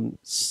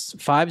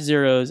 5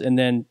 zeros and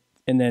then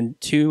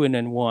 2 and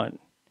then 1.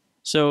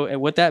 So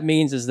what that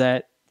means is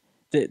that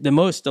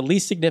the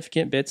least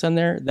significant bits on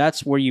there,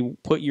 that's where you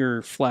put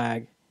your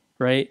flag,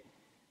 right?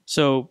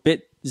 So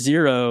bit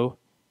 0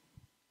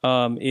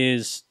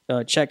 is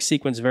check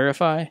sequence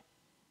verify,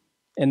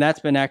 and that's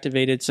been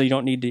activated, so you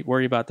don't need to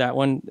worry about that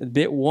one.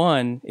 Bit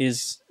 1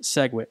 is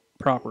Segwit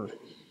proper,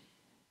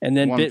 and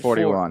then bit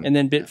 4, and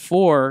then bit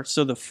 4.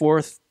 So the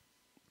fourth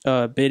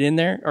bit in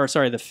there, or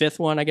sorry, the fifth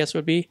one, I guess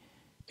would be,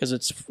 because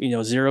it's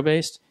 0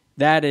 based.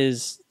 That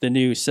is the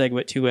new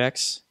Segwit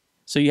 2x.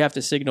 So you have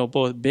to signal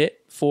both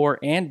bit 4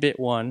 and bit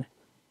 1,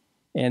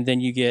 and then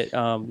you get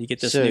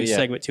this new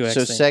Segwit 2x.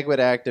 So thing. Segwit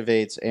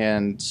activates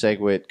and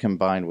Segwit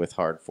combined with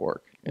hard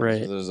fork.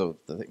 Right. So those are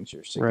the things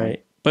you're signaling.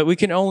 Right. But we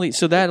can only,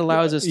 so that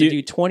allows us to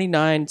do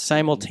 29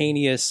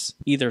 simultaneous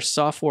either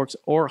soft forks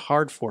or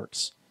hard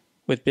forks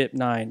with BIP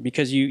 9,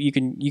 because you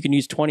can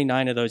use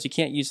 29 of those. You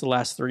can't use the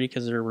last 3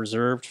 because they're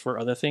reserved for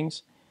other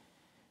things.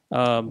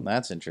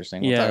 That's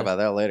interesting. We'll talk about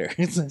that later.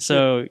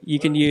 So you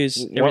can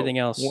use everything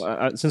else.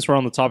 Since we're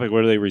on the topic,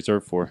 what are they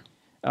reserved for?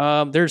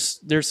 There's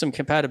some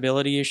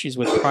compatibility issues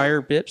with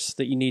prior BIPs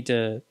that you need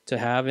to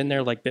have in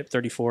there, like BIP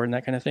 34 and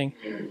that kind of thing.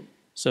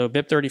 So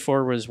BIP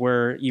 34 was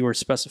where you were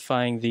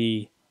specifying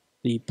the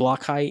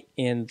block height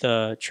in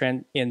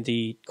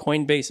the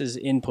Coinbase's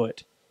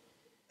input.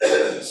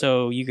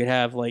 So you could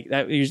have like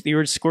that. You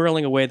were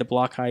squirreling away the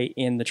block height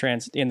in the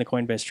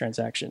Coinbase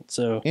transaction.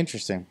 So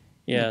interesting.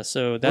 Yeah.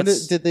 So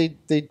that's did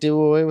they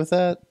do away with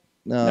that?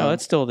 No,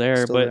 it's still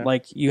there.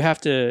 Like you have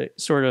to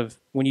sort of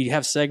when you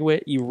have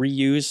Segwit, you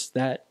reuse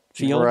that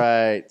field.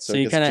 Right. So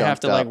you kind of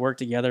have to like work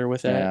together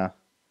with that. Yeah.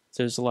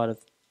 So there's a lot of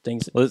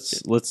things.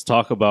 Let's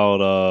talk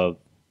about.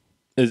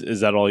 Is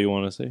that all you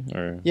want to say?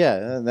 Or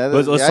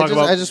let's talk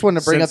about. I just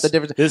wanted to bring up the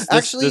difference.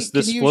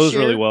 This flows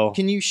really well.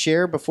 Can you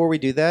share before we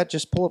do that?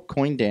 Just pull up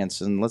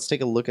CoinDance and let's take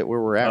a look at where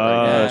we're at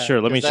right now.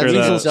 Sure. Let me share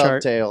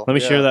that. Let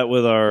me share that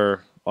with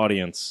our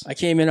audience. I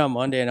came in on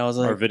Monday and I was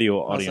like, our video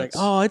audience. I was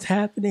like, oh, it's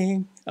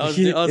happening.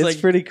 It's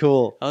like, pretty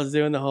cool. I was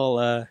doing the whole.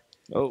 The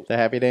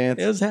happy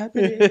dance. It was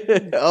happening.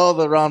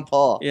 The Ron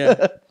Paul.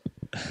 Yeah.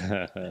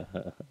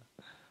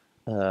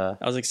 I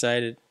was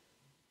excited.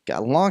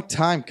 Got a long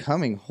time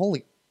coming.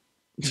 Holy.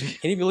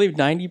 Can you believe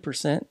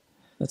 90%?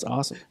 That's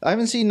awesome. I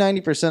haven't seen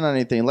 90% on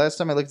anything. Last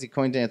time I looked at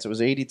CoinDance, it was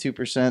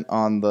 82%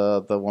 on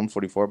the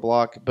 144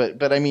 block.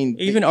 But I mean,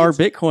 even our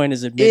Bitcoin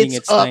is admitting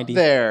it's up 90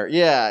 there.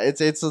 Yeah,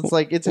 it's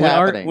like it's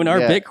happening. When our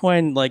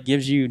Bitcoin like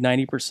gives you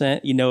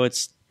 90%, you know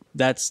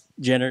that's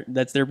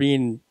they're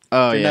being.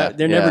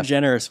 They're never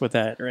generous with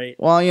that, right?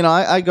 Well,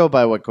 I go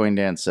by what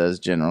CoinDance says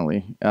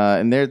generally,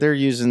 and they're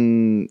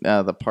using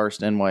the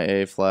parsed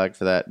NYA flag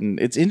for that. And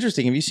it's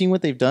interesting. Have you seen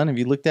what they've done? Have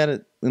you looked at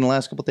it in the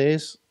last couple of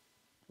days?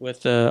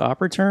 With the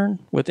op return?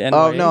 With the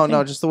NYA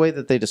no, just the way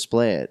that they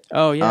display it.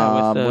 Oh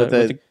yeah,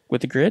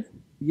 with the grid.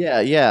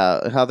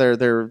 Yeah. How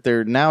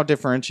they're now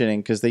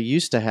differentiating because they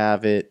used to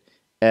have it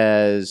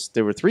as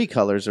there were three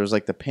colors. There was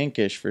like the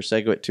pinkish for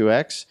Segwit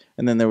 2X,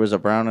 and then there was a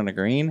brown and a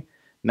green.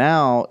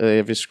 Now,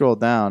 if you scroll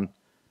down,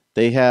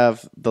 they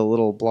have the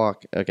little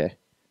block. Okay.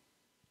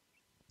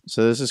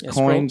 So this is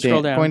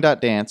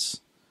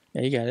coin.dance.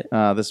 Yeah, you got it.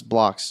 This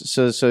blocks.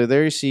 So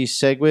there you see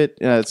Segwit.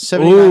 It's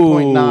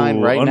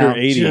 79.9 right now.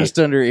 80. Just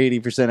under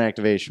 80%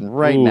 activation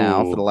right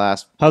now for the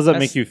last. How does that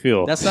make you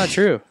feel? That's not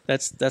true.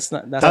 That's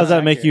not. How does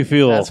that make you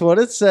feel? That's what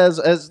it says.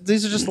 As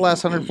these are just the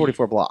last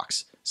 144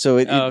 blocks.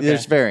 So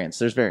there's variance.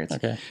 There's variance.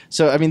 Okay.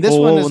 So I mean, this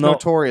one is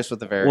notorious with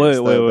the variance.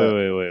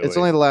 Wait. It's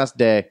only the last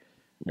day.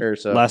 Or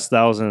so. Last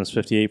 1,000 is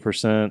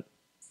 58%.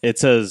 It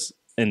says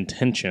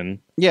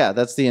intention. Yeah,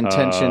 that's the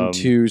intention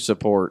to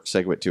support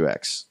Segwit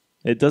 2X.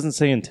 It doesn't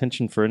say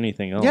intention for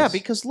anything else. Yeah,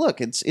 because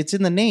look, it's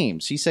in the name.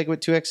 See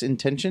Segwit 2X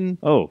intention?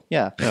 Oh.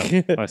 Yeah.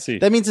 I see.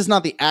 That means it's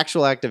not the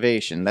actual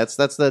activation. That's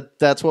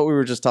what we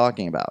were just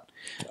talking about.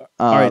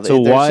 All right, so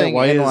why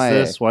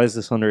is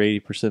this under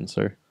 80%,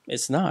 sir?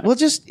 It's not. Well,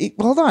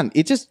 hold on.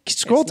 It just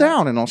scroll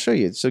down and I'll show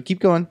you. So keep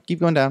going down, keep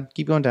going down.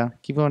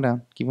 The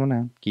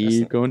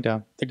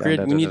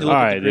grid. We need to look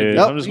at the grid. Dude.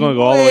 I'm just going to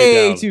go all the way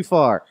down. Way too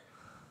far.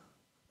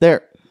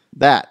 There.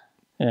 That.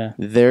 Yeah.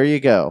 There you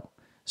go.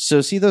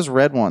 So see those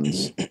red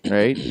ones,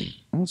 right?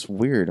 Oh, it's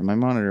weird. On my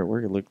monitor at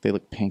work, they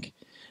look pink,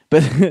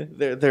 but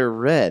they're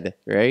red,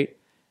 right?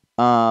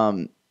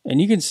 And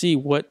you can see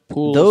what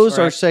pools. Those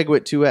are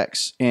Segwit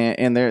 2X,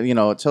 and they're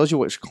it tells you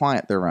which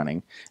client they're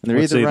running, and they're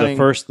either running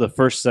the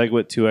first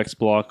Segwit 2X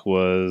block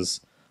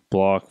was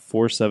block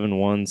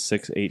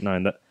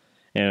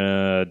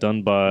 471689,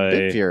 done by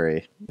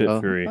Bitfury.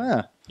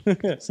 Bitfury. Oh,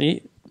 yeah.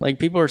 See, like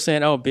people are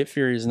saying, oh,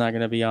 Bitfury is not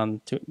going to be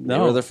on. No,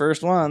 they were the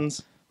first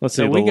ones. Let's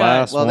see. They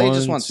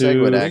just want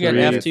Segwit. We got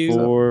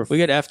F2. We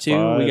got F2.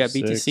 5, we got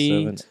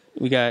BTC. 6,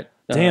 we got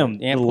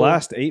the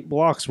last 8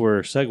 blocks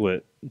were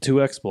Segwit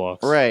 2X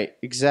blocks. Right,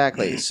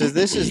 exactly. So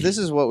this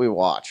is what we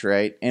watch,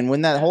 right? And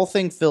when that whole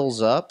thing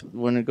fills up,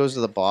 when it goes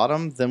to the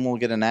bottom, then we'll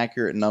get an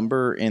accurate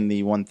number in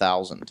the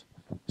 1,000.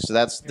 So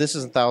this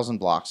is 1,000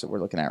 blocks that we're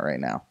looking at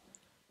right now.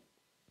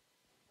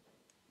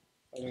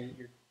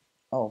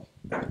 Oh,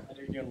 I know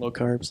you're doing low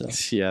carb, so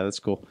yeah, that's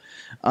cool.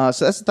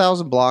 So that's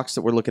 1,000 blocks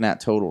that we're looking at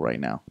total right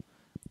now.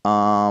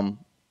 And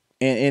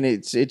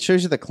it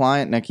shows you the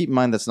client. Now keep in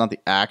mind that's not the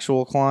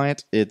actual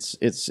client. It's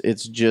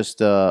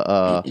just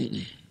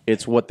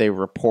it's what they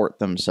report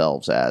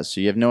themselves as. So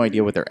you have no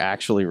idea what they're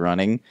actually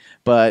running.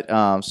 But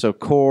so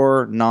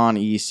core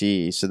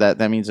non-EC. So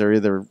that means they're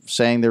either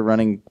saying they're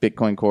running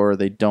Bitcoin Core or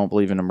they don't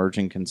believe in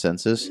emerging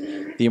consensus.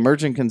 The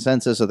emerging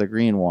consensus are the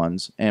green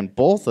ones. And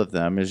both of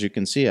them, as you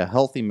can see, a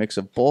healthy mix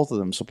of both of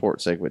them support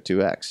Segwit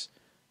 2X,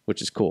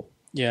 which is cool.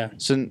 Yeah.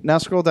 So now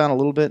scroll down a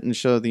little bit and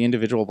show the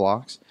individual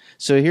blocks.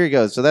 So here you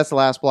go. So that's the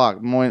last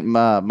block, mined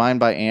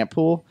by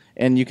Antpool.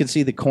 And you can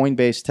see the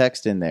Coinbase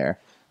text in there.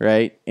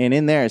 Right, and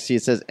in there, see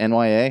it says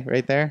NYA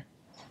right there.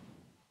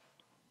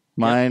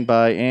 Mined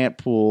by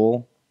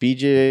Antpool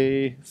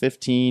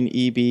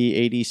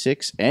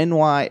BJ15EB86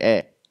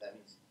 NYA.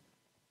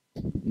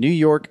 New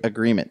York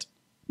Agreement.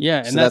 Yeah,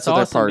 and So that's what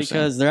they're awesome parsing.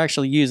 because they're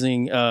actually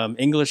using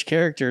English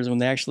characters when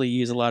they actually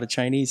use a lot of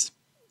Chinese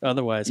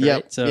otherwise, right?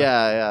 Yep. So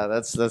Yeah.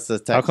 That's the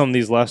tech. How come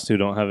these last two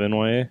don't have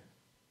NYA?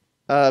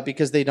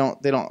 Because they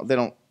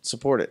don't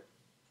support it.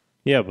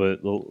 Yeah, but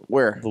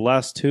Where? the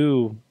last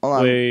two. Hold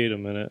on. Wait a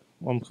minute,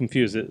 I'm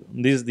confused.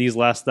 These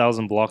last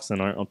 1,000 blocks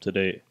then aren't up to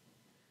date.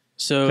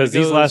 So Because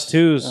these last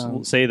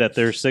two say that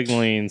they're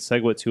signaling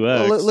Segwit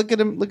 2X. Well, look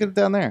at him. Look at it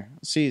down there.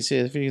 See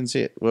if you can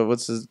see it.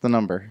 What's the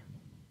number?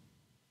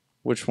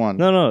 Which one?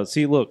 No.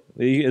 See, look,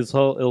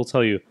 it'll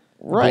tell you.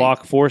 Right.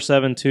 Block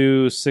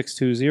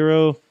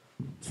 472-620,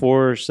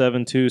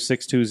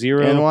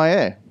 472-620.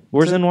 NYA.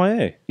 Where's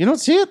NYA? You don't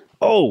see it?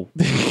 Oh,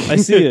 I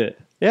see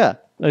it. Yeah.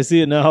 I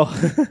see it now.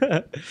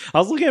 I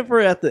was looking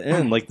for it at the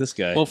end, like this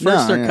guy. well,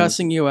 first they're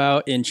cussing you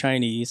out in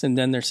Chinese, and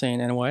then they're saying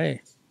NYA.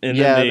 And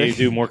yeah, then they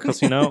do more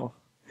cussing out.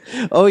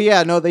 Oh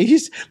yeah, no, they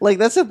use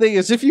that's the thing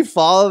is if you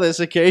follow this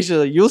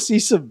occasionally, you'll see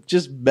some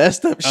just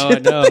messed up Oh, shit. I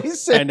know. That they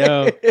say. I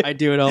know. I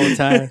do it all the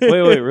time.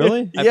 Wait,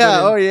 really? Yeah.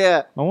 Oh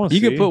yeah. I want to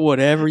You see. can put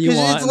whatever you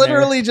want. It's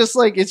literally just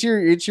like it's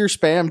your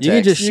spam text. You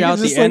can just shout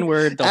the like,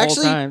 N-word the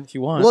actually, whole time if you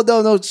want.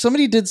 Well, no.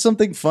 Somebody did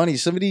something funny.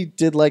 Somebody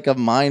did like a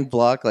mind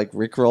block, like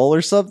Rickroll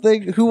or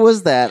something. Who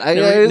was that?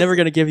 Never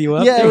going to give you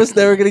up. Yeah, it was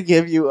never gonna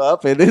give you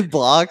up, and it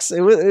blocks.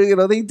 It was,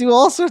 they do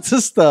all sorts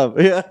of stuff.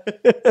 Yeah.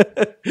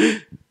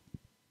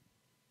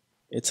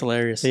 It's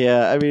hilarious.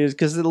 Yeah, I mean,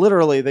 because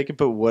literally they can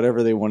put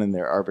whatever they want in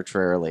there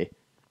arbitrarily.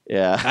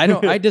 Yeah,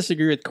 I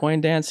disagree with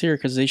CoinDance here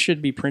because they should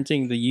be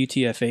printing the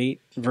UTF-8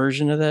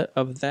 version of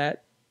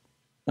that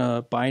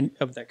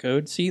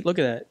code. See, look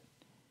at that.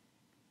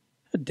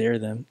 How dare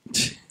them?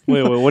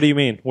 Wait, what do you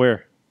mean?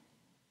 Where?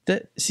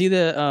 See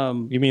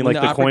the You mean like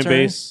the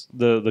Coinbase,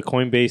 the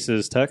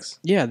Coinbase's text?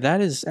 Yeah,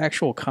 that is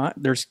actual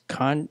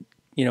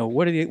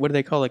what do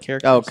they call the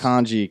characters? Oh,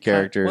 kanji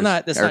characters. Well,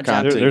 that's Or not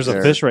Japanese. There's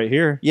a fish right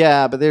here.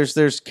 Yeah, but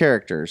there's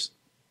characters.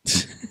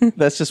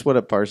 That's just what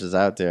it parses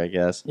out to, I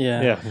guess.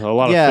 Yeah. Yeah, a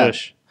lot Yeah. of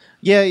fish.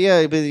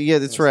 Yeah, but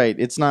that's right.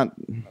 It's not.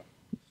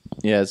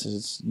 Yeah,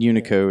 it's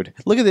Unicode.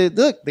 Look at it.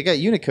 Look, they got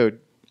Unicode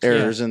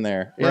errors in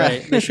there. Yeah.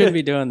 Right. They shouldn't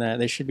be doing that.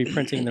 They should be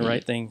printing the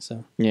right thing.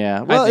 So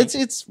Yeah. Well,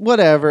 it's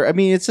whatever. I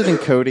mean, it's an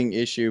encoding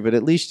issue, but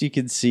at least you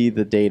can see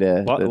the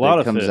data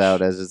that comes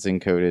out as it's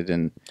encoded.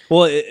 And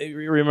well,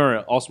 remember,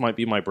 it also might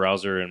be my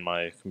browser and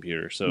my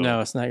computer. So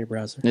no, it's not your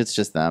browser. it's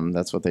just them.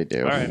 That's what they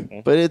do. All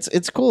right. But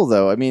it's cool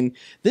though. I mean,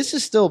 this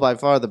is still by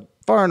far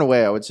and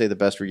away, I would say, the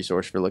best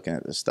resource for looking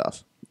at this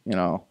stuff.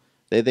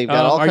 They've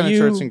got all kinds of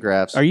charts and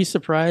graphs. Are you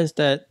surprised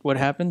at what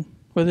happened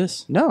with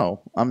this?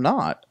 No, I'm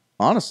not.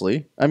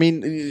 Honestly, I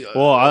mean,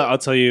 well, I'll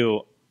tell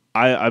you,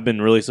 I've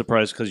been really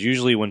surprised because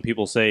usually when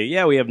people say,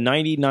 "Yeah, we have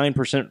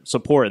 99%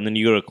 support," and then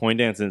you go to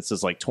CoinDance and it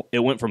says like it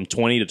went from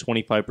 20 to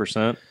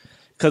 25%.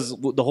 Because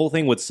the whole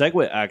thing with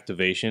Segwit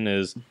activation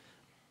is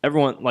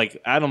everyone, like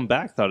Adam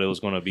Back, thought it was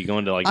going to be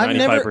going to like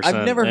 95%.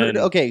 I've never heard.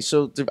 Okay,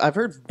 so I've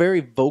heard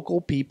very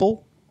vocal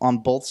people on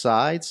both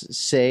sides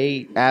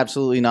say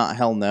absolutely not,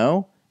 hell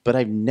no, but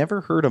I've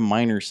never heard a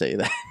miner say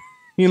that.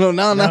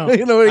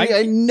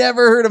 I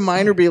never heard a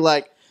miner be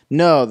like,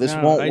 no, this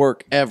won't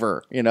work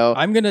ever.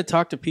 I'm going to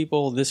talk to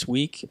people this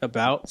week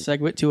about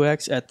Segwit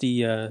 2X at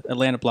the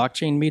Atlanta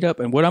Blockchain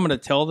Meetup, and what I'm going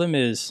to tell them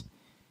is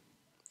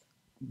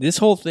this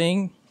whole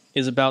thing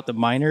is about the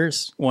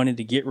miners wanting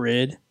to get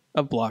rid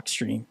of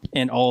Blockstream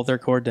and all of their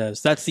core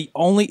devs. That's the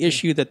only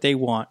issue that they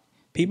want.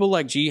 People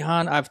like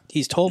Jihan,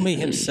 he's told me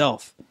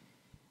himself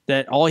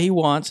that all he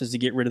wants is to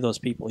get rid of those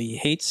people. He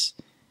hates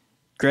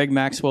Greg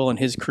Maxwell and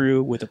his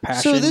crew with a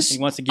passion. He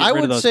wants to get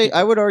rid of those people.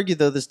 I would argue,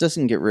 though, this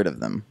doesn't get rid of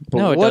them. But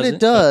no, what it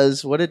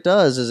does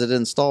is it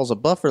installs a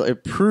buffer.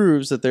 It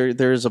proves that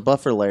there is a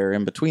buffer layer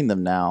in between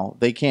them now.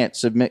 They can't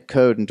submit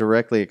code and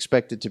directly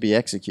expect it to be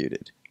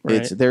executed.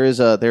 Right. There is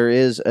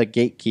a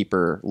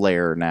gatekeeper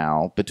layer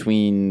now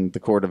between the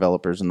core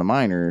developers and the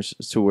miners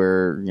to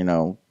where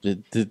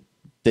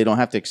they don't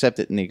have to accept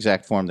it in the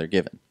exact form they're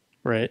given.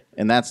 Right.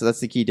 And that's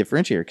the key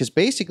differentiator. Because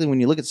basically, when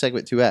you look at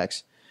Segwit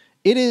 2X,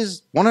 it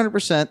is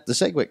 100% the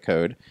Segwit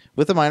code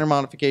with a minor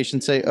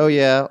modification. Say, oh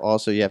yeah,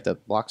 also you have to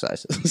have block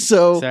sizes.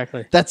 So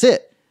exactly. That's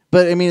it.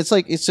 But I mean, it's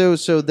like so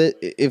that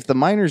if the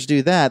miners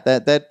do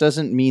that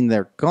doesn't mean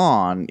they're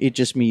gone. It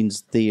just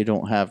means they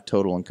don't have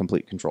total and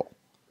complete control.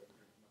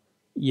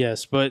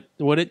 Yes, but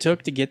what it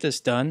took to get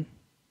this done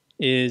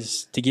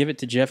is to give it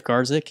to Jeff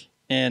Garzik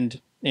and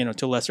to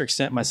a lesser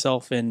extent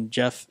myself and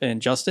Jeff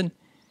and Justin,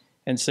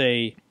 and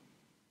say,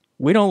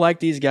 we don't like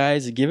these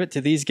guys, give it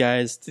to these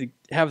guys, to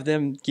have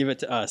them give it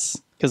to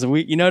us. Because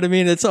you know what I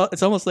mean? It's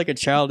almost like a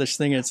childish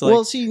thing. It's like,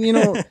 well, see,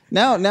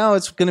 now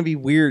it's going to be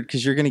weird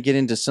because you're going to get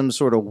into some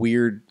sort of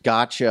weird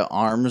gotcha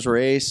arms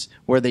race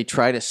where they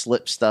try to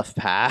slip stuff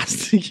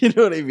past. You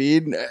know what I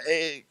mean?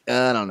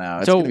 I don't know.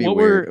 It's so gonna be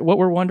weird. What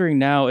we're wondering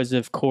now is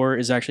if Core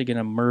is actually going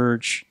to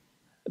merge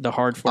the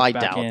hard fork I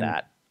back doubt in.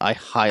 that. I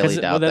highly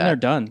doubt that. Well, then they're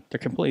done. They're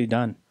completely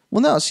done.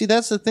 Well, no. See,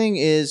 that's the thing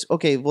is,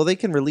 okay. Well, they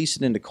can release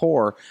it into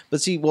Core,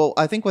 but see,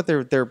 I think what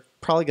they're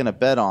probably going to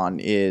bet on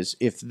is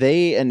if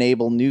they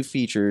enable new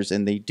features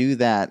and they do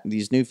that,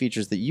 these new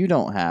features that you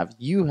don't have,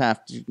 you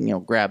have to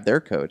grab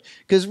their code,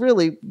 because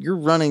really you're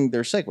running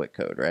their Segwit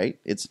code, right?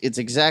 It's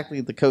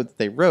exactly the code that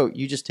they wrote.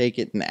 You just take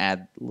it and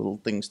add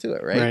little things to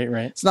it, right?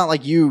 Right. It's not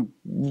like you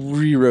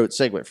rewrote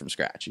Segwit from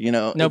scratch,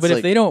 No, but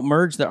if they don't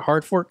merge that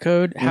hard fork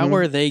code,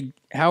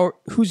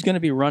 who's going to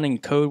be running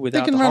code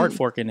without the hard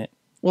fork in it?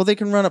 Well, they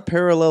can run a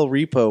parallel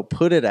repo,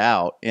 put it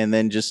out, and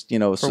then just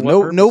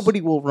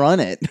nobody will run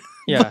it.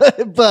 Yeah,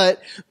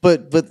 but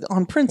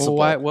on principle.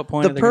 Well, what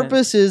point? The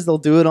purpose is they'll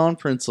do it on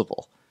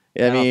principle.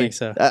 I mean, don't think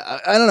so.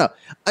 I don't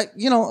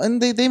know.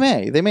 And they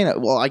may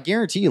not. Well, I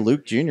guarantee you,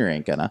 Luke Jr.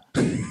 ain't gonna.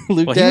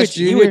 Luke Dash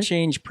Jr. He would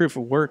change proof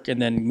of work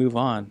and then move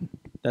on.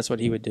 That's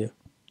what he would do.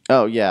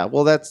 Oh yeah.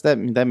 Well,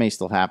 that may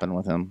still happen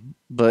with him,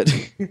 but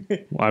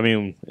I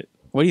mean.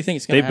 What do you think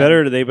it's going to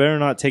happen? They better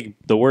not take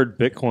the word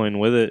Bitcoin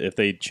with it if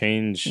they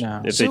change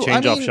off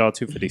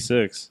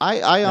SHA-256.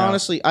 I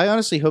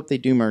honestly hope they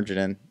do merge it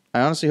in.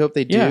 I honestly hope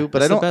they do, but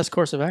that's I don't. the best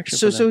course of action.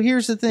 So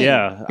here's the thing.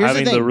 Yeah,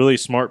 having the really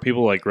smart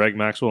people like Greg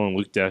Maxwell and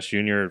Luke Dash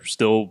Jr.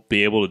 still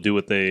be able to do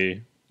what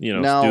they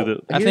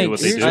I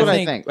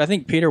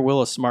think Peter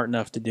Will is smart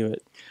enough to do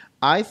it.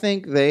 I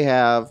think they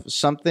have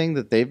something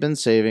that they've been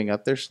saving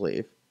up their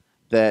sleeve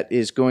that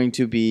is going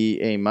to be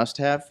a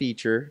must-have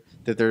feature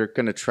that they're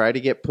going to try to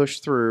get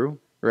pushed through,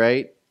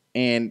 right?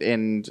 And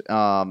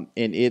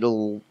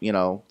it'll,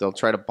 they'll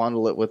try to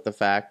bundle it with the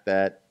fact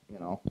that,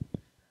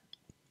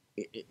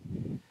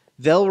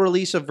 they'll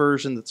release a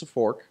version that's a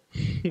fork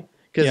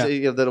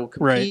because that'll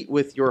compete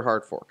with your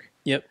hard fork.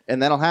 Yep.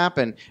 And that'll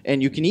happen.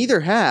 And you can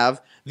either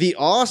have the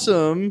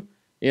awesome,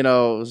 you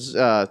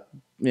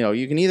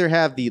can either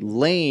have the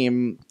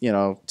lame,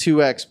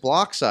 2x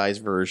block size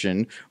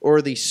version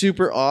or the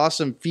super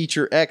awesome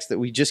feature X that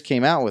we just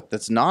came out with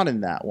that's not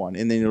in that one.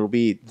 And then it'll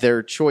be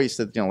their choice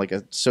that, like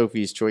a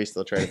Sophie's choice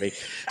they'll try to make.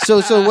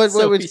 So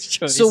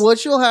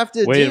what you'll have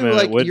to Wait do, a minute,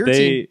 like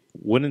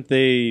wouldn't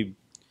they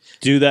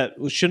do that?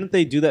 Shouldn't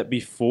they do that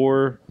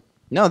before?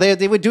 No,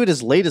 they would do it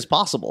as late as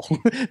possible.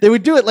 They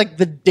would do it like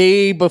the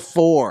day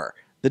before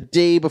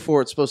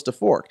it's supposed to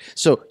fork.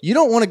 So you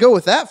don't want to go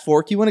with that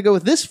fork. You want to go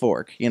with this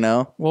fork,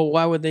 Well,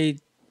 why would they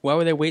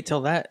wait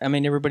till that? I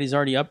mean, everybody's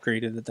already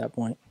upgraded at that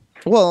point.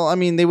 Well, I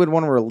mean, they would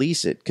want to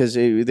release it because,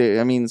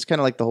 it's kind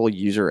of like the whole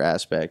user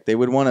aspect. They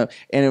would want to,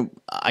 and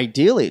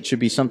ideally it should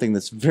be something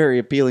that's very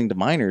appealing to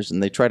miners,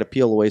 and they try to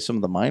peel away some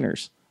of the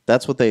miners.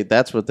 That's what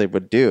they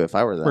would do if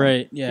I were them.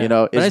 Right,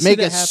 yeah. Is make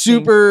a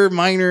super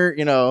miner,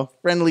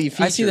 friendly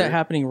feature. I see that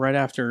happening right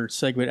after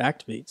Segwit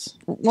activates.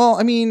 Well,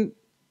 I mean,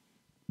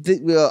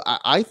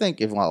 I think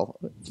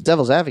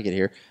devil's advocate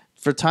here,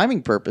 for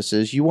timing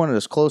purposes, you want it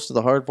as close to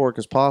the hard fork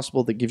as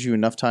possible that gives you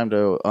enough time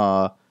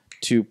to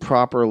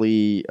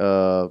properly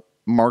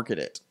market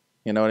it.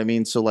 You know what I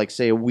mean? So like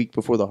say a week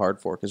before the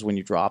hard fork is when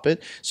you drop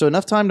it. So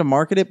enough time to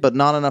market it, but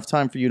not enough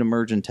time for you to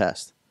merge and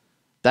test.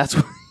 That's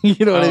what,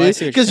 what I mean?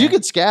 Because you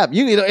could scab.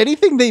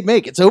 Anything they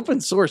make, it's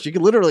open source. You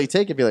could literally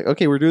take it and be like,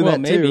 okay, we're doing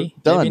that too.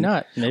 Done. Maybe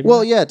not.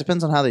 Yeah, it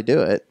depends on how they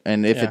do it.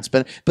 And if it's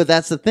been, but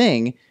that's the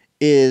thing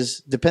is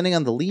depending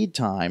on the lead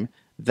time,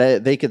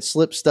 that they could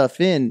slip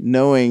stuff in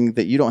knowing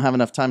that you don't have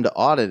enough time to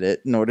audit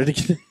it in order to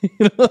get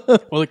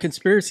Well, the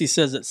conspiracy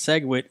says that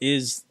Segwit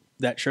is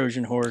that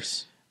Trojan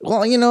horse.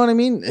 Well, you know what I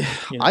mean?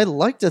 I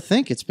like to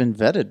think it's been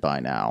vetted by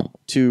now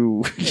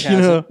to,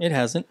 It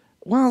hasn't.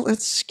 Well,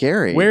 it's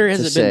scary. Where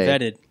has it been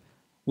vetted?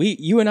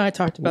 You and I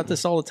talked about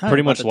this all the time.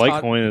 Pretty much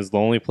Litecoin is the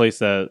only place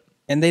that...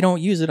 And they don't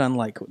use it on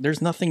Litecoin.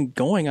 There's nothing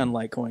going on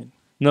Litecoin.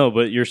 No,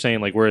 but you're saying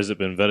like where has it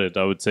been vetted?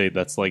 I would say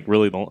that's like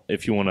really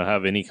if you want to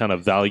have any kind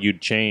of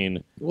valued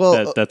chain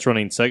that's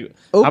running Segwit.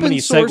 How many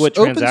Segwit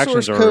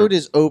transactions open source code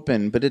is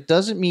open, but it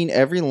doesn't mean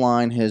every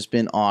line has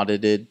been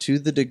audited to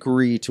the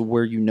degree to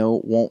where it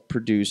won't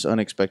produce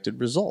unexpected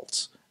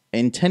results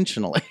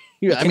intentionally.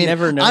 I mean,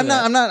 never know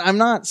I'm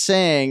not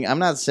saying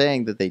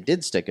that they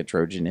did stick a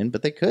Trojan in,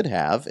 but they could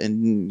have,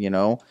 and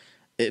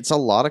it's a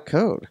lot of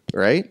code,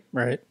 right?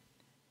 Right.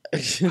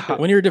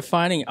 When you're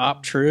defining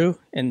op true,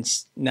 and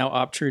now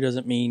op true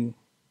doesn't mean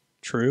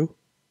true,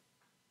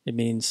 it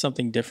means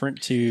something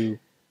different to.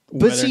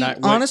 But see,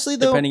 honestly,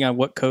 though, depending on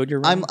what code you're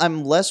running,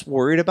 I'm less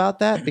worried about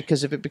that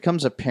because if it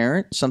becomes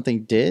apparent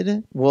something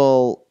did,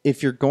 well,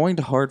 if you're going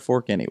to hard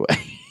fork anyway,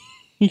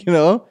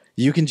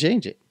 you can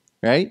change it.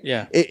 Right?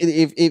 Yeah.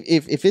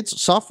 If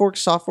it's soft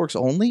forks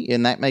only,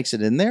 and that makes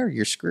it in there,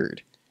 you're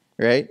screwed,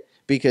 right?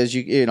 Because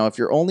if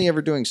you're only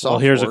ever doing soft forks.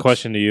 Well, here's a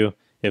question to you: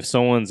 if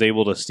someone's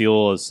able to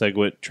steal a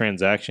Segwit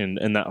transaction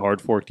in that hard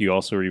fork, do you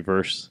also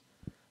reverse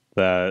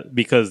that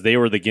because they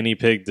were the guinea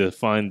pig to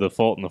find the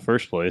fault in the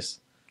first place?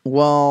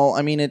 Well,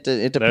 I mean, it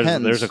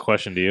depends. There's a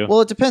question to you.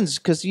 Well, it depends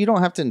because you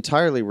don't have to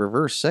entirely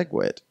reverse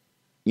Segwit.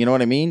 You know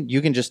what I mean?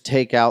 You can just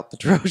take out the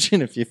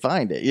Trojan if you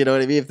find it. You know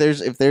what I mean?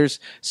 If there's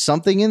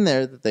something in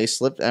there that they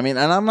slipped, I mean,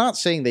 and I'm not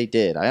saying they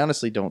did. I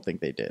honestly don't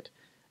think they did.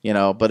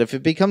 But if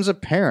it becomes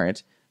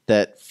apparent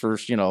that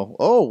first,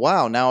 oh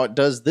wow, now it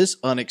does this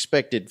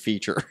unexpected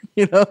feature,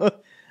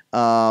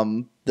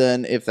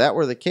 then if that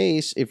were the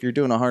case, if you're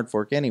doing a hard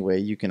fork anyway,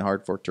 you can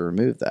hard fork to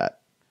remove that,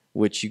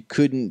 which you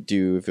couldn't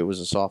do if it was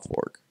a soft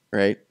fork,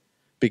 right?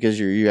 Because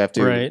you have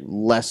to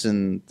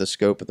lessen the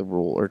scope of the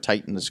rule or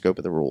tighten the scope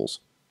of the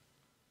rules.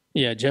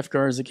 Yeah, Jeff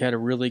Garzik had a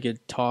really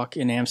good talk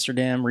in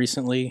Amsterdam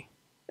recently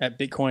at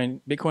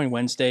Bitcoin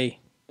Wednesday,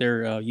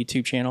 their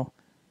YouTube channel,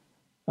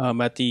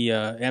 at the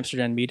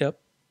Amsterdam meetup,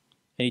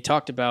 and he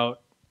talked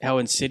about how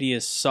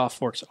insidious soft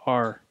forks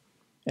are,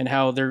 and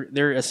how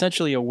they're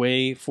essentially a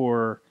way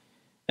for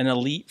an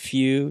elite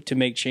few to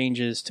make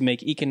changes, to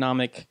make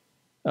economic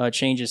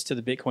changes to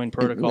the Bitcoin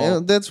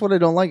protocol. That's what I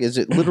don't like. Is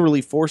it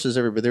literally forces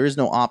everybody? There is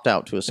no opt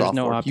out to a soft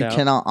fork. You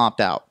cannot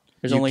opt out.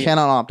 You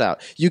cannot opt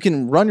out. You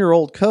can run your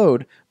old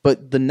code,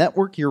 but the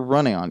network you're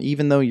running on,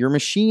 even though your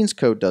machine's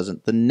code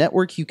doesn't, the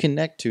network you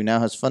connect to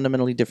now has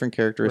fundamentally different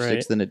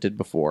characteristics than it did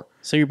before.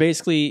 So you're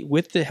basically,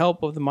 with the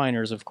help of the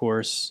miners, of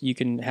course, you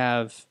can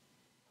have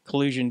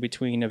collusion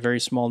between a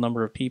very small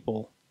number of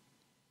people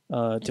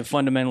to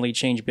fundamentally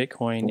change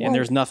Bitcoin, and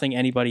there's nothing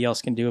anybody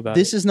else can do about it.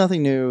 This is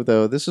nothing new,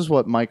 though. This is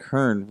what Mike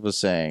Hearn was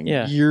saying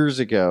years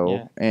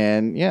ago,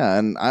 and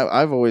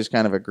I've always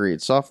kind of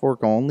agreed. Soft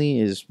fork only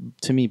is,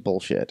 to me,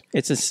 bullshit.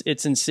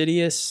 It's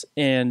insidious,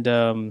 and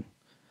they're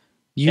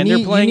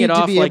playing it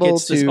off like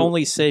it's the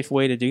only safe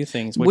way to do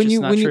things, which is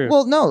not true.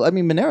 Well, no, I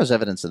mean, Monero's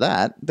evidence of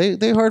that.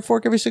 They hard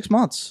fork every 6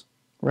 months.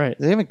 Right.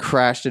 They haven't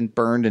crashed and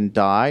burned and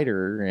died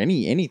or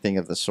anything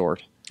of the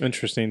sort.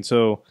 Interesting.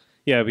 So,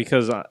 yeah,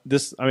 because I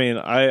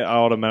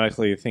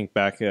automatically think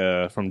back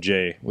from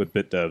Jay with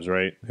BitDevs,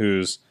 right?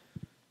 Who's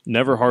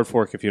never hard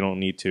fork if you don't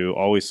need to,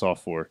 always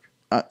soft fork.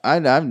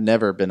 I've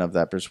never been of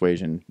that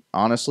persuasion,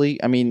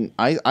 honestly. I mean,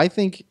 I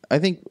think,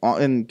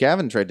 and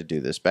Gavin tried to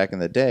do this back in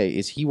the day,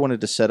 is he wanted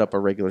to set up a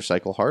regular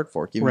cycle hard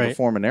fork, even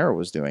before Monero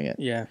was doing it.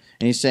 Yeah.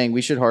 And he's saying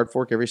we should hard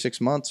fork every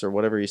 6 months or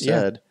whatever he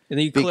said. And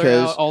then you clear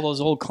out all those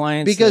old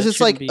clients. Because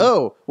it's like,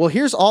 oh, well,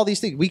 here's all these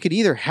things. We could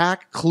either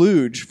hack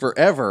Kludge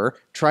forever,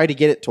 try to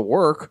get it to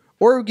work,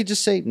 or we could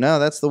just say, no,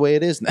 that's the way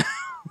it is now.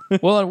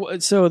 Well,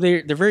 so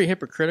they're very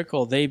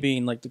hypocritical, they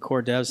being like the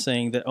core devs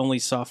saying that only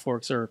soft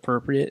forks are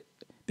appropriate.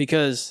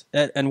 Because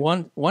on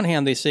one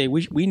hand they say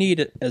we need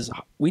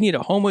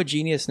a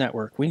homogeneous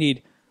network. We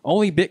need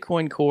only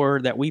Bitcoin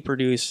core that we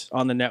produce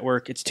on the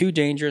network. It's too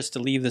dangerous to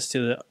leave this to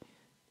the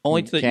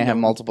only to the. Can't have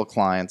multiple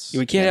clients.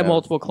 We can't have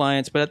multiple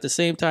clients, but at the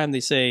same time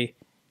they say,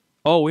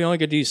 oh, we only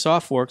could do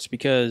soft forks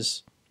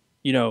because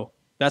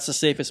that's the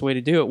safest way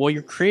to do it. Well,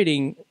 you're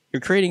creating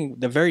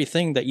the very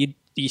thing that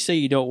you say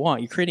you don't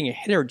want. You're creating a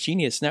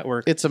heterogeneous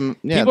network.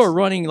 People are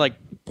running like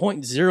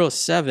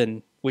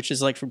 0.07, which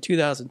is like from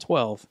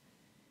 2012.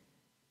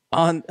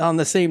 On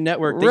the same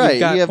network that you've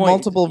got you have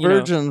multiple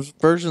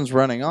versions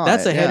running on.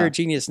 That's a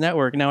heterogeneous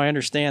network. Now I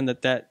understand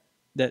that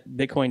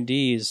Bitcoin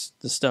D is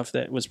the stuff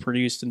that was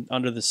produced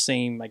under the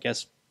same, I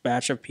guess,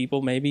 batch of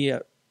people. Maybe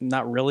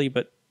not really,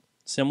 but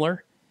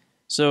similar.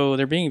 So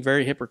they're being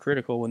very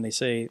hypocritical when they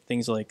say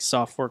things like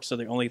soft forks are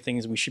the only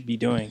things we should be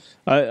doing.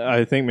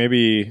 I think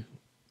maybe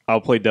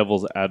I'll play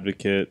devil's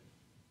advocate.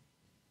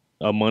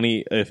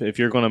 If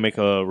you're going to make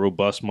a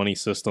robust money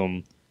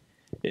system,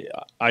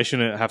 I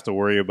shouldn't have to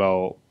worry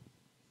about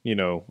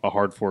a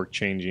hard fork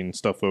changing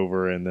stuff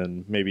over, and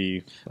then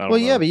maybe I don't know.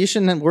 Yeah, but you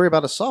shouldn't worry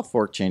about a soft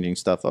fork changing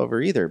stuff over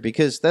either,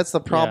 because that's the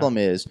problem.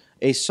 Is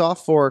a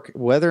soft fork,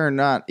 whether or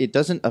not it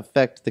doesn't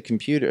affect the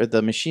computer,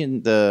 the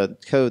machine, the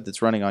code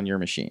that's running on your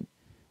machine.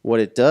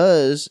 What it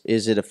does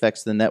is it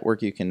affects the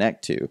network you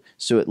connect to,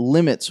 so it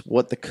limits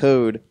what the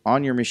code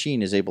on your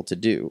machine is able to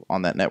do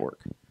on that network.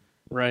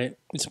 Right.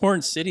 It's more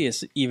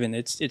insidious even.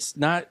 It's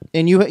not.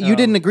 And you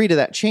didn't agree to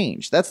that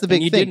change. That's the big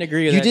thing. You didn't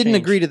agree to that change. You didn't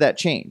agree to that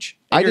change.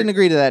 I didn't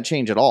agree to that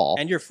change at all.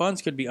 And your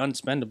funds could be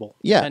unspendable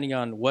depending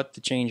on what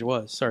the change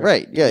was. Sorry.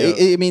 Right. Yeah.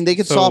 I mean, they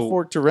could soft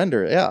fork to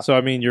render it. Yeah. So,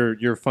 I mean,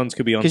 your funds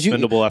could be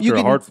unspendable after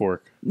a hard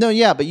fork. No,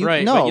 yeah, but you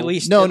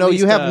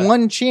have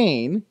one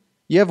chain.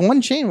 You have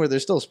one chain where they're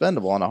still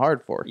spendable on a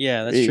hard fork.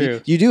 Yeah, that's true.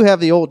 You do have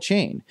the old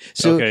chain.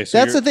 So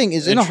that's the thing,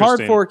 is in a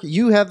hard fork,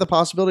 you have the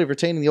possibility of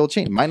retaining the old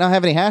chain. It might not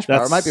have any hash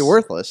power. It might be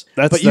worthless.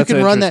 But you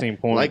can run that,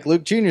 point. Like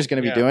Luke Jr. is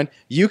going to be doing.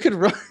 You could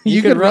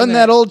run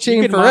that old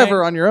chain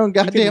forever on your own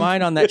goddamn. You could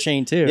mine on that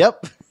chain too.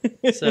 Yep.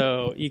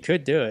 So you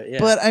could do it. Yeah.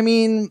 But I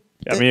mean,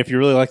 if you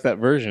really like that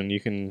version, you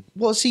can.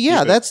 Well, see,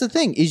 that's the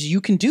thing, is you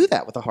can do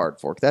that with a hard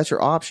fork. That's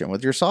your option.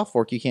 With your soft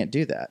fork, you can't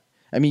do that.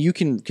 I mean, you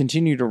can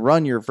continue to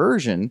run your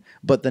version,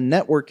 but the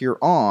network you're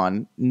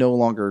on no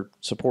longer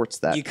supports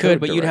that. You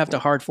could, but you'd have to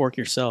hard fork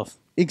yourself.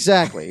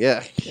 Exactly,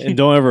 yeah. And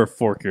don't ever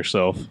fork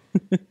yourself.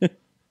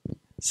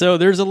 So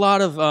there's a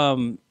lot of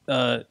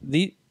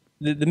the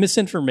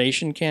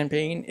misinformation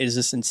campaign is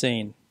just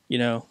insane.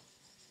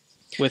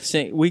 With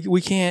saying we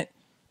can't.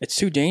 It's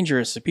too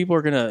dangerous. People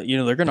are gonna,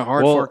 they're gonna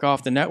hard fork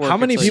off the network. How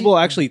many people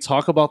actually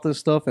talk about this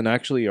stuff and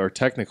actually are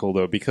technical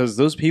though? Because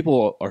those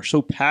people are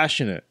so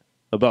passionate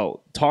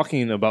about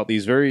talking about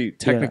these very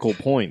technical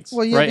points.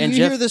 Well, right? And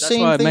you hear the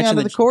same thing out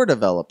of the core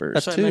developers.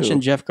 That's why I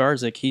mentioned Jeff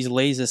Garzik. He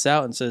lays this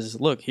out and says,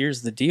 look,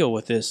 here's the deal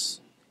with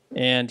this.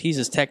 And he's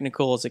as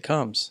technical as it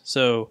comes.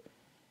 So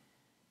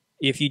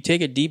if you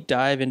take a deep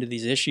dive into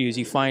these issues,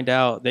 you find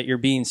out that you're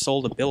being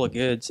sold a bill of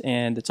goods,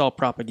 and it's all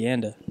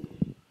propaganda.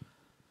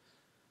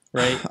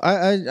 Right?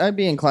 I'd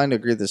be inclined to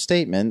agree with the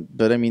statement,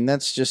 but I mean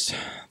that's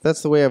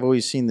the way I've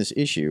always seen this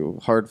issue: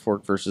 hard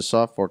fork versus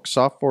soft fork.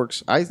 Soft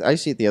forks, I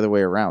see it the other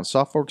way around.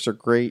 Soft forks are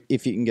great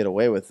if you can get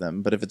away with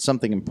them, but if it's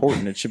something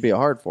important, it should be a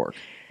hard fork.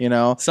 You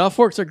know, soft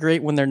forks are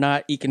great when they're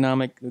not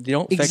economic. They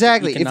don't affect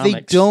exactly economics.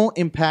 If they don't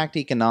impact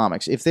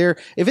economics. If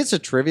it's a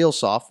trivial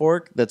soft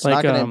fork that's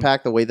not going to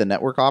impact the way the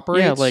network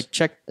operates. Yeah, like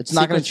check. It's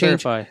not going to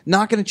change. Verify.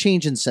 Not going to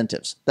change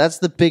incentives. That's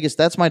the biggest.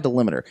 That's my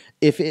delimiter.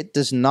 If it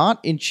does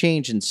not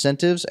change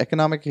incentives,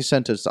 economic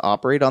incentives to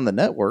operate on the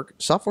network,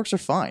 soft forks are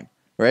fine.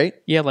 Right?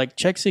 Yeah, like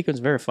check sequence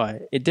verify.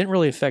 It didn't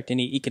really affect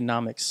any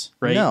economics,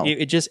 right? No.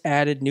 It just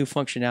added new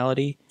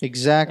functionality.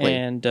 Exactly.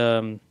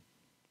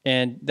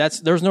 And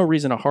there's no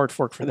reason a hard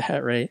fork for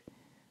that, right?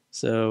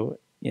 So,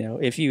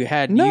 if you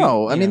had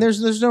I mean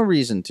there's no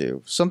reason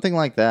to. Something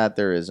like that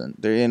there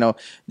isn't. There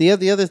the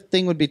other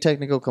thing would be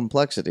technical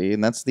complexity,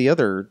 and that's the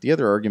other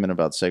argument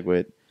about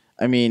Segwit.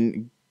 I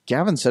mean,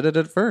 Gavin said it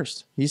at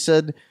first. He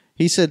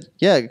said,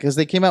 yeah, because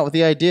they came out with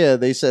the idea.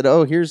 They said,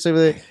 oh, here's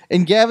Segwit.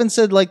 And Gavin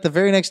said, like, the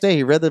very next day,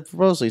 he read the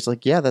proposal. He's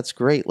like, yeah, that's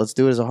great. Let's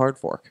do it as a hard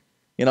fork.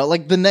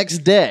 Like the next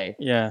day.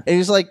 Yeah. And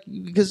he's like,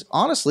 because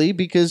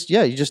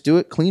you just do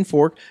it, clean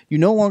fork. You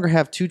no longer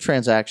have two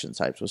transaction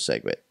types with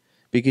Segwit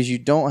because you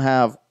don't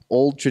have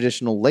old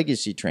traditional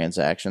legacy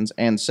transactions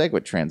and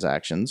Segwit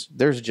transactions.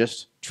 There's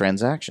just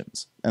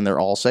transactions, and they're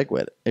all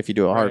Segwit if you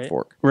do a hard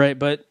fork. Right,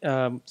 but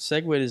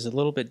Segwit is a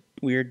little bit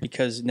weird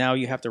because now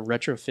you have to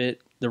retrofit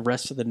the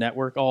rest of the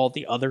network, all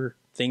the other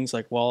things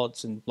like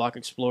wallets and block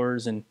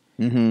explorers, and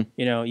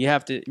you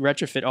have to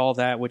retrofit all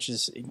that, which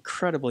is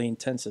incredibly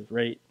intensive,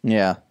 right?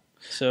 Yeah.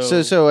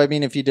 So I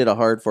mean, if you did a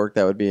hard fork,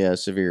 that would be a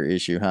severe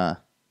issue, huh?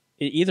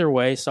 Either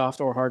way, soft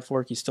or hard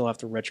fork, you still have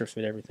to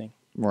retrofit everything.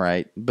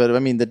 Right. But I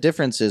mean, the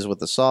difference is with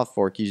the soft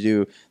fork, you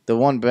do the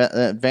one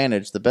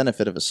advantage, the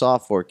benefit of a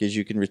soft fork is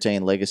you can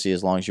retain legacy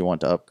as long as you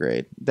want to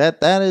upgrade.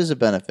 That is a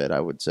benefit, I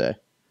would say.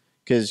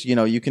 Because,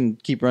 you can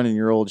keep running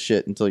your old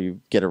shit until you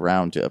get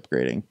around to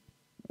upgrading.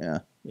 Yeah.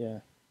 Yeah.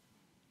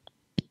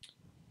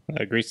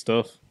 Great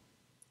stuff.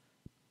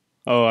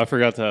 Oh, I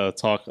forgot to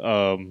talk.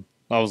 I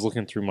was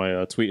looking through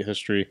my tweet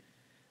history.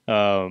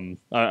 I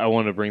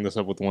wanted to bring this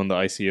up with one of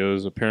the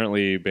ICOs.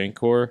 Apparently,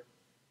 Bancor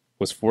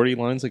was 40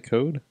 lines of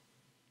code.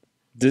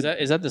 Is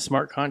that the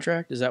smart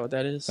contract? Is that what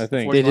that is? I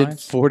think they did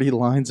 40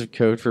 lines of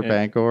code for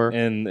Bancor,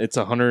 and it's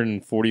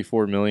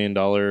 $144 million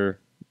or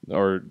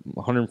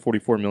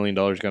 $144 million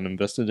got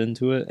invested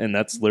into it, and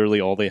that's literally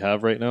all they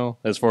have right now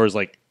as far as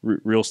like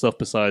real stuff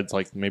besides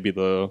like maybe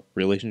the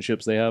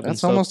relationships they have.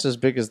 That's almost as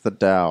big as the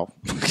DAO.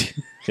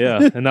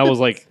 Yeah, and that was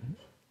like,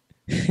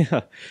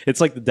 yeah, it's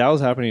like the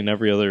DAO's happening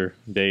every other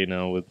day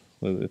now with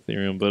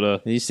Ethereum,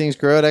 but these things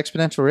grow at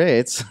exponential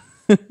rates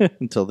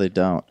until they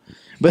don't.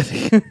 But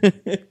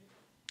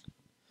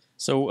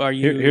so are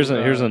you? Here's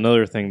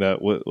another thing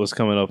that was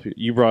coming up.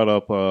 You brought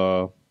up,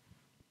 or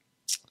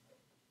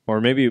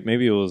maybe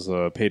it was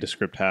pay to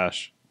script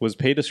hash. Was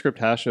pay to script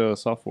hash a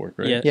soft fork,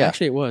 right? Yeah,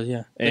 actually it was.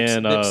 Yeah,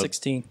 and BIP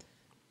 16.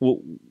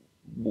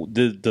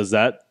 Does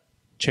that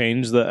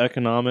change the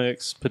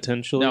economics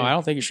potentially? No, I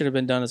don't think it should have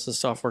been done as a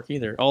soft fork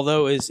either.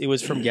 Although it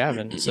was from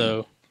Gavin,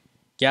 so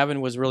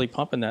Gavin was really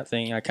pumping that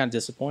thing. I'm kind of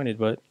disappointed,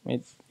 but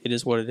it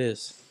is what it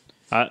is.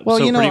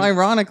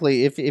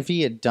 Ironically, if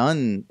he had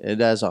done it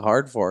as a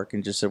hard fork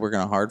and just said we're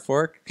going to hard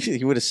fork,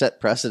 he would have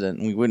set precedent,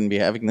 and we wouldn't be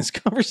having this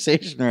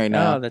conversation right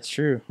now. Oh, that's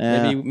true.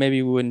 Yeah.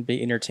 Maybe we wouldn't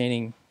be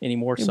entertaining any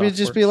more soft forks. We'd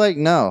just be like,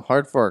 no,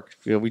 hard fork.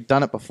 We've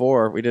done it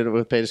before. We did it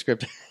with pay to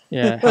script.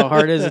 Yeah, how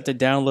hard is it to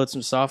download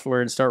some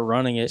software and start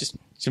running it? Just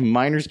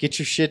miners, get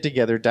your shit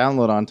together,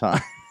 download on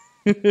time.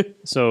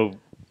 So,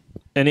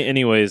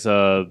 anyways,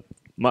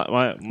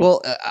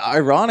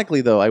 ironically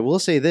though, I will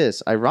say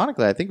this.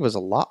 Ironically, I think it was a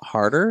lot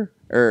harder,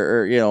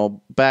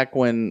 or back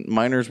when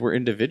miners were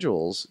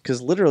individuals,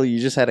 because literally you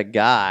just had a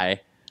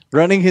guy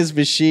running his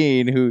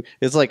machine who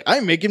is like,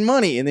 I'm making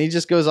money, and then he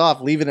just goes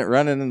off, leaving it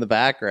running in the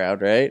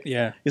background, right?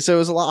 Yeah. So it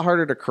was a lot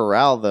harder to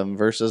corral them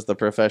versus the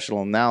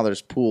professional. Now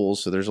there's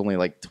pools, so there's only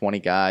like 20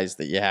 guys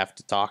that you have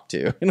to talk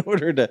to in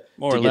order to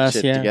get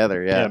shit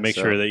together. Yeah, make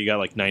sure that you got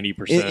like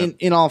 90%.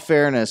 In all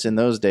fairness, in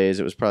those days,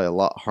 it was probably a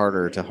lot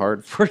harder to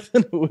hard fork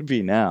than it would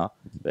be now.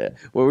 But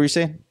what were you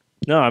saying?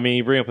 No, I mean,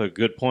 you bring up a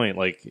good point.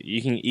 Like,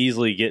 you can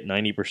easily get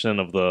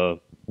 90% of the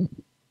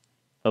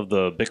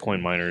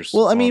Bitcoin miners.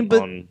 Well, I mean,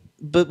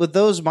 but with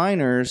those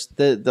miners,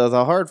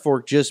 the hard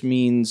fork just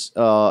means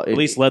at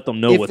least let them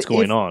know what's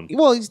going on.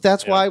 Well,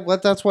 that's why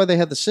they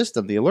had the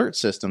system, the alert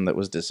system that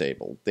was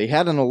disabled. They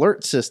had an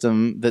alert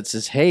system that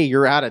says, "Hey,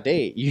 you're out of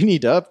date. You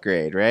need to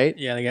upgrade." Right?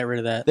 Yeah, they got rid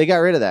of that. They got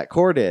rid of that.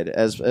 Core did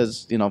as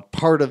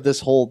part of this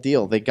whole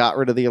deal. They got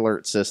rid of the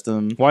alert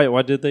system.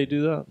 Why did they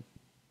do that?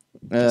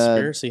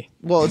 Conspiracy.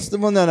 Well, it's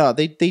no.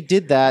 They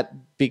did that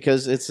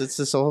because it's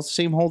this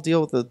same whole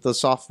deal with the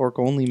soft fork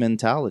only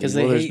mentality. Because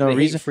there's no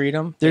reason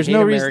freedom. There's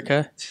no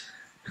America.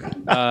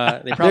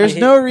 There's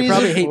no reason. They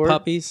probably hate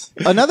puppies.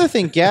 Another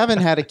thing, Gavin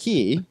had a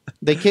key.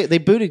 They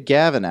booted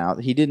Gavin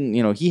out. He didn't,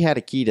 he had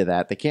a key to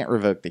that. They can't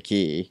revoke the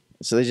key,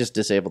 so they just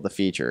disabled the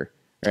feature,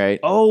 right?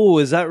 Oh,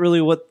 is that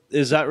really why?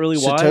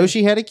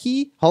 Satoshi had a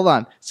key? Hold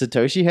on.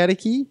 Satoshi had a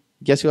key?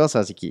 Guess who else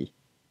has a key?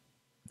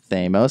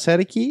 Thamos had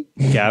a key?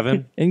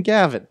 Gavin? And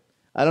Gavin.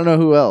 I don't know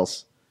who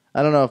else.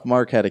 I don't know if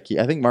Mark had a key.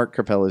 I think Mark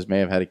Carpellas may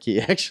have had a key,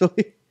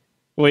 actually.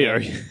 Wait, are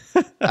you?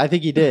 I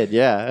think he did,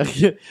 yeah.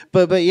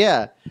 but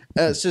yeah.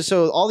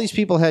 So all these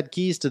people had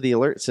keys to the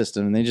alert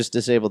system, and they just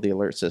disabled the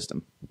alert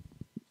system.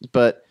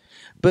 But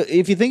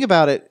if you think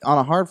about it, on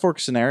a hard fork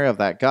scenario of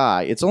that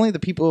guy, it's only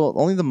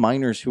the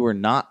miners who are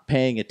not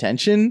paying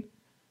attention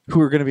who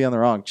are going to be on the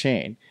wrong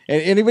chain.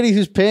 And anybody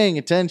who's paying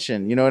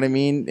attention, you know what I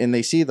mean, and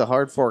they see the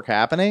hard fork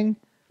happening,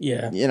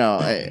 yeah,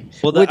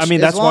 well,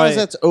 that's why as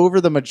that's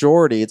over the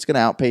majority, it's going to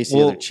outpace the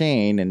other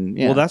chain. And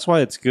well, that's why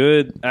it's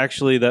good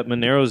actually that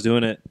Monero's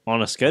doing it on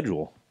a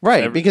schedule,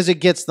 right? Because it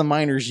gets the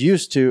miners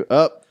used to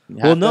up.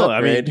 Well, no, I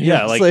mean,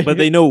 yeah, but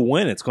they know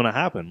when it's going to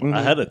happen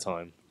ahead of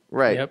time,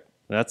 right? Yep.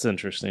 That's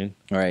interesting.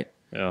 Right.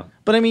 Yeah.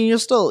 But I mean, you'll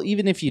still,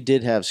 even if you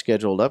did have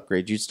scheduled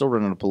upgrades, you'd still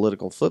run into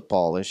political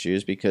football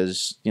issues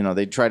because,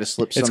 they'd try to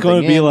slip something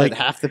going to be like, that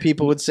half the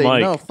people would say,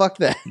 Mike, no, fuck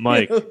that.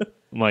 Mike,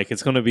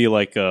 it's going to be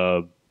like,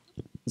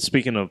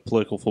 speaking of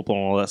political football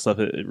and all that stuff,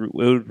 it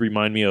would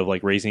remind me of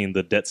like raising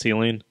the debt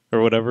ceiling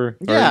or whatever.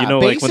 Yeah, or,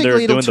 like when they're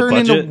doing the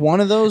budget. Into one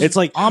of those it's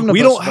like,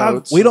 we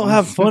don't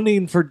have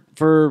funding for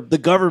the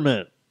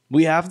government.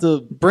 We have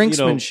to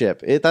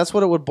brinksmanship. That's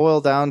what it would boil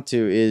down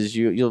to. Is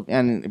you'll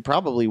and it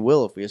probably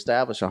will if we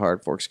establish a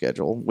hard fork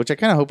schedule, which I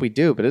kind of hope we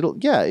do. But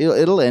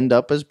it'll end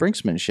up as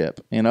brinksmanship.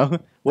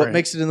 What right.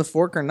 makes it in the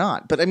fork or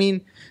not. But I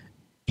mean,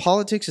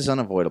 politics is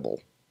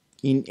unavoidable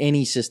in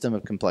any system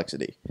of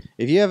complexity.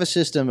 If you have a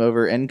system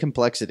over n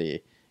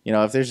complexity,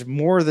 if there's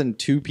more than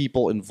two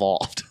people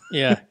involved,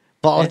 yeah,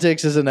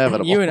 politics is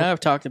inevitable. You and I have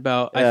talked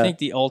about. I think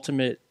the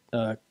ultimate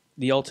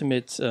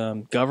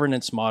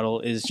governance model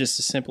is just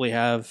to simply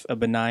have a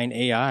benign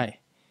AI,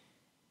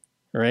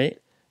 right?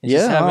 And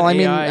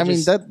I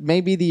mean that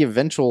may be the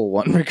eventual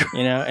one.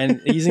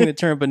 And using the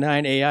term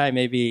benign AI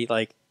may be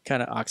like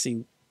kind of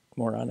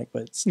oxymoronic,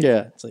 but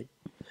it's like,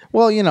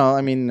 well,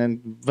 I mean,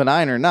 and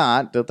benign or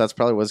not, that's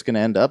probably what's going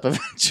to end up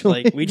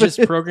eventually. Like we just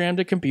programmed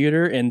a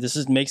computer, and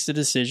this makes the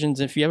decisions.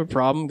 If you have a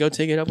problem, go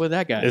take it up with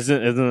that guy.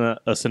 Isn't that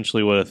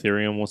essentially what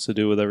Ethereum wants to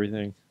do with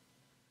everything?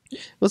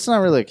 Well, it's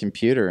not really a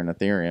computer in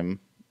Ethereum.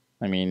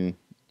 I mean,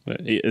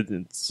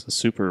 it's a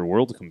super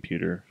world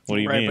computer. What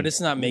do you mean? Right, but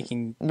it's not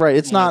making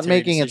it's not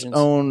making decisions. Its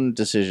own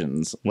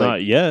decisions.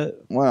 Not yet.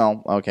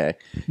 Well, okay.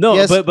 No,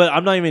 yes, but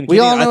I'm not even kidding. We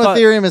all know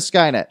Ethereum is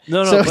Skynet.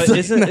 No, so but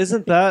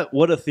isn't that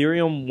what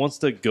Ethereum wants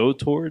to go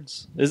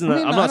towards? Isn't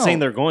that? I'm not saying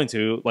they're going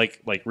to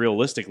like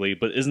realistically,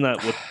 but isn't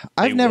that what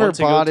I've never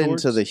bought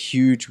into the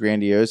huge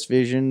grandiose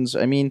visions.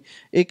 I mean,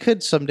 it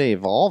could someday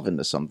evolve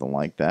into something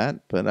like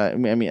that, but I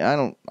mean, I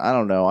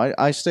don't know.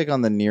 I stick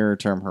on the nearer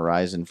term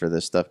horizon for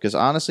this stuff because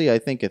honestly, I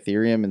think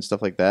Ethereum and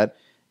stuff like that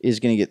is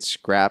going to get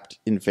scrapped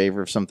in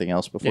favor of something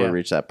else before we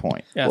reach that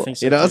point. Yeah, I think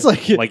so. It's like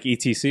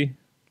ETC.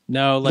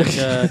 No, like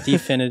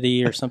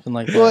Definity or something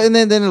like that. Well, and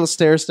then it'll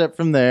stair step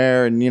from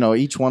there, and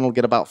each one will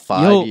get about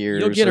 5 years.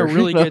 You'll get a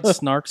really good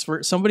snarks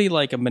for somebody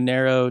like a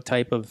Monero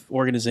type of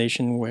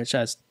organization, which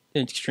has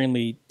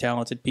extremely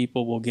talented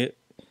people.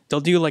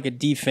 They'll do like a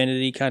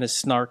Definity kind of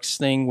snarks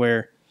thing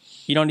where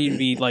you don't need to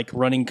be like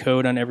running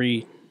code on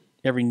every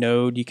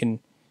node. You can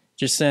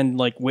just send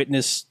like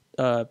witness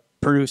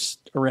proofs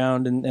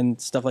around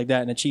and stuff like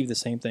that and achieve the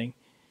same thing.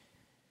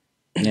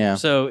 Yeah.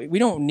 So we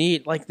don't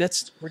need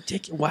that's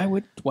ridiculous. Why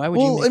would you?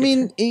 Well, I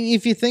mean,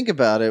 if you think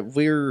about it,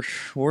 we're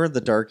in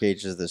the dark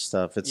ages of this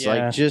stuff. It's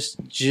like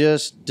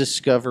just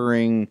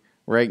discovering.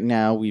 Right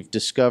now, we've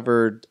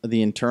discovered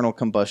the internal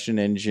combustion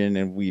engine,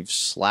 and we've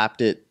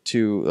slapped it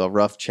to a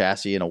rough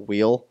chassis and a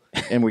wheel,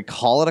 and we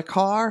call it a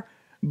car.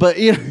 But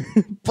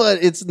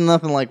but it's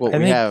nothing like what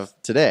we have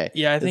today.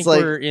 Yeah, I think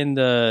we're in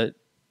the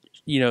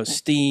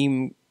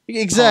steam.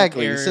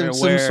 Exactly, some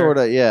sort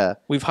of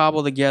We've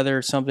hobbled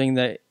together something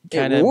that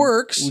kind of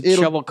works.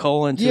 Shovel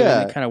coal into it,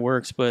 and it kind of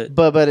works, but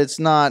it's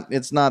not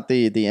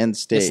the end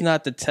state. It's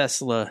not the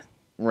Tesla,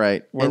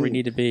 right? Where we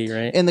need to be,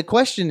 right? And the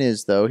question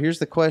is, though, here's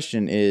the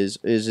question: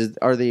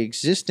 are the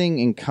existing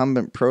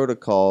incumbent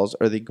protocols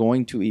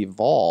going to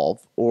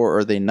evolve, or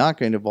are they not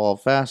going to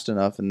evolve fast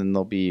enough, and then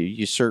they'll be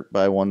usurped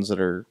by ones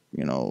that are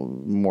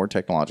more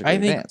technologically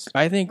advanced?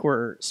 I think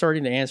we're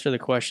starting to answer the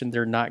question.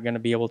 They're not going to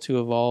be able to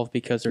evolve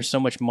because there's so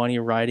much money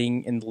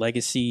riding in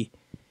legacy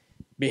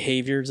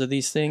behaviors of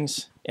these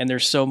things, and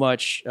there's so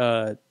much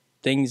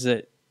things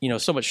that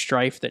so much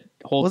strife that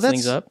holds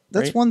things up.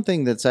 That's one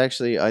thing that's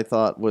actually I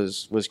thought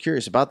was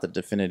curious about the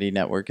Definity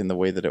network and the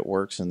way that it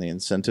works and the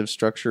incentive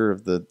structure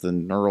of the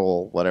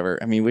neural whatever.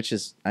 I mean, which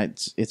is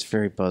it's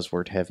very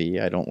buzzword heavy.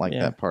 I don't like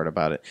that part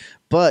about it.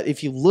 But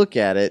if you look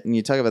at it and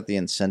you talk about the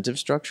incentive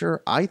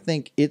structure, I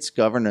think its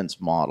governance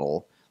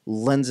model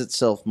lends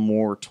itself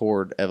more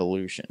toward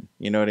evolution.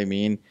 You know what I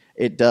mean?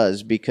 It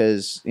does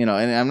because and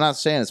I'm not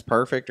saying it's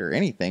perfect or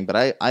anything,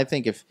 but I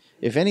think if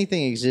if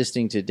anything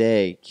existing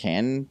today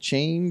can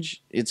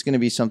change, it's going to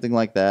be something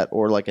like that,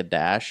 or like a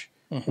dash,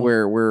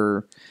 where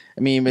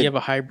you have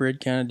a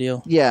hybrid kind of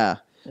deal. Yeah.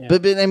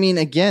 But I mean,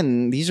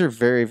 again, these are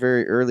very,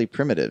 very early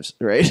primitives,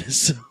 right?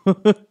 So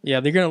yeah,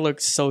 they're going to look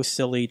so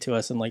silly to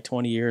us in like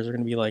 20 years. We're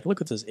going to be like, look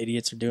what those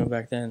idiots are doing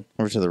back then.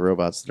 Or to the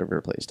robots that have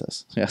replaced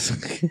us.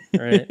 Yes.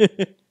 Right.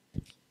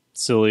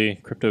 Silly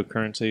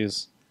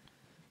cryptocurrencies.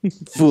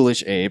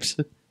 Foolish apes.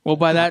 Well,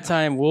 by that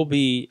time, I'll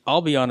be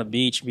on a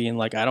beach being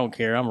like, I don't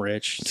care, I'm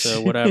rich, so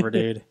whatever,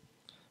 dude.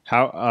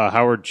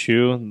 Howard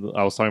Chu,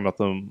 I was talking about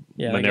the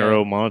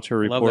Monero monitor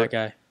report. Love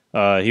that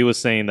guy. He was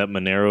saying that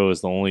Monero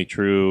is the only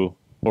true,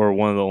 or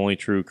one of the only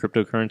true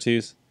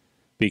cryptocurrencies,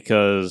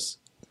 because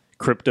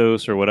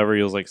cryptos or whatever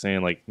he was like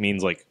saying like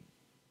means like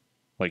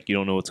you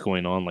don't know what's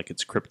going on, like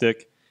it's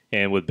cryptic,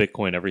 and with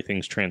Bitcoin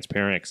everything's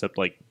transparent except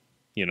like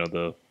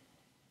the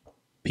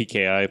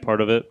PKI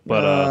part of it,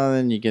 but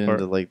then you get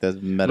into like the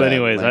meta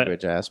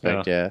language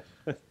aspect, yeah.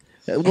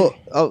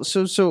 Well,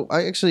 so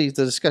I actually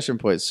the discussion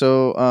point.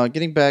 So,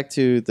 getting back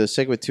to the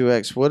Segwit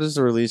 2X, what is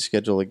the release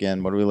schedule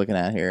again? What are we looking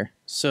at here?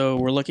 So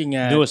we're looking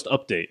at newest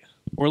update.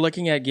 We're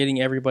looking at getting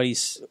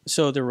everybody's.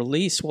 So the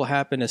release will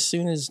happen as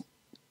soon as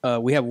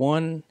we have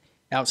one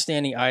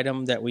outstanding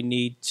item that we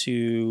need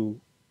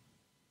to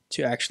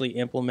actually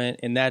implement,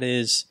 and that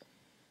is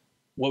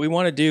what we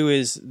want to do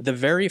is the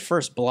very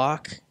first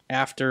block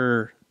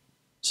after.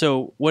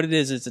 So what it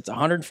is it's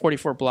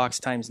 144 blocks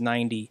times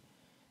 90,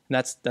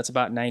 and that's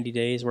about 90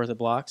 days worth of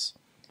blocks.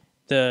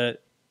 The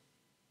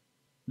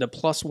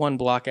plus one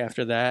block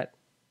after that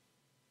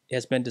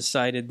has been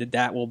decided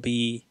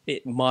that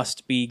it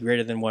must be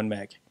greater than 1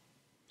 meg.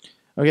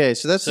 Okay,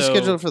 so that's the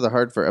schedule for the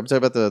hard fork. I'm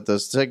talking about the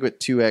Segwit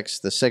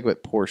 2X, the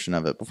Segwit portion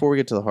of it. Before we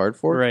get to the hard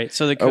fork, right?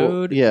 So the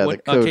code,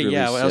 the code. Okay,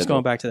 yeah, I was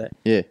going back to that.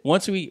 Yeah.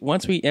 Once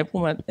we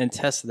implement and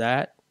test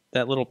that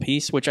little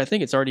piece, which I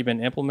think it's already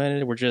been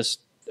implemented, we're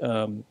just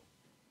sort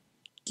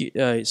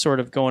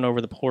of going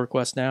over the pull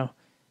request now.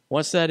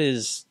 Once that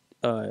is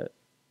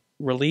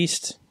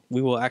released,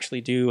 we will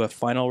actually do a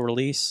final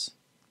release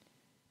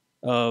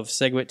of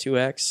Segwit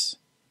 2X.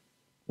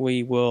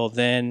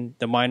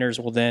 The miners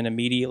will then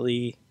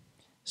immediately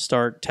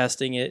start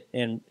testing it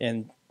and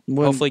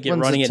hopefully get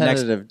running it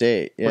next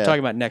date. Yeah. We're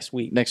talking about next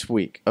week. Next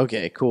week.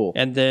 Okay, cool.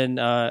 And then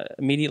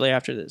immediately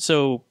after that,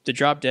 so the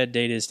drop dead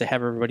date is to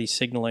have everybody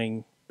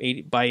signaling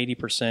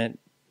 80%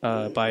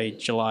 by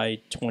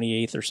July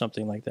 28th or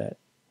something like that.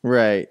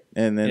 Right,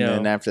 and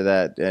then after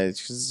that,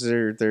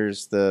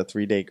 there's the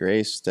 3-day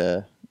grace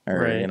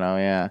right.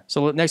 Yeah.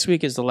 So next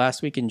week is the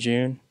last week in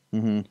June.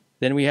 Mm-hmm.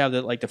 Then we have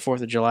the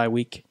 4th of July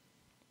week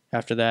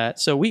after that.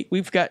 So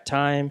we've got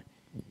time,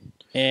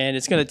 and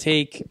it's going to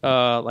take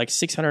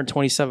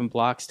 627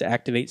 blocks to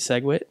activate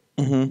Segwit.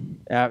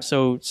 Mm-hmm.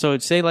 So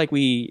say like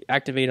we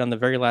activate on the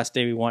very last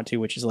day we want to,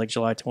 which is like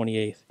July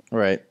 28th.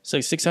 Right. So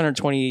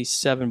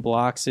 627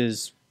 blocks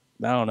is,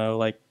 I don't know,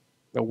 like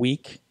a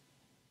week.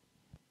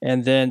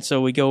 And then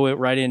so we go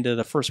right into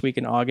the first week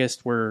in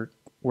August where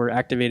we're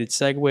activated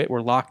Segwit,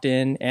 we're locked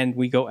in, and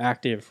we go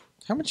active.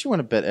 How much you want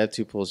to bet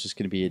F2Pool is just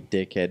going to be a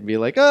dickhead and be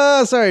like,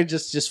 oh, sorry,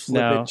 just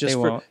flip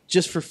it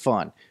just for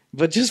fun.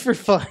 But just for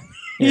fun.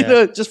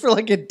 Yeah. Just for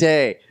like a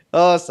day.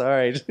 Oh,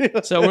 sorry.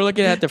 So we're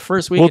looking at the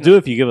first week. We'll do it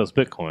if you give us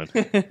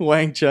Bitcoin.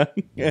 Wang Chung.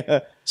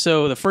 Yeah.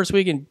 So the first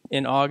week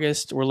in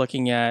August, we're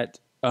looking at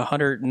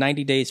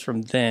 190 days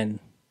from then.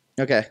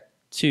 Okay.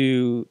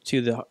 To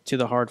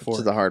the hard fork.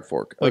 To the hard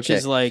fork. Which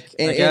is like,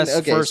 I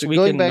guess, first week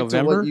in November. Going back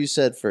to what you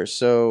said first.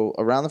 So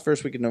around the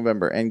first week of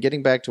November, and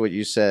getting back to what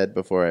you said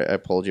before I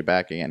pulled you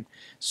back again.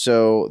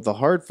 So the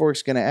hard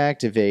fork's going to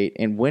activate,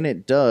 and when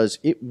it does,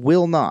 it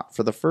will not,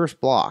 for the first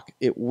block,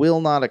 it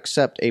will not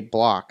accept a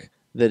block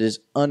that is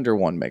under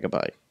 1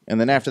 megabyte.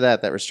 And then after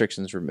that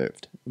restriction is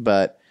removed.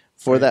 But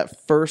for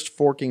that first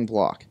forking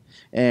block,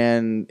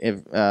 and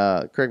if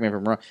correct me if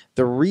I'm wrong,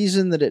 the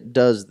reason that it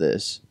does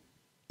this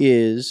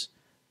is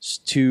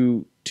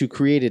to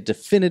create a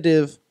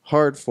definitive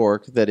hard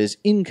fork that is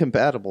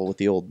incompatible with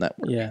the old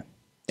network. Yeah.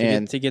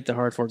 To get the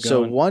hard fork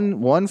going. So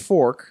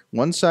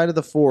one side of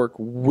the fork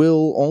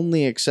will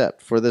only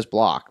accept for this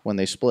block when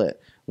they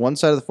split. One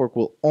side of the fork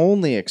will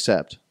only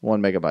accept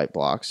 1 megabyte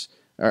blocks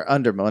or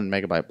under 1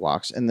 megabyte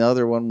blocks, and the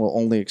other one will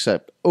only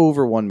accept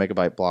over 1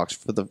 megabyte blocks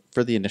for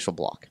the initial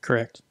block.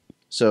 Correct.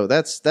 So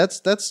that's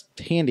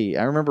handy.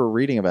 I remember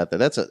reading about that.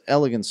 That's an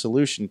elegant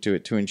solution to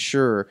it to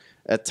ensure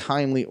a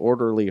timely,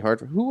 orderly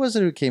hardware. Who was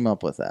it who came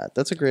up with that?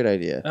 That's a great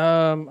idea.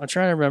 I'm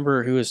trying to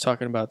remember who was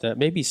talking about that.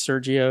 Maybe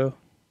Sergio.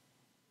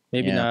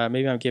 Maybe not.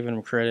 Maybe I'm giving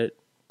him credit.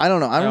 I don't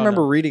know. I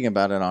remember reading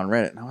about it on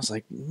Reddit, and I was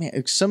like,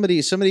 man,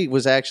 somebody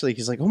was actually,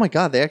 he's like, oh my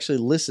God, they actually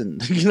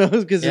listened,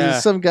 because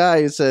there's some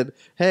guy who said,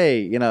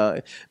 hey,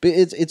 but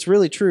it's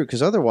really true,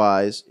 because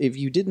otherwise, if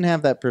you didn't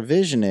have that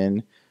provision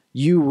in,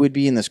 you would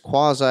be in this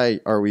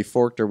quasi, are we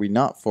forked, are we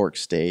not forked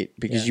state,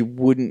 because you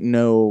wouldn't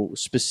know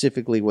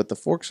specifically what the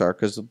forks are,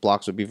 because the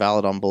blocks would be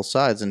valid on both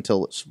sides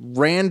until it's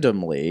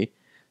randomly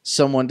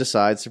someone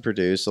decides to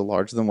produce a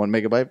larger than 1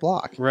 megabyte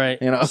block. Right.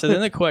 So then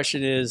the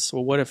question is,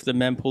 well, what if the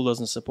mempool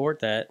doesn't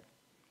support that?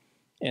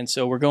 And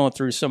so we're going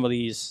through some of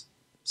these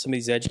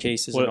edge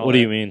cases. What do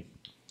you mean?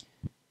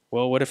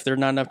 Well, what if there are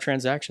not enough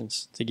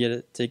transactions to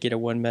get a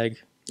 1 meg?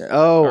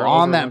 Oh,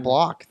 on that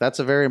block. That's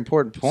a very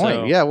important point.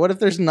 So, yeah. What if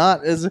there's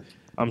not as?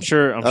 I'm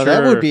sure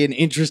that would be an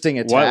interesting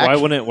attack. Why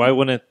wouldn't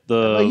one of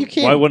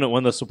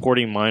the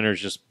supporting miners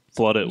just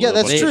flood it? Yeah,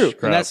 that's true.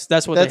 And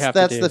that's what they have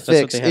to do. That's the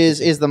fix.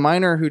 Is the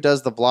miner who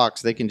does the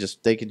blocks? They can just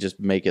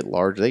make it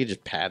larger. They can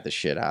just pad the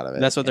shit out of it.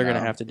 That's what they're going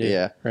to have to do.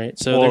 Yeah. Right.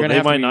 So they're going to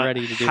have to be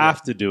ready to do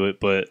have to do it,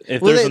 but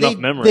if there's enough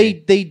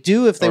memory, they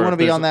do if they want to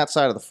be on that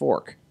side of the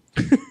fork.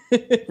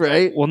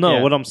 Right. Well,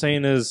 no. What I'm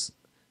saying is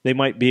they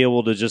might be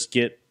able to just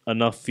get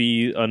enough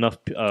you're right. in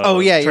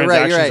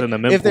the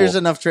mempool. If there's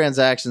enough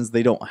transactions,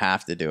 they don't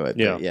have to do it.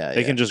 Yeah,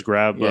 they can just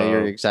grab. Yeah,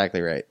 you're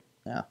exactly right.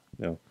 Yeah.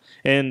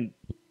 And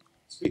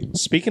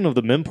speaking of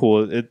the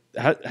mempool,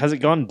 has it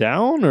gone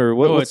down or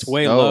what? Oh, it's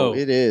way low.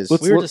 It is.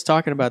 We were just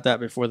talking about that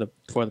before the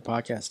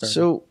podcast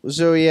started.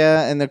 So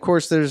yeah, and of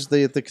course there's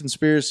the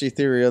conspiracy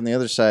theory on the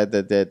other side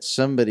that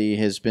somebody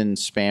has been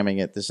spamming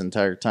it this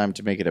entire time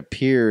to make it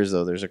appear as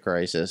though there's a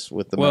crisis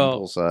with the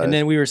mempool size. And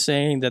then we were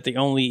saying that the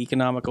only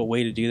economical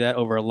way to do that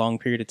over a long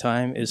period of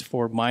time is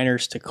for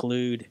miners to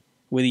collude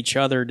with each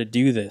other to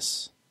do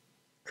this.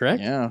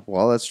 Correct? Yeah.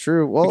 Well, that's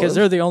true. Well, because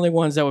they're the only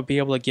ones that would be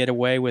able to get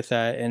away with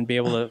that and be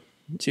able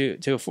to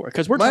afford,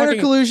 because we're minor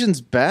talking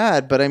collusion's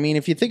bad, but I mean,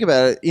 if you think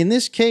about it, in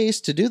this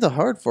case, to do the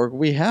hard fork,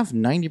 we have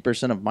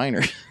 90% of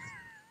miners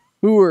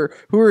who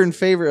are in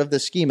favor of the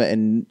schema,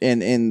 and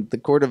the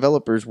core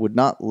developers would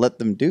not let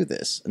them do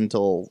this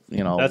until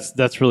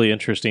That's really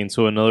interesting.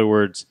 So in other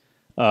words,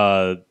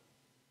 they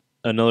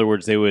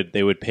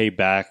would pay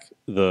back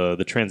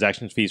the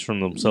transaction fees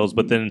from themselves,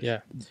 but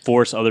then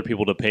force other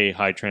people to pay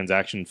high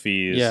transaction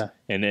fees. Yeah.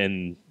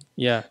 And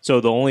so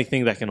the only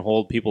thing that can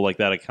hold people like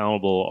that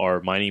accountable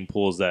are mining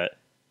pools that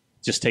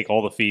just take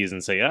all the fees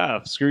and say,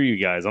 screw you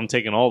guys, I'm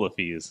taking all the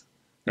fees.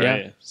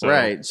 Right?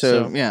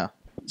 Yeah.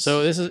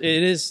 So it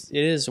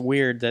is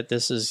weird that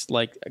this is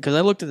like, because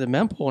I looked at the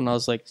mempool and I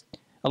was like,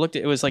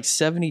 it was like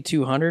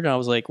 7,200 and I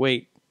was like,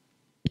 wait.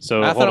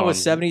 So I thought it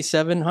was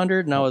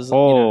 7,700 and I was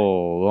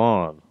hold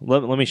on.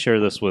 Let me share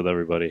this with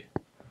everybody.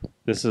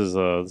 This is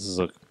a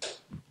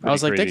I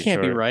was like, that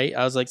can't be right.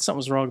 I was like,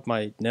 something's wrong with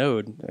my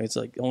node. It's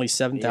like only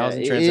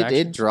 7,000 transactions.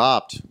 It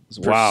dropped.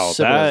 Wow,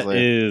 that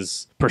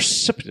is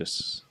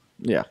precipitous.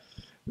 Yeah.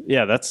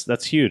 Yeah,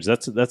 that's huge.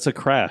 That's a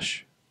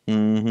crash.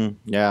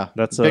 Mm-hmm. Yeah.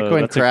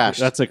 Bitcoin crashed.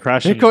 That's a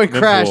crash. Bitcoin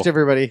crashed,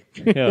 everybody.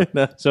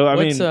 Yeah. So I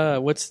mean,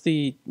 what's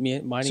the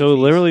mining? So fees?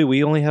 literally,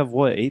 we only have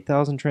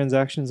 8,000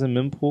 transactions in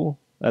mempool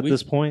at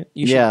this point.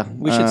 We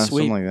should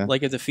sweep.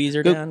 Like if the fees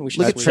are down, we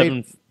should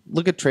sweep.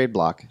 Look at Trade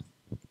Block.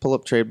 Pull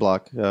up Trade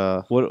Block.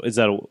 What is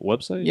that, a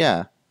website?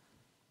 Yeah.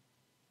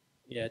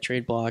 Yeah,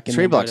 Trade Block.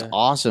 Trade Block's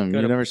awesome.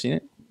 You've never seen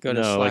it? Go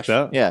to like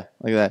that. Yeah,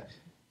 like that.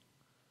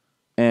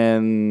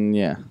 And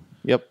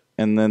yep.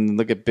 And then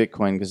look at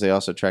Bitcoin because they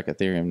also track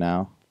Ethereum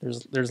now.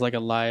 There's like a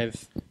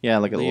live. Yeah,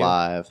 look at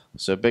live.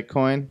 So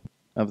Bitcoin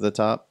up the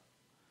top,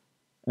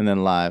 and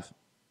then live.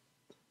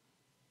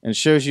 And it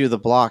shows you the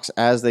blocks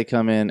as they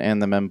come in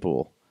and the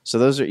mempool. So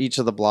those are each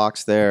of the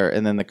blocks there,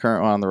 and then the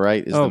current one on the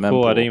right is the mempool. Oh,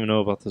 cool! I didn't even know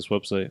about this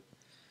website.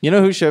 You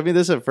know who showed me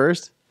this at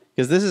first?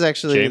 Because this is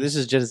actually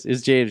James?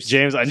 James.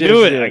 James, I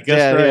knew it. I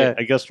guessed right. Yeah.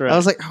 I guessed right. I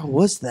was like, oh,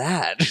 what's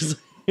that?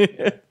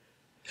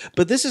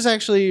 But this is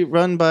actually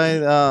run by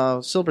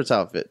Silbert's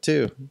outfit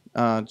too,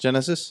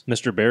 Genesis.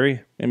 Mr.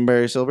 Barry and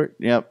Barry Silbert.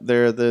 Yep,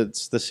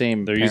 it's the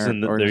same. They're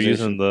using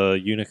the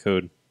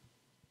Unicode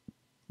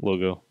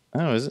logo.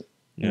 Oh, is it?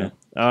 Yeah.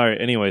 All right.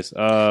 Anyways,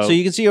 so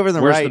you can see over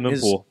the right.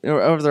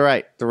 Over the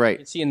right. The right. You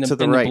can see in the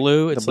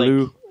blue. It's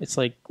blue. It's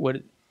like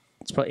what?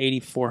 It's probably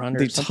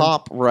 8,400. The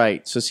top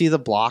right. So see the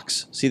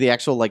blocks. See the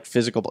actual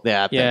physical.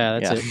 Yeah,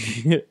 that's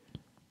it.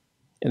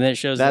 And then it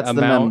shows that's the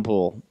amount.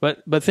 Mempool.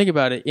 But think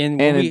about it.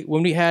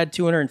 When we had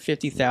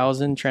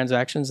 250,000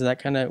 transactions and that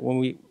kind of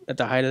at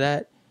the height of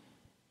that,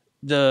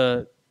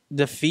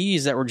 the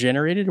fees that were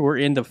generated were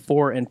in the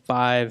 4 and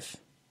 5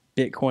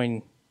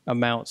 Bitcoin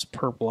amounts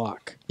per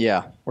block.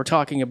 Yeah, we're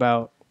talking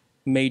about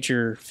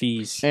major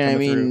fees. And I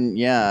mean,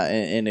 yeah,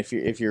 and if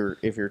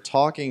you're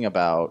talking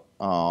about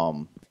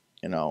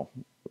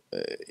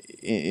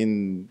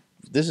in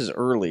this is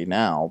early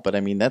now, but I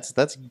mean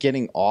that's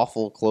getting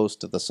awful close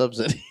to the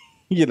subsidy.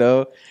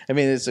 I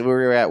mean,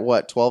 we're at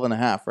what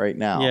 12.5 right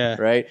now. Yeah.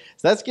 Right.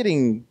 So that's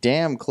getting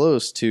damn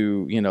close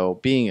to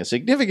being a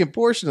significant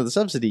portion of the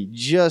subsidy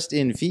just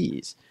in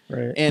fees.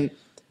 Right. And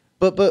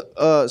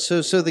but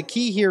so the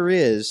key here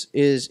is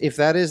if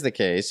that is the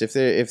case, if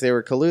they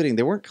were colluding,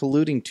 they weren't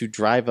colluding to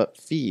drive up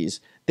fees.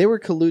 They were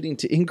colluding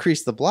to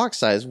increase the block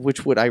size,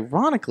 which would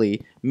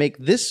ironically make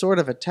this sort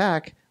of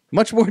attack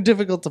much more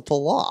difficult to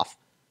pull off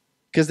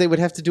because they would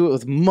have to do it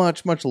with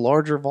much, much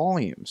larger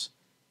volumes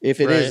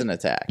if it is an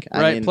attack.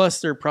 I mean,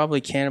 plus, they're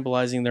probably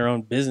cannibalizing their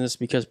own business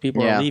because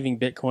people are leaving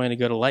Bitcoin to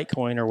go to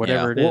Litecoin or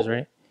whatever it is,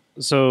 right?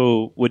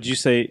 So would you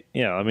say,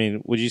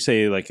 would you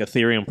say like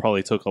Ethereum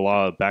probably took a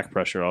lot of back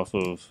pressure off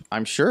of?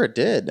 I'm sure it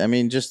did. I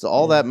mean, just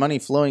all that money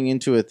flowing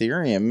into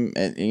Ethereum,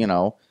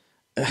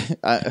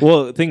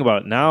 Well, think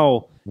about it.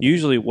 Now,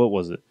 usually, what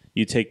was it?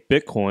 You take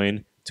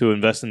Bitcoin to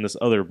invest in this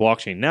other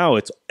blockchain. Now,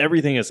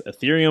 everything is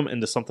Ethereum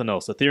into something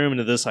else. Ethereum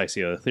into this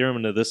ICO. Ethereum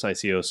into this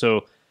ICO.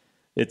 So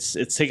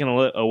it's taken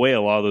away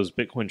a lot of those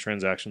Bitcoin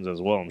transactions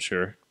as well, I'm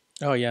sure.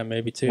 Oh yeah,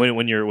 maybe too.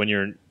 When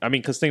you're, I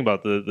mean, because think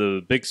about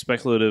the big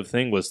speculative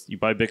thing was you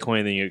buy Bitcoin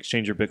and then you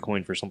exchange your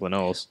Bitcoin for something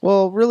else.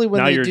 Well, really, when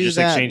now they you're do just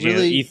that, exchanging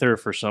really, Ether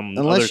for some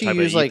unless other type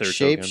you use of like Ether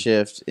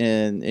Shapeshift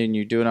and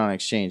you do it on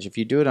exchange. If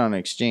you do it on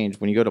exchange,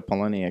 when you go to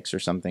Poloniex or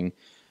something,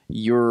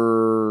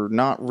 you're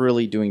not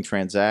really doing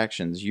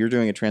transactions. You're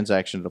doing a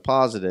transaction to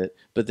deposit it,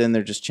 but then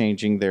they're just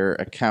changing their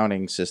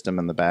accounting system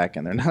in the back,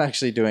 and they're not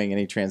actually doing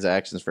any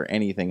transactions for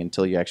anything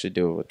until you actually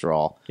do a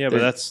withdrawal. Yeah,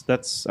 but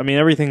that's. I mean,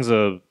 everything's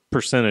a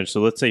percentage.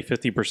 So let's say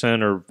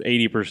 50% or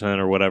 80%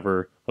 or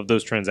whatever of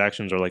those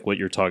transactions are like what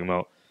you're talking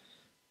about.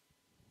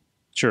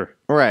 Sure.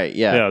 Right.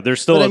 Yeah. Yeah. There's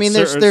still. But I mean,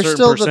 there's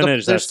still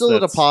the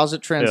deposit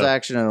yeah.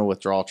 transaction and a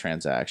withdrawal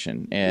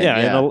transaction.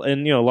 And,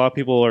 and you know, a lot of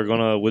people are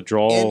going to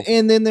withdraw.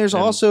 And then there's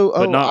also,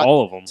 but not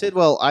all of them.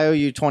 Tidwell, I owe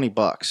you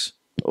 $20.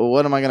 Well,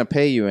 what am I going to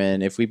pay you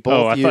in if we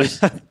both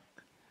use?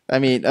 I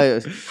mean,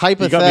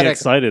 hypothetically. You got me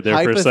excited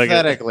there for a second.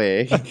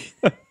 Hypothetically.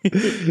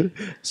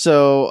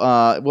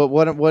 So,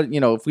 what you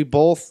know, if we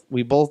both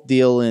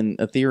deal in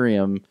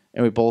Ethereum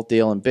and we both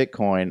deal in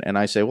Bitcoin, and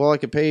I say, well, I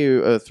could pay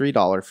you a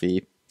 $3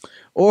 fee.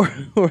 Or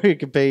you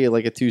could pay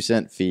like a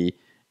 2-cent fee,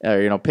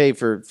 pay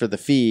for the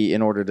fee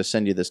in order to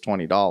send you this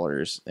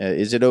 $20.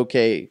 Is it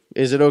okay?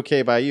 Is it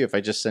okay by you if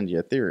I just send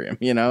you Ethereum?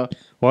 You know.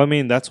 Well, I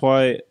mean that's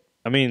why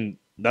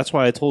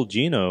I told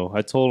Gino.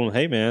 I told him,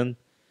 hey man.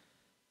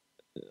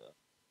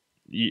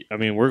 I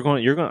mean, you're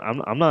going.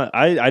 I'm not.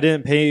 I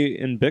didn't pay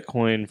in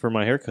Bitcoin for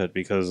my haircut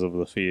because of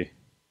the fee.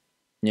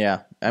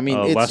 Yeah, I mean,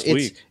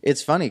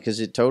 it's funny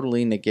because it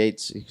totally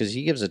negates because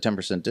he gives a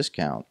 10%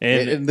 discount,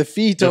 and the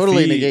fee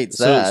totally negates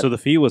that. So the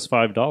fee was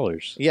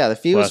 $5. Yeah, the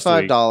fee was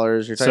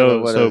 $5. You're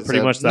talking about so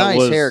pretty much that nice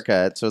was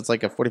haircut. So it's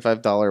like a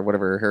 $45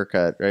 whatever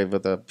haircut, right,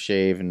 with a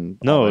shave and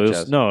no.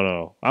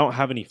 I don't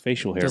have any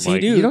facial hair. Does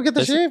Mike. he do? You don't get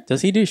the shave?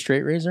 Does he do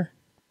straight razor?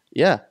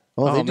 Yeah.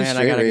 Well, oh man,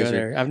 I gotta go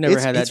there. I've never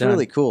had that. It's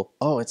really cool.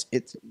 Oh, it's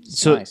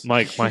so nice.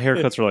 Mike, my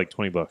haircuts are like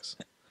 $20.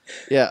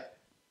 Yeah.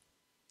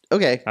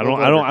 Okay. I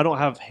don't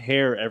have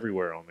hair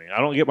everywhere on me. I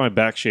don't get my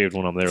back shaved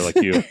when I'm there like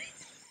you.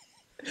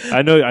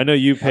 I know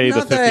you pay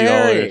the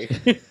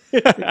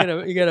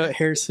 $50. You got a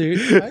hair suit.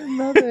 I'm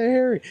not that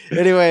hairy.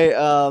 Anyway,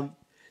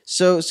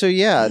 so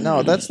yeah,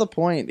 no, that's the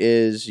point.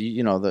 Is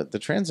the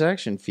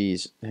transaction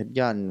fees had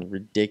gotten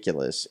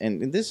ridiculous,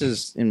 and this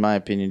is, in my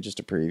opinion, just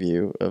a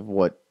preview of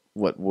what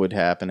would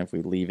happen if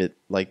we leave it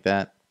like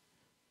that.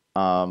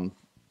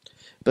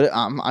 But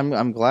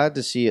I'm glad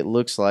to see it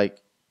looks like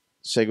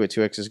Segwit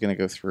 2x is going to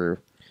go through.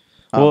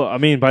 Well, I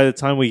mean, by the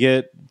time we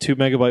get 2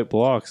 megabyte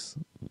blocks,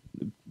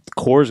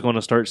 Core is going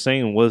to start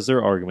saying, "What is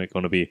their argument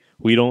going to be?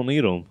 We don't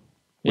need them.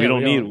 We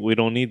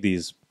don't need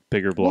these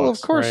bigger blocks." Well,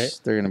 of course, right?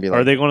 They're going to be.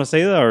 Like, are they going to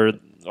say that? Or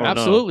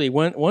absolutely.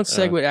 No? Once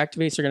Segwit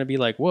activates, they're going to be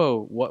like,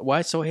 "Whoa,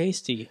 why so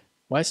hasty?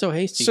 Why so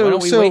hasty? Why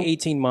don't we wait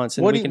 18 months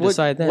and we can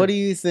decide then?" What do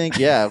you think?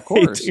 Yeah, of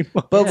course.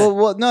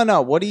 But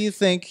no. What do you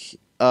think?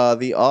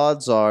 The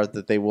odds are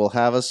that they will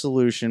have a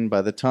solution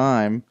by the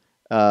time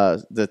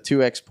the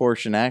 2x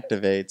portion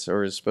activates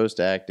or is supposed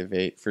to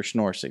activate for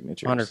Schnorr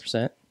signatures.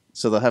 100%.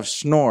 So they'll have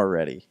Schnorr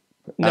ready.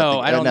 No,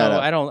 I don't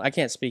know. I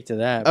can't speak to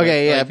that.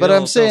 Okay, but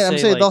I'm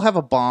saying they'll have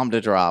a bomb to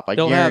drop.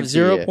 They'll have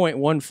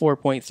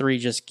 0.14.3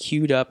 just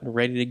queued up and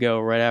ready to go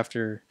right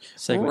after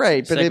Segwit.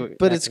 Right,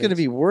 but it's going to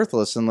be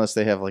worthless unless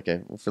they have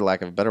for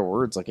lack of better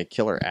words, like a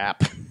killer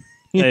app.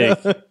 Hey,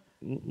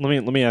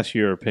 let me ask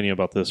you your opinion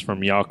about this from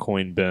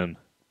Yacoin Ben,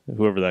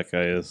 whoever that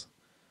guy is.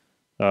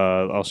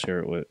 I'll share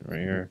it with right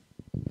here.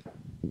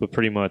 But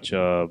pretty much,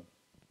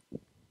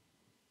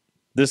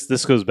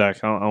 this goes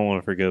back. I don't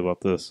want to forget about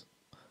this.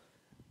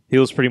 He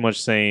was pretty much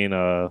saying,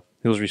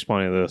 he was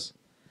responding to this.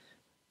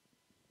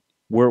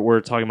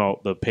 We're talking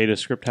about the pay to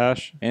script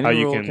hash.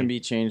 Any rule can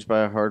be changed by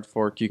a hard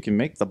fork. You can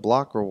make the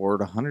block reward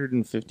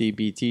 150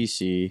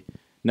 BTC.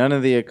 None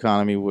of the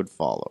economy would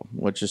follow,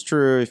 which is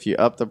true if you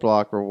up the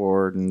block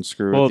reward and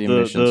screw with the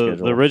emission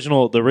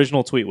schedule. The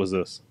original tweet was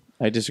this.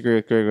 I disagree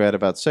with Greg Rad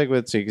about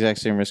Segwit. The exact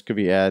same risk could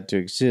be added to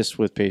exist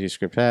with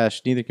pay-to-script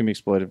hash. Neither can be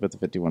exploited with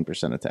the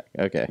 51% attack.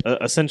 Okay.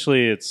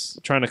 Essentially, it's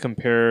trying to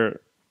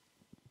compare,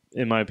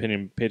 in my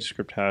opinion,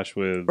 pay-to-script hash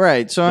with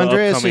right. So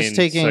Andreas is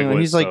taking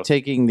Segwit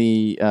taking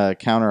the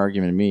counter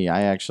argument to me.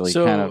 I actually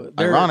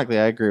ironically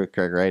I agree with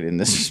Greg Wright in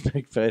this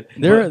respect, but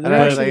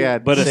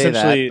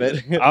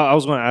essentially, I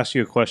was going to ask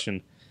you a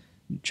question.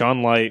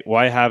 John Light,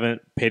 why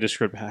haven't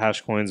pay-to-script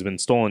hash coins been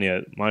stolen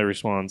yet? My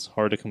response: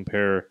 hard to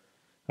compare.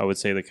 I would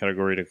say the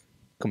category to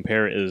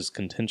compare is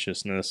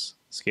contentiousness.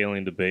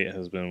 Scaling debate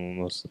has been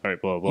most... All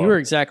right, blah, blah. You were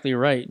exactly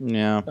right.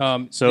 Yeah.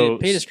 So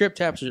pay-to-script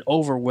taps are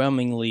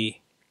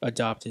overwhelmingly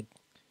adopted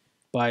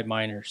by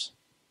miners.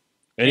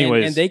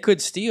 Anyways. And they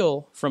could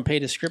steal from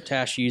pay-to-script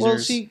hash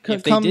users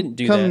if they didn't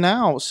do that. Come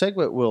now,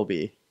 Segwit will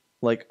be,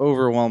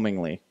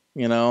 overwhelmingly,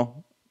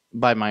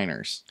 by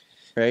miners,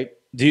 right?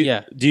 Do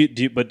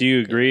you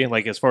agree?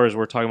 Like, as far as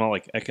we're talking about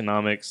like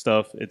economic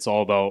stuff, it's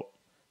all about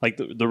like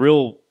the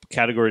real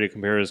category to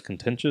compare is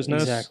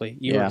contentiousness. Exactly.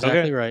 You're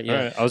exactly right.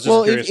 Yeah. Right. I was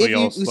just curious what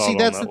y'all see,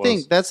 that's the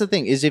thing. That's the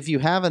thing is if you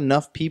have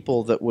enough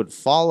people that would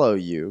follow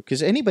you,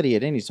 because anybody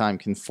at any time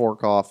can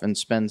fork off and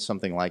spend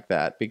something like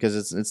that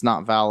because it's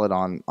not valid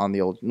on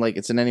the old, like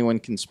it's an anyone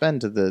can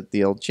spend to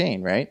the old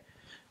chain, right?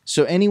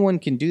 So anyone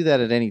can do that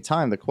at any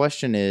time. The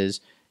question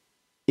is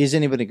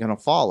anybody going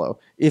to follow?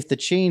 If the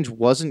change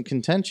wasn't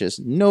contentious,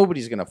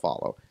 nobody's going to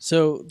follow.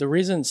 So the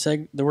reason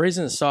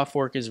the soft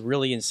fork is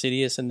really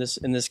insidious in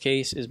this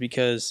case is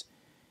because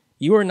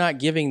you are not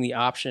giving the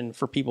option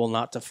for people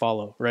not to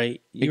follow,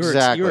 right? You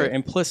are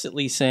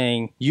implicitly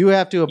saying you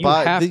have to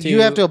abide.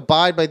 You have to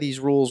abide by these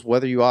rules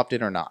whether you opt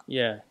in or not.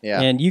 Yeah.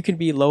 And you can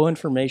be low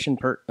information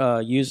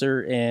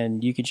user,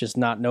 and you could just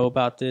not know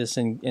about this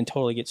and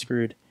totally get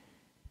screwed.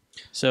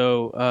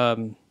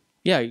 So.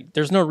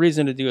 There's no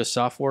reason to do a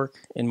soft fork,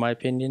 in my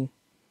opinion,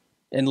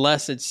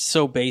 unless it's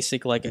so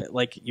basic,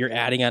 like you're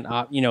adding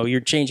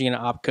you're changing an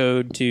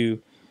opcode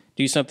to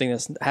do something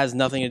that has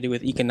nothing to do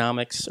with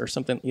economics or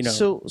something,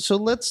 So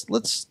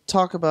let's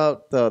talk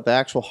about the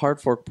actual hard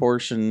fork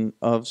portion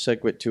of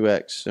Segwit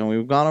 2x, and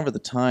we've gone over the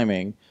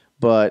timing.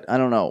 But I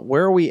don't know,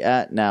 where are we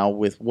at now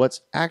with what's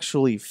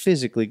actually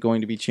physically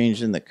going to be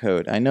changed in the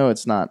code? I know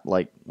it's not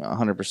like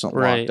 100%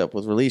 locked up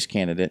with release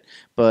candidate,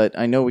 but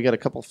I know we got a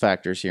couple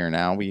factors here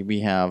now.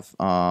 We have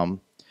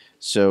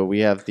so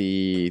we have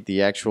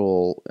the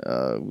actual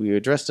we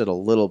addressed it a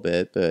little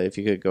bit, but if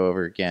you could go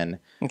over again,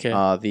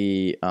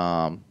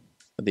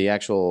 the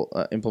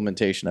actual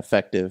implementation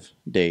effective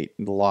date,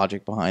 the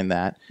logic behind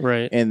that.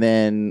 Right. And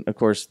then, of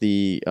course,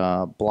 the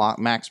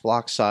max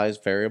block size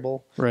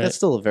variable. Right. That's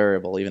still a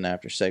variable even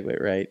after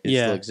Segwit, right? It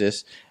still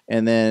exists.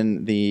 And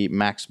then the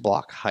max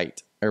block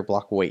height, or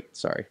block weight,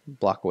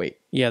 block weight.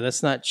 Yeah,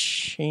 that's not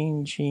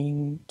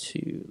changing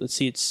to... Let's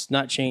see, it's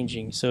not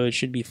changing, so it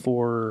should be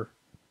 4...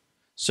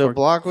 So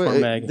block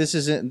weight, this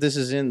is in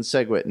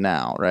Segwit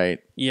now, right?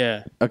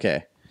 Yeah.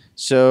 Okay.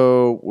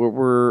 So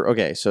we're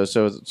okay, so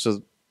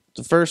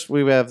first,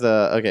 we have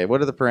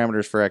what are the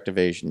parameters for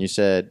activation? You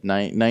said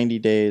 90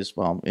 days,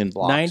 in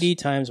blocks. 90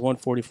 times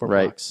 144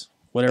 blocks,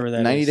 whatever that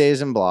is. 90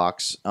 days in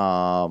blocks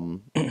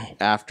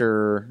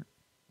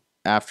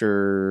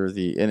after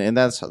the, and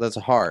that's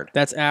hard.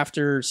 That's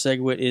after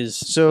Segwit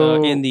is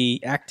in the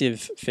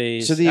active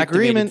phase. So the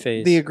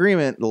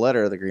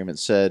letter of the agreement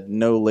said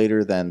no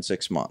later than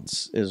 6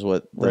 months is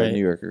what the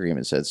New York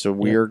agreement said. So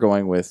we are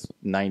going with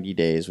 90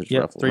 days, which is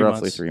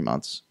roughly 3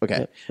 months. Okay.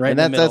 Yep. Right,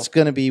 and that's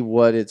going to be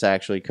what it's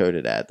actually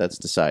coded at. That's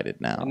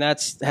decided now. And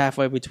that's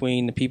halfway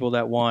between the people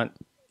that want,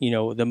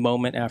 the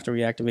moment after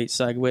we activate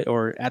Segwit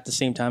or at the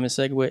same time as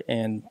Segwit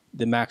and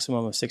the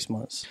maximum of 6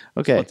 months.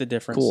 Okay. What the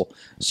difference. Cool.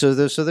 So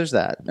there's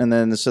that. And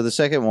then, so the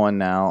second one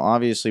now,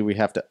 obviously we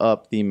have to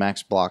up the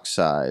max block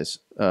size.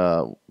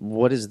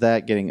 What is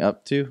that getting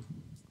up to?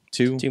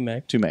 2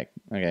 meg. 2 meg.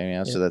 Okay.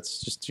 Yeah. So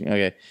that's just,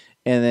 okay.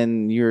 And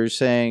then you're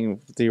saying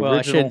the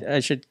original.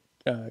 I should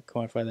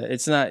quantify that.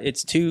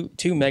 It's 2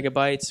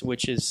 megabytes,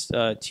 which is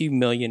 2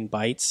 million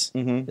bytes.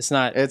 Mm-hmm. It's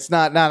not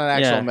an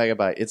actual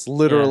megabyte. It's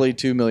literally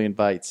 2 million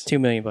bytes. 2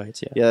 million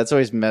bytes. Yeah, that's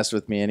always messed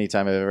with me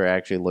anytime I've ever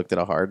actually looked at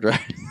a hard drive.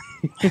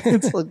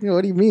 It's like,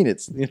 what do you mean?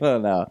 It's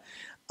no.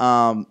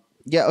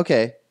 Yeah,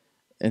 okay.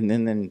 And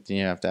then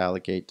you have to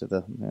allocate to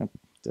the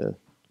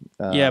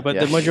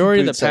the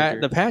majority of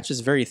the patch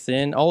is very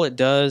thin. All it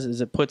does is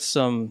it puts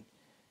some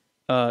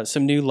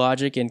new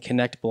logic in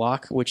connect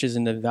block, which is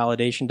in the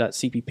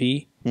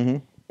validation.cpp. Mm-hmm.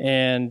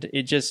 And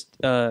it just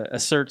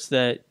asserts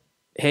that,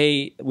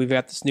 hey, we've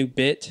got this new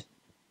bit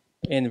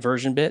in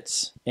version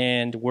bits,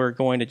 and we're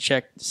going to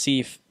check to see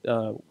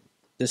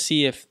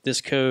if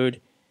this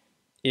code,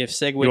 if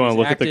Segwit you want to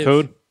look active. at the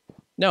code?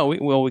 No,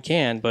 we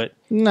can, but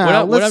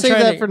let's save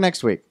that for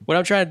next week. What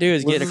I'm trying to do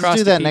is get across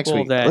to people next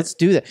week. that... Let's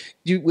do that.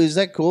 Is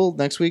that cool?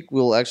 Next week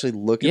we'll actually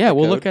look at the code.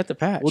 We'll look at the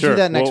patch. We'll do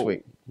that next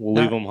week.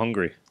 We'll leave them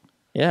hungry.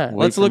 Yeah,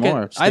 let's look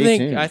at.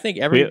 I think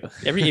every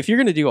if you're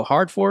going to do a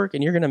hard fork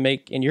and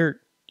you're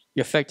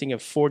affecting a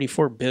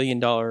 $44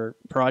 billion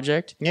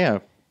project,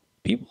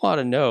 people ought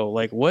to know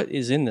like what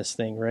is in this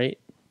thing, right?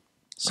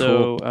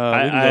 So cool.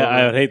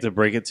 I would hate to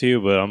break it to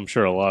you, but I'm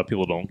sure a lot of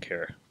people don't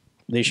care.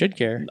 They should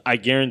care. I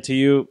guarantee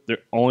you, they're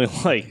only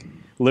like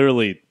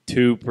literally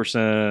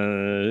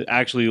 2%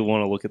 actually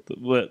want to look at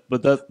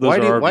but those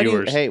are our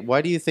viewers.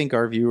 Why do you think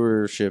our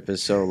viewership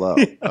is so low?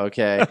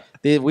 Okay,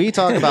 we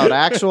talk about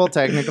actual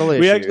technical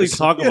issues. We actually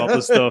talk about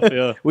this stuff.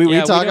 Yeah, we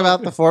talk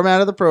about the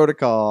format of the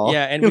protocol.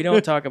 Yeah, and we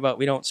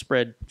don't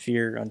spread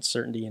fear,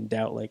 uncertainty, and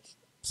doubt like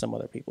some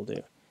other people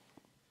do.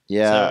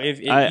 Yeah,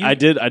 so I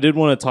did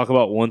want to talk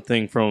about one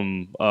thing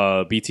from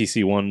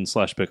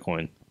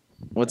BTC1/Bitcoin.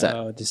 What's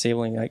that?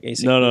 Disabling like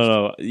async.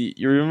 No.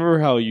 You remember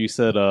how you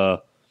said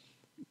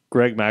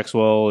Greg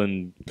Maxwell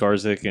and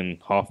Garzik and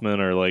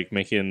Hoffman are like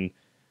making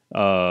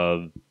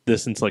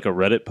this into like a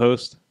Reddit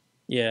post?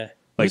 Yeah.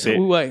 Like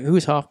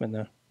who's Hoffman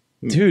though?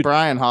 Dude,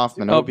 Brian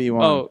Hoffman,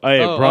 Obi-Wan.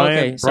 Brian,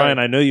 okay, Brian,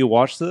 I know you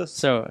watched this.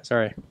 So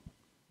sorry.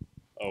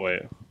 Oh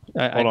wait,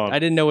 on. I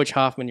didn't know which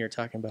Hoffman you're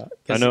talking about.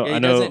 I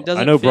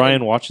know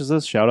Brian watches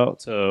this. Shout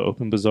out to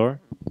Open Bazaar.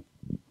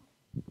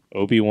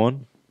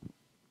 Obi-Wan,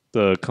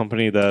 the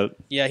company that...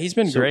 Yeah, he's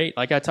been great.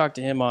 Like, I talked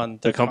to him on...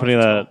 The company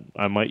that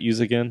I might use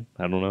again.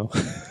 I don't know.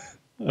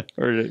 I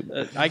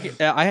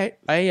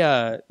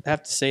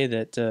have to say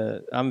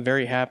that I'm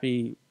very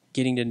happy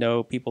getting to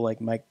know people like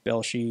Mike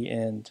Belshie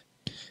and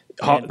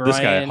this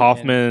guy,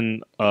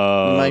 Hoffman.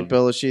 Mike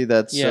Belshie,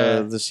 that's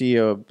the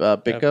CEO of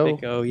Bitco.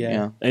 Bitco,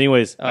 yeah.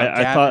 Anyways,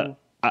 I thought...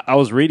 I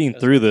was reading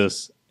through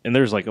this, and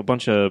there's like a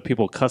bunch of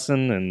people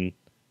cussing and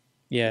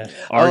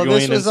arguing.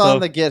 This was on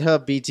the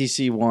GitHub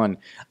BTC one.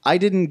 I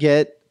didn't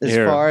get as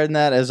far in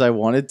that as I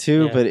wanted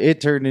to, but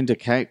it turned into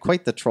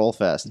quite the troll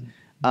fest.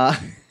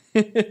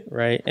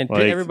 Right, and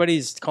like,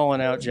 everybody's calling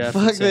out Jeff.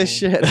 Fuck this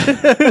shit.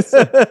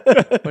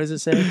 What does it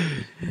say?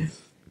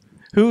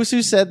 Who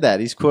said that?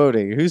 He's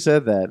quoting. Who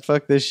said that?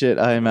 Fuck this shit.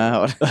 I'm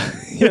out.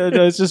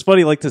 No, it's just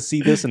funny, like to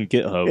see this in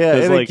GitHub. Yeah,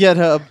 in like,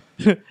 GitHub.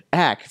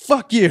 Hack.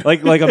 Fuck you.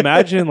 Like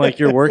imagine like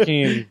you're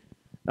working.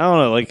 I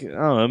don't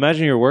know.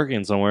 Imagine you're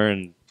working somewhere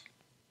and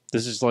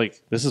this is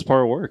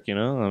part of work. You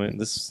know. I mean,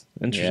 this is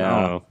interesting. I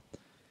don't know.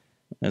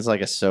 It's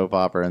like a soap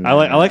opera.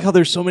 I like how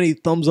there's so many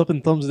thumbs up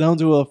and thumbs down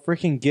to a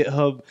freaking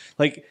GitHub.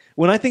 Like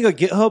when I think of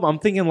GitHub, I'm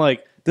thinking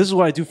like this is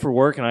what I do for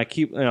work, and I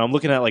keep I'm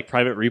looking at like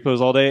private repos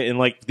all day, and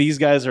like these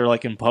guys are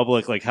like in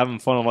public, like having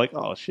fun. I'm like,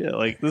 oh shit,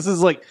 like this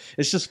is like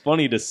it's just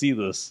funny to see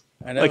this.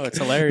 I know, like, it's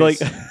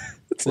hilarious. Like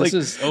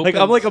it's like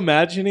I'm like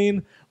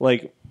imagining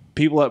like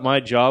people at my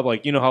job,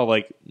 like you know how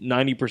like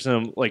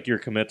 90% of like your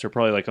commits are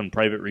probably like on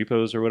private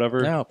repos or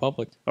whatever. No,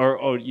 public.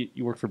 Or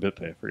you work for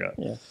BitPay, I forgot.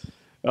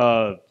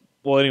 Yeah.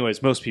 Well,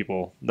 anyways, most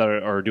people that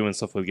are doing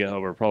stuff with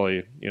GitHub are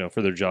probably,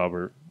 for their job,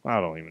 or I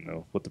don't even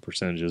know what the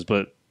percentage is,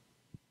 but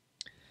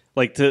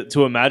like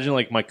to imagine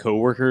like my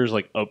coworkers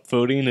like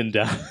upvoting and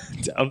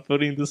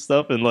downvoting this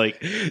stuff and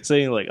like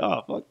saying like,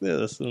 oh, fuck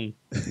this. And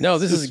no,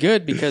 this is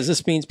good because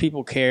this means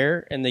people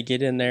care and they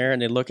get in there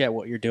and they look at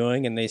what you're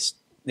doing and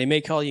they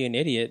may call you an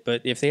idiot,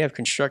 but if they have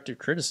constructive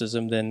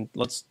criticism, then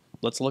let's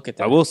look at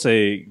that. I will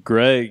say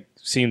Greg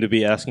seemed to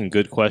be asking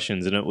good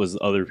questions, and it was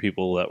other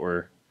people that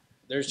were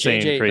There's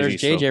JJ. There's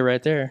JJ stuff.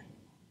 Right there.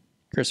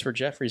 Christopher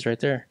Jeffries right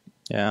there.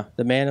 Yeah,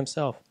 the man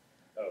himself.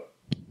 Oh,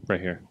 right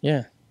here.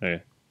 Yeah.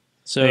 Okay.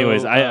 So,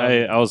 anyways,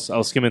 I was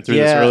skimming through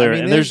this earlier,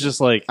 and there's just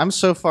like I'm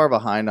so far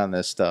behind on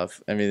this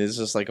stuff. I mean, it's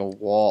just like a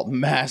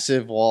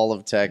massive wall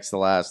of text the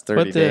last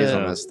 30 days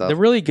on this stuff. The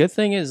really good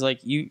thing is like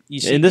you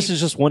see, and this is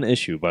just one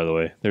issue, by the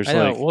way. There's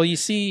well, you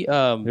see,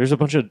 there's a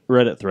bunch of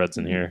Reddit threads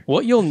in here.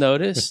 What you'll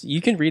notice, you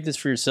can read this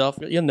for yourself.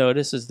 What you'll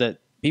notice is that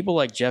people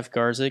like Jeff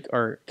Garzik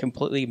are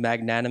completely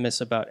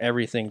magnanimous about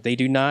everything. They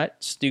do not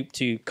stoop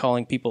to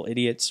calling people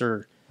idiots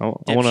or. I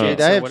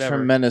have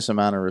tremendous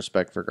amount of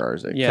respect for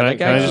Garzik. Yeah,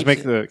 can I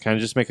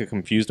just make a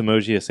confused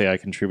emoji to say I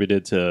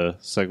contributed to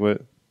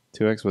Segwit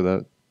 2x with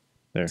that?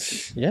 There.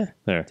 Yeah.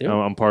 There.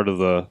 I'm part of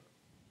the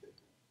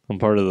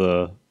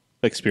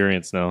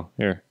experience now.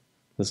 Here.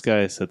 This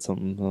guy said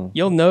something.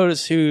 You'll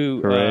notice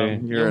who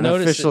you're an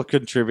official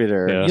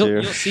contributor. Yeah.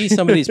 You'll see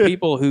some of these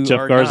people who Jeff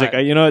are Garzik.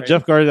 not, you know what, right?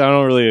 Jeff Garzik. I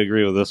don't really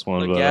agree with this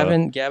one.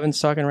 But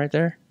Gavin's talking right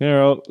there.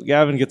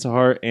 Gavin gets a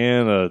heart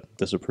and a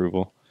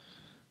disapproval.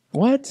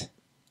 What?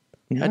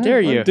 How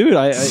dare you, dude?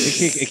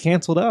 It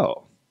canceled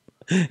out.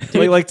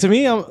 Dude, like to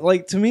me,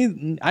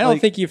 I don't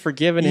think you've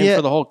forgiven him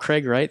for the whole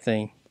Craig Wright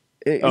thing.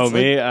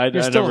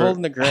 You're still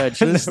holding the grudge.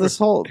 This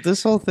whole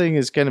thing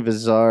is kind of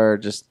bizarre.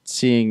 Just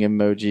seeing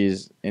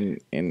emojis in.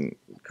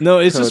 No,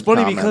 it's just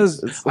funny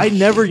because I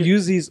never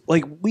use these.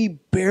 Like we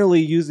barely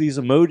use these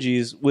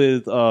emojis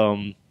with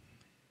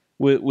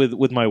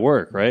my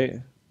work, right?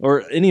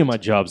 Or any of my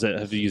jobs that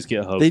have to use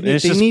GitHub.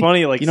 It's just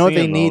funny, like, you know what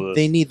they need?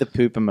 They need the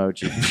poop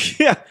emoji.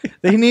 Yeah,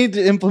 they need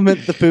to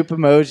implement the poop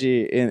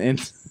emoji in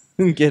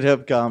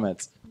GitHub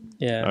comments.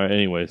 Yeah. All right.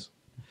 Anyways,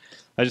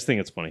 I just think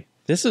it's funny.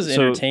 This is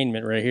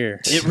entertainment right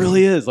here. It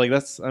really is. Like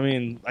I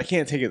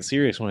can't take it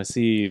serious when I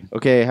see.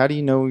 Okay, how do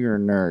you know you're a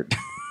nerd?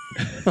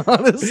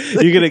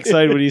 Honestly. You get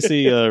excited when you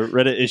see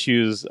Reddit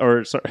issues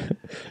or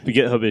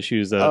GitHub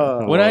issues.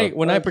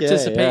 When I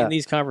participate in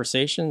these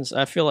conversations,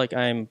 I feel like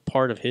I'm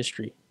part of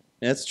history.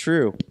 That's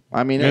true.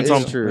 I mean, it's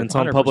true. It's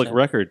on public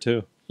record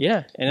too.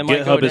 Yeah, and it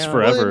GitHub is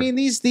forever. Well, I mean,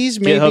 these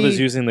GitHub is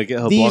using the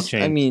GitHub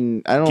blockchain. I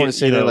mean, I don't want to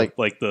say they're like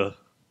the.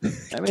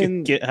 I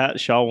mean, GitHat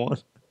SHA 1.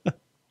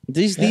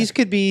 These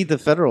could be the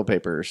federal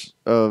papers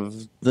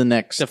of the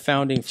next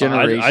founding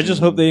generation. I just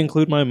hope they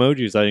include my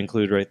emojis. I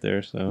include right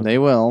there. So they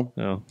will.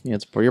 Yeah,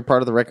 you're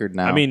part of the record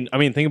now. I mean,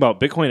 think about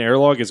Bitcoin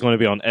Airlog is going to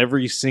be on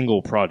every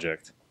single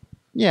project.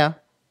 Yeah.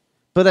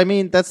 But I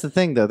mean, that's the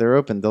thing, though. They're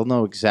open. They'll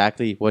know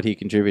exactly what he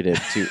contributed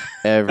to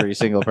every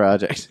single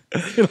project.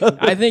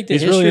 I think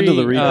he's really into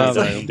the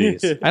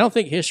readings. I don't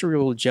think history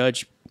will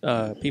judge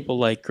people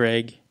like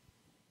Greg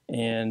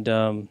and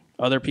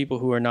other people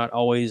who are not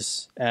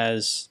always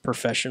as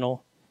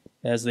professional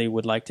as they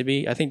would like to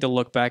be. I think they'll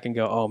look back and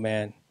go, "Oh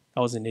man,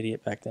 I was an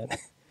idiot back then,"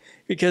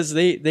 because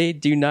they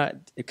do not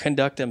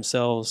conduct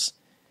themselves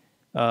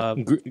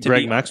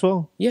Greg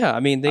Maxwell? Yeah, I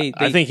mean,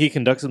 I think he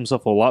conducts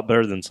himself a lot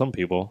better than some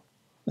people.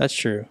 That's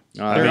true.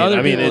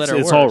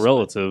 It's all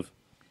relative.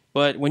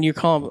 But when you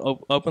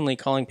openly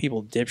calling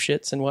people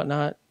dipshits and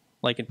whatnot,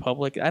 like in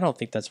public, I don't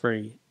think that's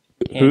very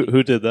handy.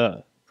 Who did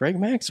that? Greg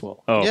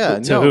Maxwell. Oh, yeah.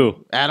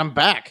 Who? Adam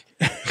Back.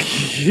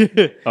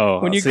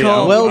 When you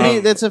call...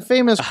 that's a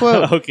famous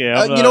quote. Okay.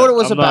 You know what it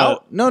was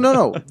about?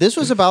 No. This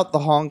was about the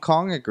Hong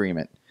Kong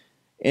agreement.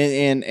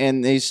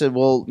 And they said,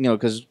 well,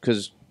 because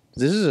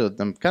this is a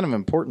kind of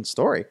important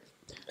story.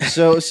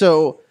 So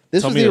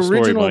this was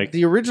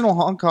the original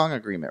Hong Kong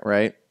agreement,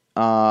 right?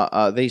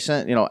 They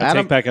sent, I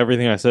take back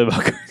everything I said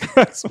about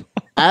Maxwell.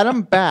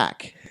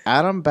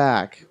 Adam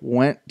Back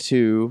went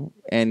to,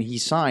 and he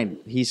signed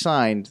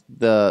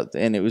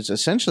and it was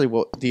essentially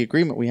what the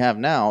agreement we have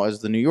now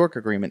as the New York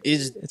agreement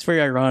is. It's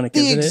very ironic,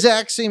 the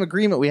exact same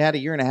agreement we had a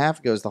year and a half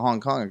ago as the Hong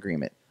Kong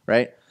agreement,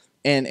 right?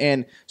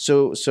 And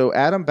so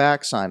Adam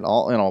Back signed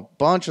a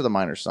bunch of the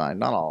miners signed,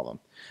 not all of them.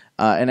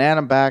 And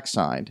Adam Back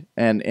signed,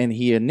 and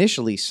he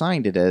initially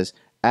signed it as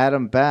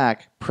Adam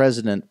Back,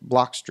 President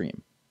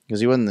Blockstream,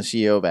 because he wasn't the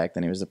CEO back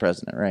then; he was the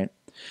president, right?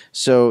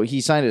 So he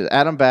signed it as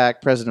Adam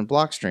Back, President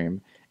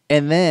Blockstream,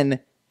 and then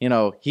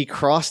he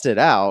crossed it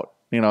out,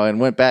 and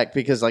went back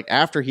because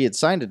after he had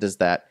signed it as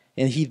that,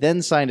 and he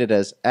then signed it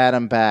as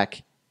Adam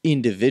Back,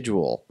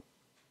 Individual.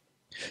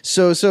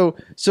 So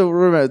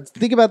remember,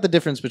 think about the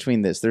difference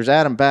between this. There's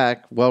Adam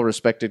Back,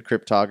 well-respected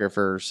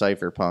cryptographer,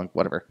 cypherpunk,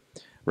 whatever,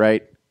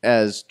 right?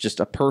 As just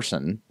a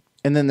person.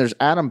 And then there's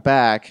Adam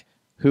Back,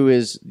 who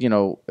is,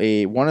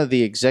 one of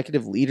the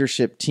executive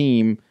leadership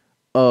team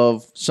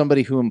of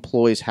somebody who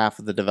employs half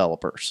of the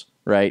developers,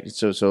 right?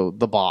 So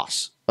the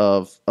boss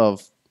of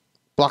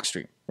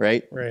Blockstream,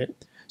 right? Right.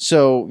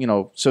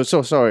 So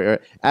sorry,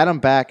 Adam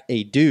Back,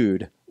 a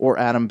dude, or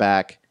Adam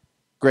Back,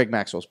 Greg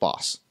Maxwell's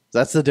boss.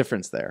 That's the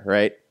difference there,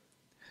 right?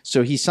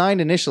 So he signed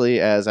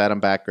initially as Adam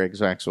Back, Greg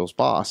Maxwell's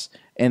boss,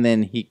 and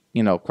then he,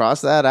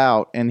 crossed that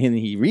out, and then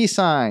he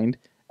re-signed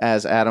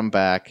as Adam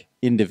Back,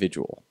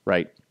 Individual,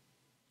 right?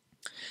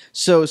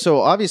 So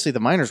obviously the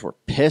miners were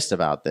pissed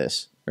about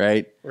this,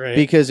 right? Right.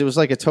 Because it was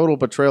like a total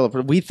betrayal.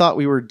 We thought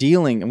we were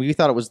dealing, and we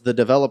thought it was the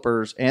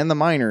developers and the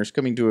miners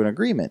coming to an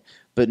agreement.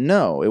 But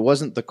no, it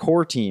wasn't the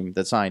core team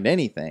that signed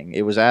anything.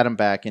 It was Adam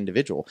Back,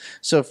 Individual.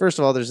 So first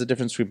of all, there's a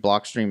difference between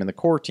Blockstream and the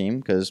core team,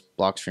 because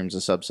Blockstream's a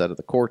subset of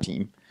the core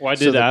team. Why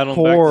did Adam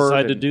Back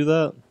decide to do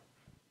that?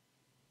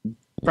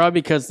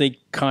 Probably because they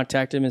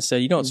contacted him and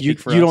said, "You don't speak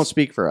for us. You don't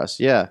speak for us."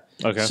 Yeah.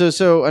 Okay.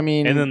 So I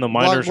mean, and then the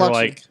miners are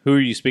like, "Who are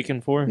you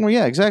speaking for?" Well,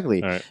 yeah,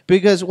 exactly. All right.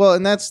 Because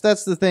and that's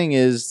the thing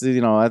is,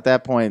 at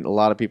that point, a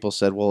lot of people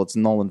said, "Well, it's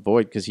null and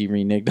void because he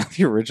reneged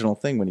the original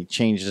thing when he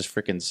changed his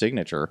freaking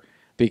signature."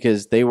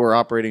 Because they were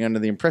operating under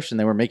the impression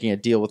they were making a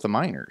deal with the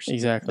miners.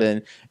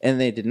 Exactly.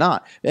 And they did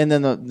not. And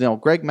then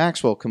Greg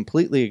Maxwell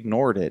completely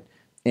ignored it.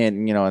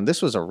 And, and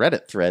this was a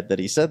Reddit thread that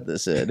he said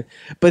this in.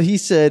 But he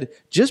said,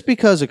 just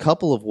because a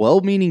couple of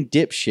well-meaning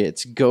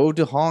dipshits go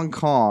to Hong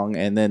Kong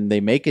and then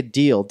they make a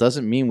deal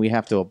doesn't mean we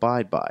have to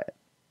abide by it.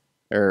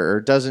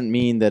 Or doesn't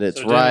mean that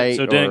it's right.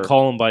 Didn't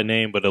call him by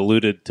name, but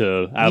alluded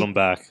to Adam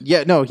Back.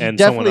 Yeah, no, he and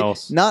definitely someone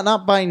else.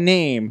 Not by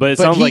name, but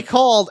he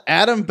called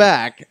Adam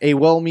Back a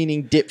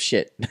well-meaning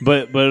dipshit.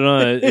 But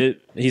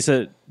he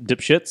said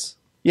dipshits.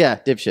 Yeah,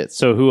 dipshits.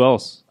 So who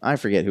else? I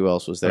forget who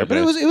else was there, okay. But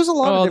it was a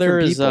lot of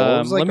different people. It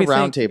was like a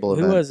roundtable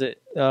event. Who was it?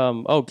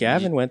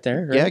 Gavin went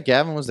there. Right? Yeah,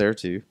 Gavin was there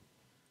too.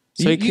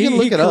 So you can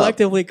look it up.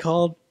 Collectively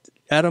called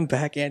Adam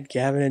Back and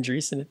Gavin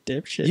Andreessen a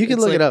dipshit. You can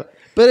look it up.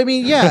 But I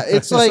mean, yeah,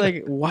 it's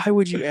like why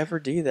would you ever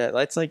do that?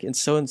 That's it's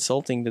so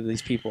insulting to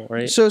these people,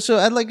 right? So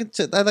I'd like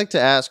to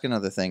ask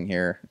another thing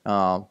here.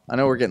 I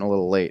know we're getting a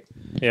little late.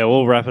 Yeah,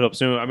 we'll wrap it up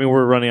soon. I mean,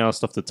 we're running out of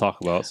stuff to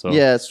talk about. So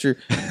yeah, it's true.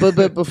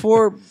 But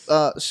before,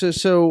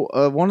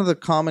 one of the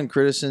common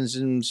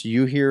criticisms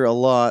you hear a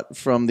lot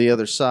from the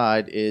other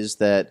side is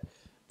that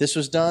this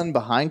was done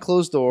behind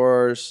closed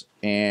doors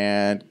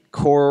and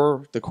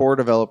the core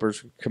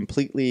developers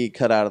completely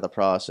cut out of the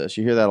process.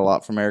 You hear that a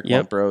lot from Eric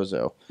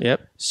Lombroso.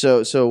 Yep.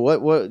 So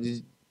what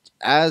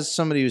as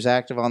somebody who's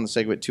active on the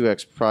Segwit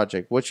 2X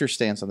project, what's your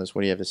stance on this?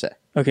 What do you have to say?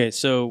 Okay,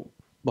 so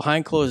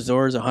behind closed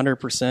doors,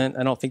 100%.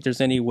 I don't think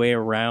there's any way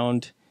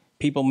around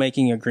people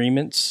making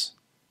agreements.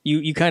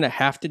 You kind of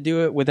have to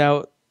do it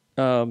without,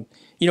 what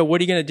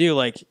are you going to do?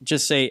 Like,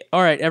 just say,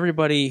 all right,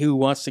 everybody who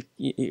wants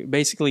to,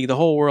 basically the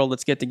whole world,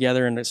 let's get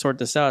together and sort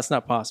this out. It's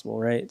not possible,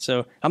 right?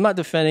 So I'm not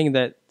defending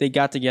that they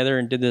got together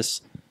and did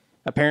this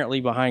apparently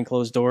behind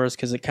closed doors,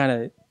 because it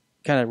kind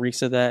of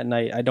reeks of that, and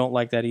I don't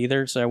like that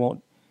either, so I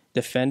won't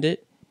defend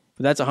it.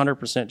 But that's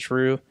 100%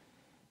 true.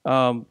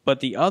 But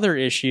the other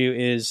issue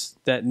is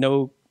that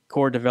no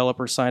core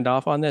developer signed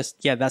off on this.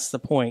 Yeah, that's the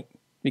point.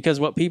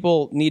 Because what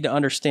people need to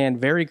understand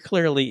very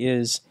clearly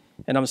is,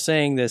 and I'm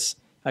saying this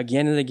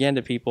again and again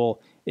to people,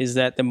 is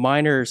that the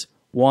miners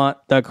want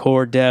the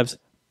core devs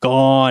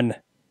gone.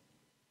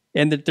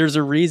 And that there's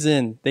a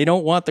reason they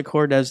don't want the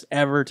core devs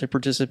ever to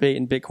participate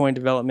in Bitcoin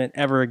development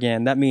ever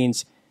again. That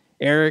means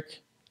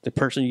Eric, the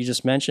person you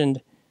just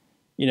mentioned,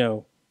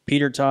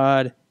 Peter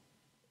Todd,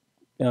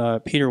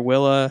 Peter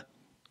Willa,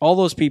 all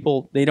those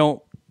people,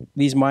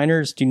 these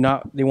miners do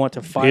not, they want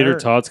to fire. Peter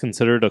Todd's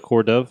considered a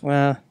core dev?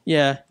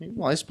 Yeah.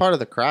 Well, he's part of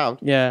the crowd.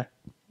 Yeah.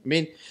 I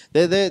mean,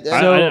 I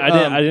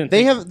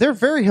didn't they're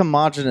very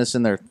homogenous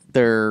in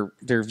their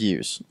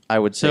views. I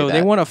would say so that.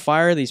 they want to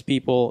fire these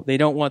people. They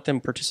don't want them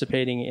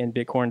participating in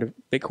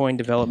Bitcoin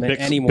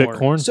development anymore.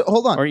 Bitcoin? So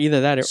hold on, or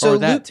either that or so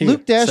that too.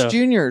 Luke Dash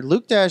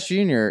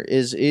Jr.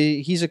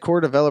 He's a core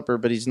developer,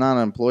 but he's not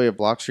an employee of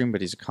Blockstream,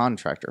 but he's a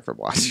contractor for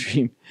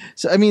Blockstream.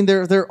 So I mean,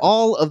 they're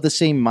all of the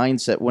same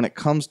mindset when it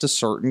comes to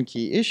certain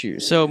key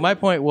issues. So my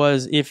point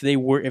was, if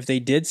they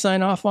did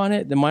sign off on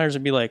it, the miners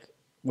would be like,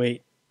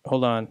 wait,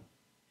 hold on.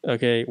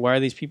 Okay, why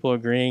are these people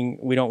agreeing?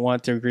 We don't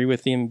want to agree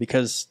with them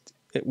because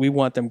we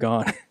want them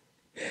gone.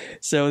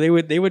 So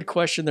they would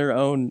question their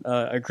own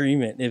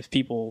agreement if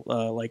people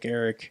like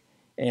Eric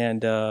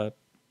and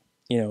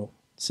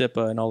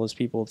Sipa and all those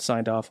people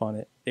signed off on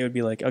it. They would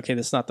be like, okay,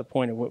 that's not the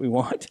point of what we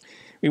want.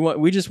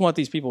 We just want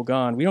these people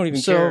gone. We don't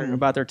even care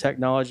about their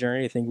technology or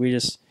anything. We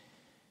just,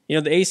 the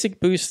ASIC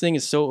boost thing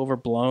is so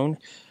overblown.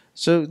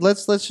 So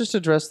let's just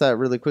address that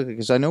really quickly,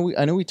 because I know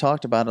we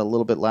talked about it a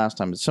little bit last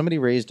time, but somebody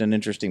raised an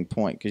interesting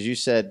point, because you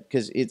said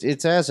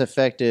it's as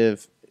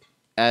effective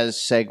as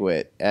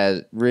Segwit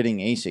as ridding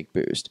ASIC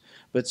boost,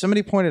 but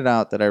somebody pointed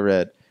out that I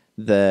read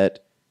that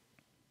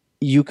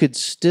you could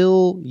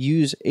still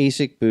use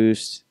ASIC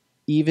boost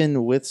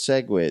even with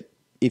Segwit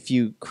if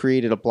you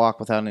created a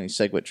block without any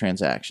Segwit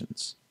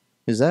transactions.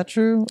 Is that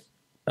true?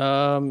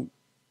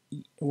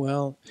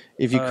 Well,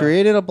 if you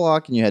created a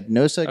block and you had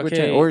no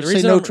Segwit or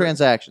say no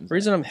transactions. The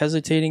reason I'm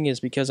hesitating is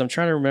because I'm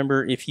trying to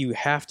remember if you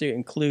have to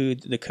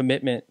include the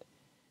commitment,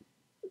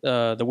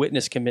 the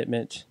witness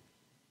commitment,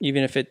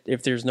 even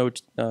if there's no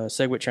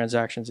Segwit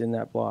transactions in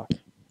that block.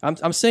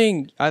 I'm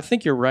saying I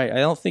think you're right. I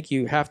don't think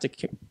you have to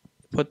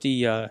put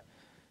the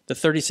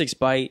 36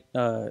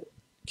 byte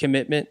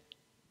commitment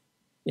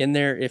in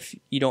there if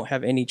you don't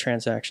have any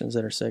transactions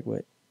that are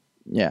Segwit.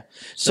 Yeah.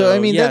 So I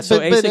mean,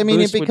 but I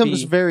mean, it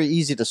becomes be very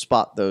easy to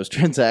spot those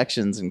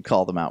transactions and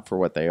call them out for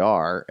what they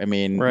are. I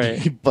mean,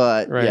 right.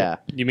 But right. Yeah.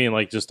 You mean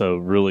like just a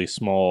really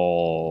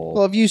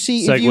small if you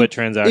see Segwit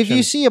transaction? If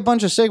you see a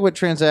bunch of Segwit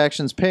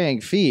transactions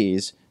paying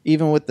fees,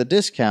 even with the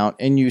discount,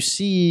 and you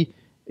see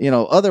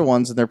other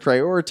ones and they're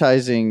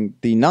prioritizing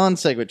the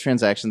non-Segwit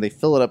transaction, they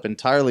fill it up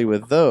entirely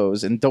with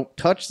those and don't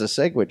touch the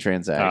Segwit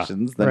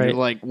transactions, then you're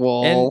like,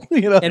 well,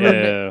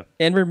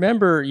 and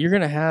remember, you're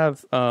going to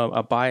have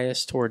a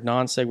bias toward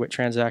non-Segwit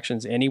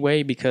transactions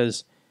anyway,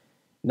 because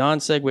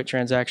non-Segwit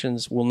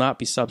transactions will not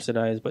be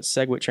subsidized, but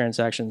Segwit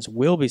transactions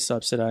will be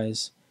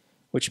subsidized,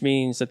 which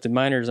means that the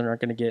miners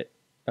aren't going to get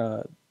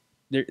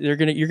you're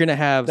gonna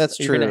have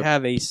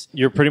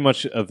you're pretty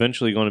much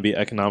eventually going to be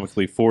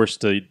economically forced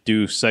to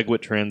do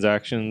Segwit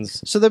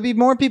transactions. So there'll be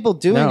more people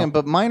doing them,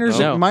 but miners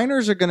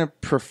are going to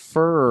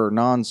prefer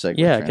non-Segwit.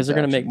 Yeah, because they're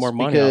going to make more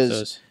money off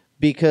those.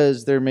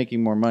 Because they're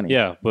making more money.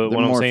 Yeah, but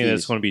what I'm saying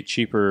is it's going to be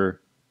cheaper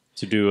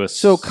to do a.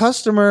 So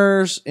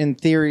customers, in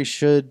theory,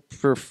 should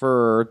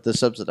prefer the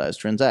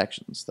subsidized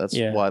transactions. That's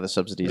why the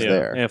subsidy is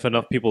there. And if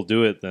enough people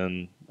do it,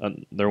 then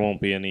there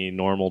won't be any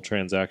normal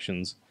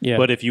transactions. Yeah.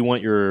 But if you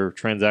want your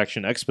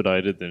transaction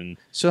expedited, then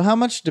so how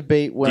much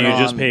debate went on? Do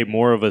you just pay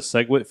more of a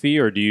Segwit fee,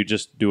 or do you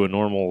just do a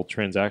normal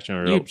transaction,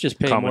 or just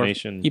pay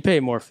combination? You pay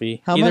more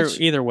fee.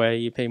 Either way,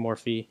 you pay more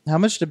fee. How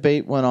much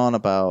debate went on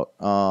about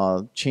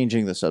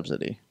changing the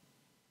subsidy?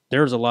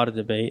 There was a lot of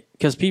debate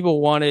because people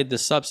wanted the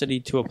subsidy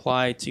to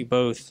apply to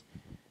both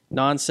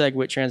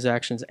non-Segwit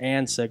transactions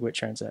and Segwit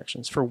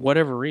transactions for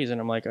whatever reason.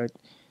 I'm like,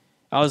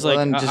 I was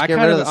like, just get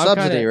rid of the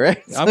subsidy,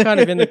 right? I'm kind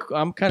of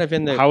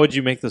in the. How would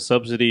you make the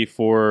subsidy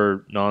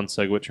for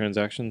non-Segwit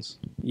transactions?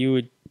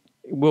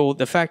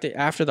 The fact that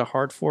after the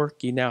hard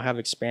fork, you now have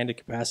expanded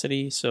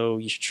capacity, so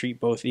you should treat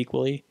both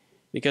equally,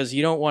 because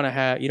you don't want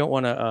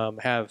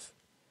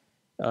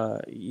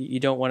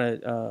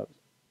to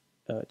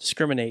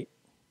discriminate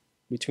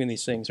between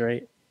these things,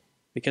 right?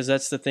 Because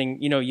that's the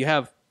thing. You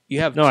have.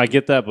 No, I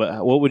get that,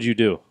 but what would you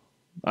do?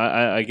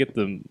 I get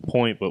the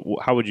point, but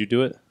how would you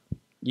do it?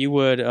 You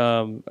would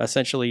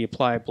essentially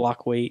apply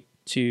block weight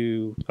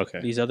to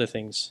these other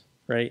things,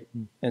 right?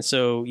 And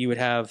so you would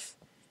have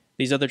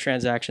these other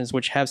transactions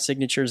which have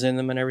signatures in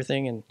them and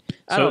everything. And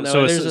I don't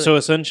know. So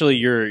essentially,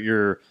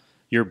 your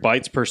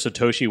bytes per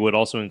Satoshi would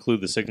also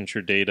include the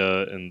signature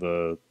data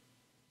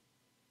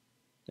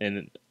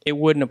and it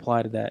wouldn't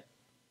apply to that.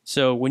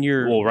 So when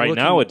you're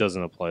now it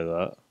doesn't apply to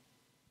that.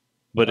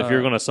 But if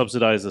you're going to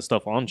subsidize the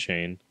stuff on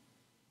chain,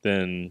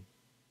 then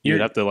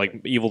you'd have to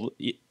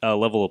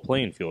level a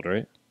playing field,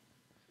 right?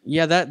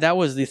 Yeah, that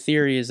was the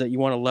theory, is that you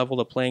want to level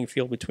the playing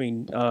field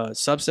between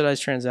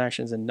subsidized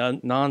transactions and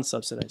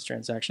non-subsidized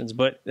transactions.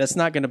 But that's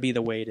not going to be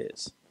the way it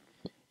is.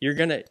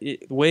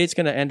 The way it's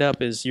going to end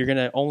up is you're going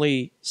to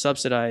only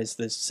subsidize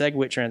the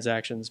Segwit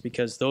transactions,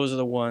 because those are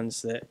the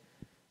ones that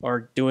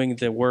are doing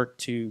the work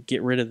to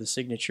get rid of the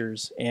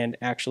signatures and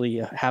actually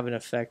have an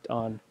effect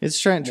on. It's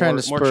trying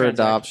to spur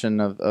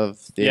adoption of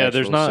the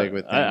actual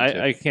Segwit thing.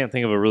 I can't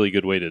think of a really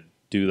good way to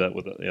do that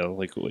with it. Yeah,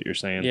 like what you're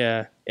saying.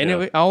 Yeah, and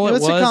Yeah.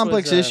 It's a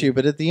complex issue,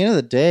 but at the end of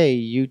the day,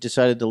 you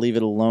decided to leave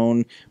it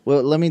alone.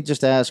 Well, let me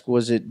just ask: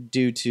 was it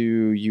due to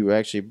you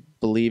actually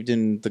believed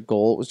in the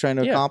goal it was trying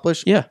to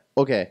accomplish? Yeah.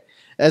 Okay.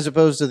 As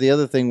opposed to the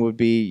other thing would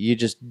be you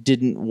just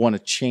didn't want to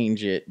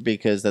change it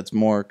because that's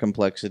more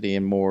complexity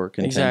and more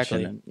contention.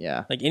 Exactly. And,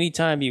 yeah. Like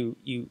anytime you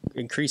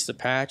increase the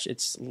patch,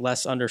 it's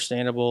less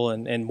understandable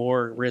and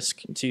more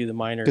risk to the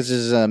miners. Because this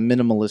is a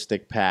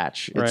minimalistic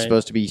patch. It's Right.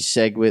 supposed to be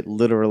Segwit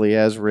literally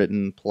as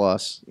written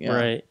plus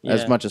Right.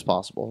 as Yeah. much as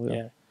possible.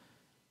 Yeah.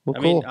 Well,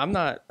 I cool. mean, I'm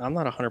not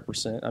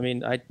 100%. I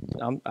mean,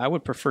 I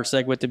would prefer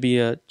Segwit to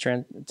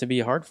be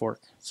a hard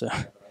fork. So.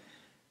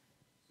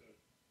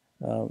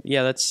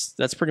 Yeah,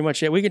 that's pretty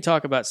much it. We can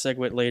talk about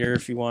Segwit later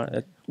if you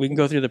want. We can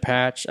go through the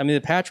patch. I mean,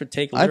 the patch would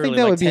take literally I think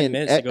that would 10 be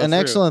minutes to go an through.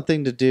 excellent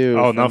thing to do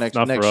Oh, for not next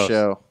for us.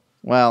 show.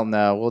 Well,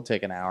 no, we'll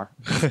take an hour.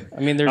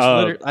 I mean,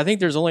 I think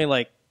there's only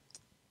like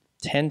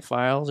 10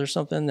 files or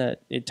something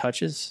that it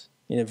touches.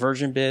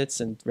 Version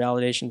bits and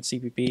validation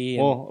CPP.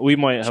 And well, we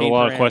might have a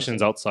lot of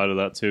questions outside of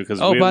that too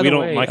because we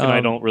don't. Mike and I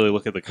don't really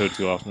look at the code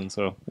too often.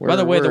 So, by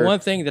the way, the one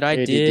thing that I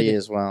ADD did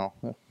as well.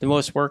 the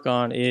most work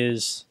on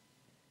is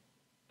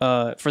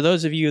for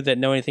those of you that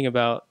know anything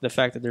about the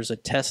fact that there's a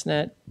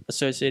testnet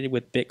associated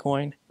with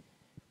Bitcoin,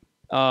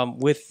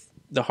 with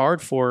the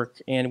hard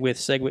fork and with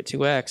Segwit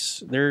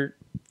 2x,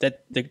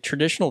 the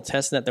traditional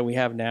testnet that we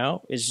have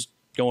now is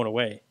going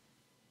away.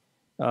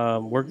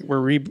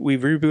 We've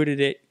rebooted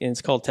it and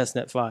it's called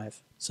testnet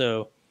 5.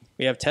 So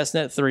we have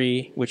testnet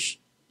 3, which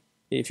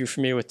if you're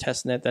familiar with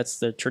testnet, that's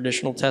the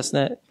traditional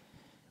testnet.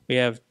 We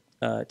have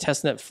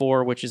testnet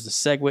 4, which is the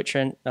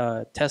Segwit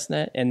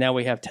testnet, and now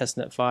we have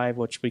testnet 5,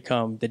 which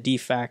become the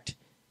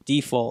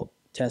default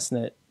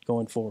testnet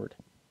going forward.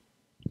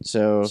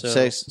 So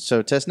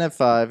testnet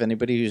 5,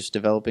 anybody who's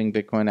developing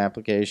Bitcoin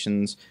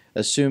applications,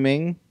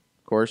 assuming,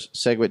 of course,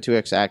 Segwit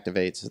 2x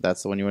activates,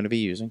 that's the one you want to be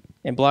using.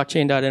 And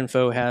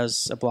blockchain.info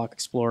has a block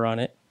explorer on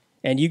it.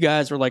 And you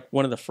guys were like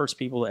one of the first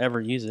people to ever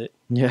use it.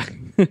 Yeah,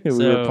 we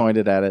were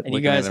pointed at it. And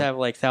you guys have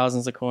like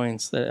thousands of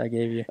coins that I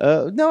gave you.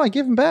 No, I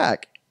give them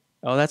back.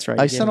 Oh, that's right.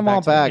 I sent them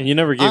all back. And you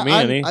never gave me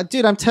any.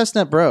 Dude, I'm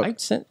testnet broke. I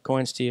sent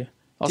coins to you.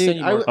 I'll Dude, send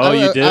you more.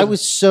 you did? I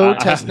was so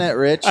testnet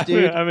rich,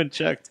 dude. I haven't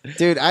checked.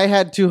 Dude, I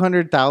had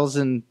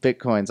 200,000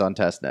 Bitcoins on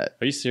testnet.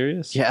 Are you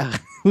serious? Yeah,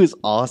 it was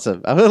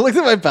awesome. I looked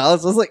at my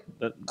balance. I was like,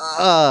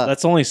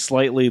 that's only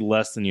slightly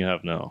less than you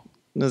have now.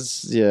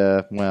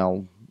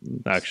 Well,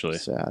 actually,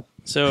 sad.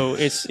 So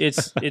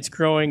it's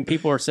growing.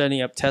 People are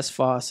setting up test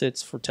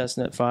faucets for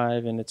testnet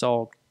 5, and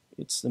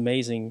it's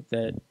amazing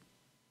that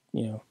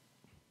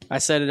I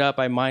set it up.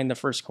 I mined the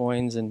first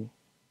coins and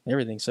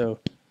everything. So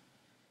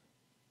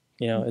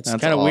it's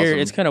kind of awesome. weird.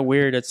 It's kind of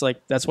weird. It's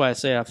like that's why I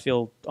say I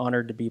feel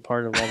honored to be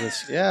part of all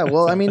this. Yeah,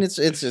 well, I mean, this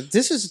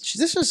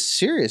is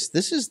serious.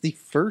 This is the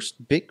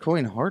first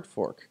Bitcoin hard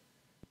fork.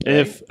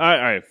 All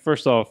right,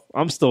 first off,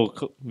 I'm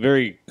still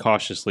very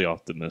cautiously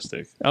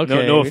optimistic.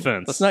 Okay, no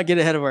offense. Let's not get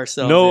ahead of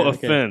ourselves. No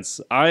offense.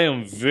 I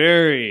am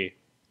very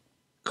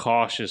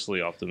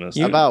cautiously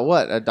optimistic about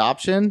what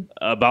adoption,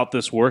 about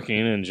this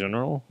working in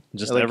general,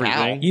 just like everything.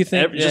 how? You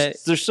think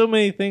there's so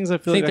many things I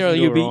feel like there I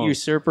can will go be wrong.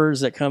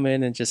 usurpers that come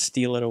in and just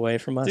steal it away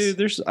from us?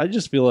 Dude, I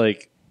just feel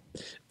like,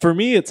 for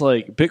me, it's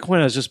like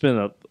Bitcoin has just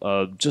been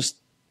just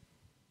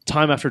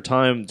time after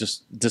time,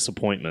 just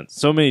disappointment.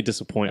 So many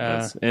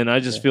disappointments, and I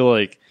just feel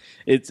like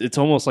it's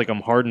almost like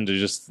I'm hardened to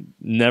just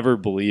never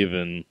believe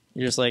in.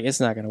 You're just like, it's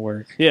not going to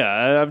work. Yeah,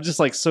 I'm just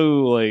like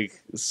so like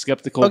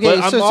skeptical. Okay, but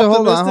I'm so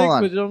optimistic, hold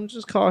on. but I'm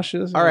just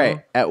cautious. All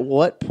right, at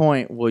what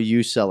point will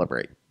you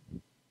celebrate?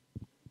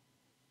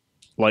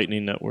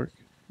 Lightning Network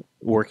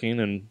working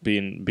and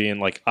being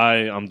like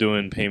I'm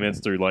doing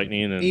payments through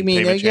Lightning and You mean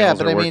payment yeah, channels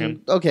but are I working.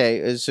 mean,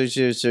 okay,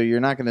 so you're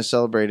not going to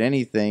celebrate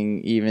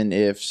anything even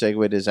if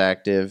Segwit is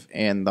active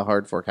and the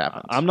hard fork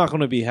happens. I'm not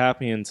going to be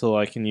happy until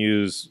I can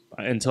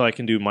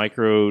do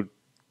micro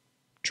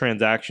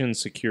transactions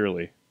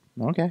securely.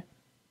 Okay,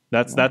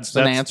 That's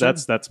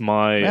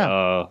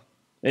my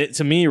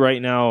to me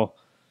right now,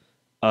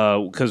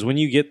 because when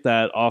you get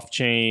that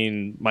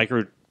off-chain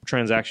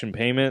microtransaction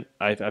payment,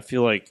 I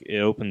feel like it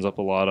opens up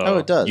a lot of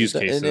it does. use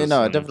cases. It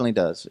definitely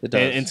does. It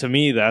does. And to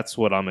me, that's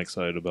what I'm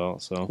excited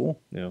about. So cool.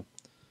 Yeah.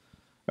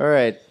 All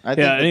right. I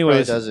think that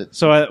anyways, does it.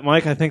 So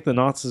Mike, I think the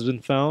knots has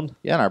been found.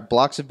 Yeah, and our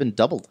blocks have been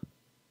doubled.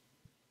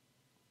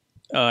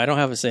 I don't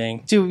have a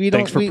saying. Dude,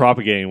 thanks for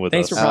propagating with us.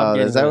 Thanks for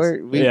propagating is that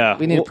with where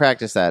we need to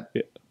practice that?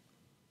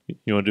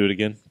 You want to do it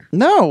again?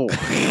 No.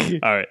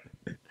 All right.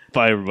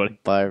 Bye, everybody.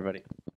 Bye, everybody.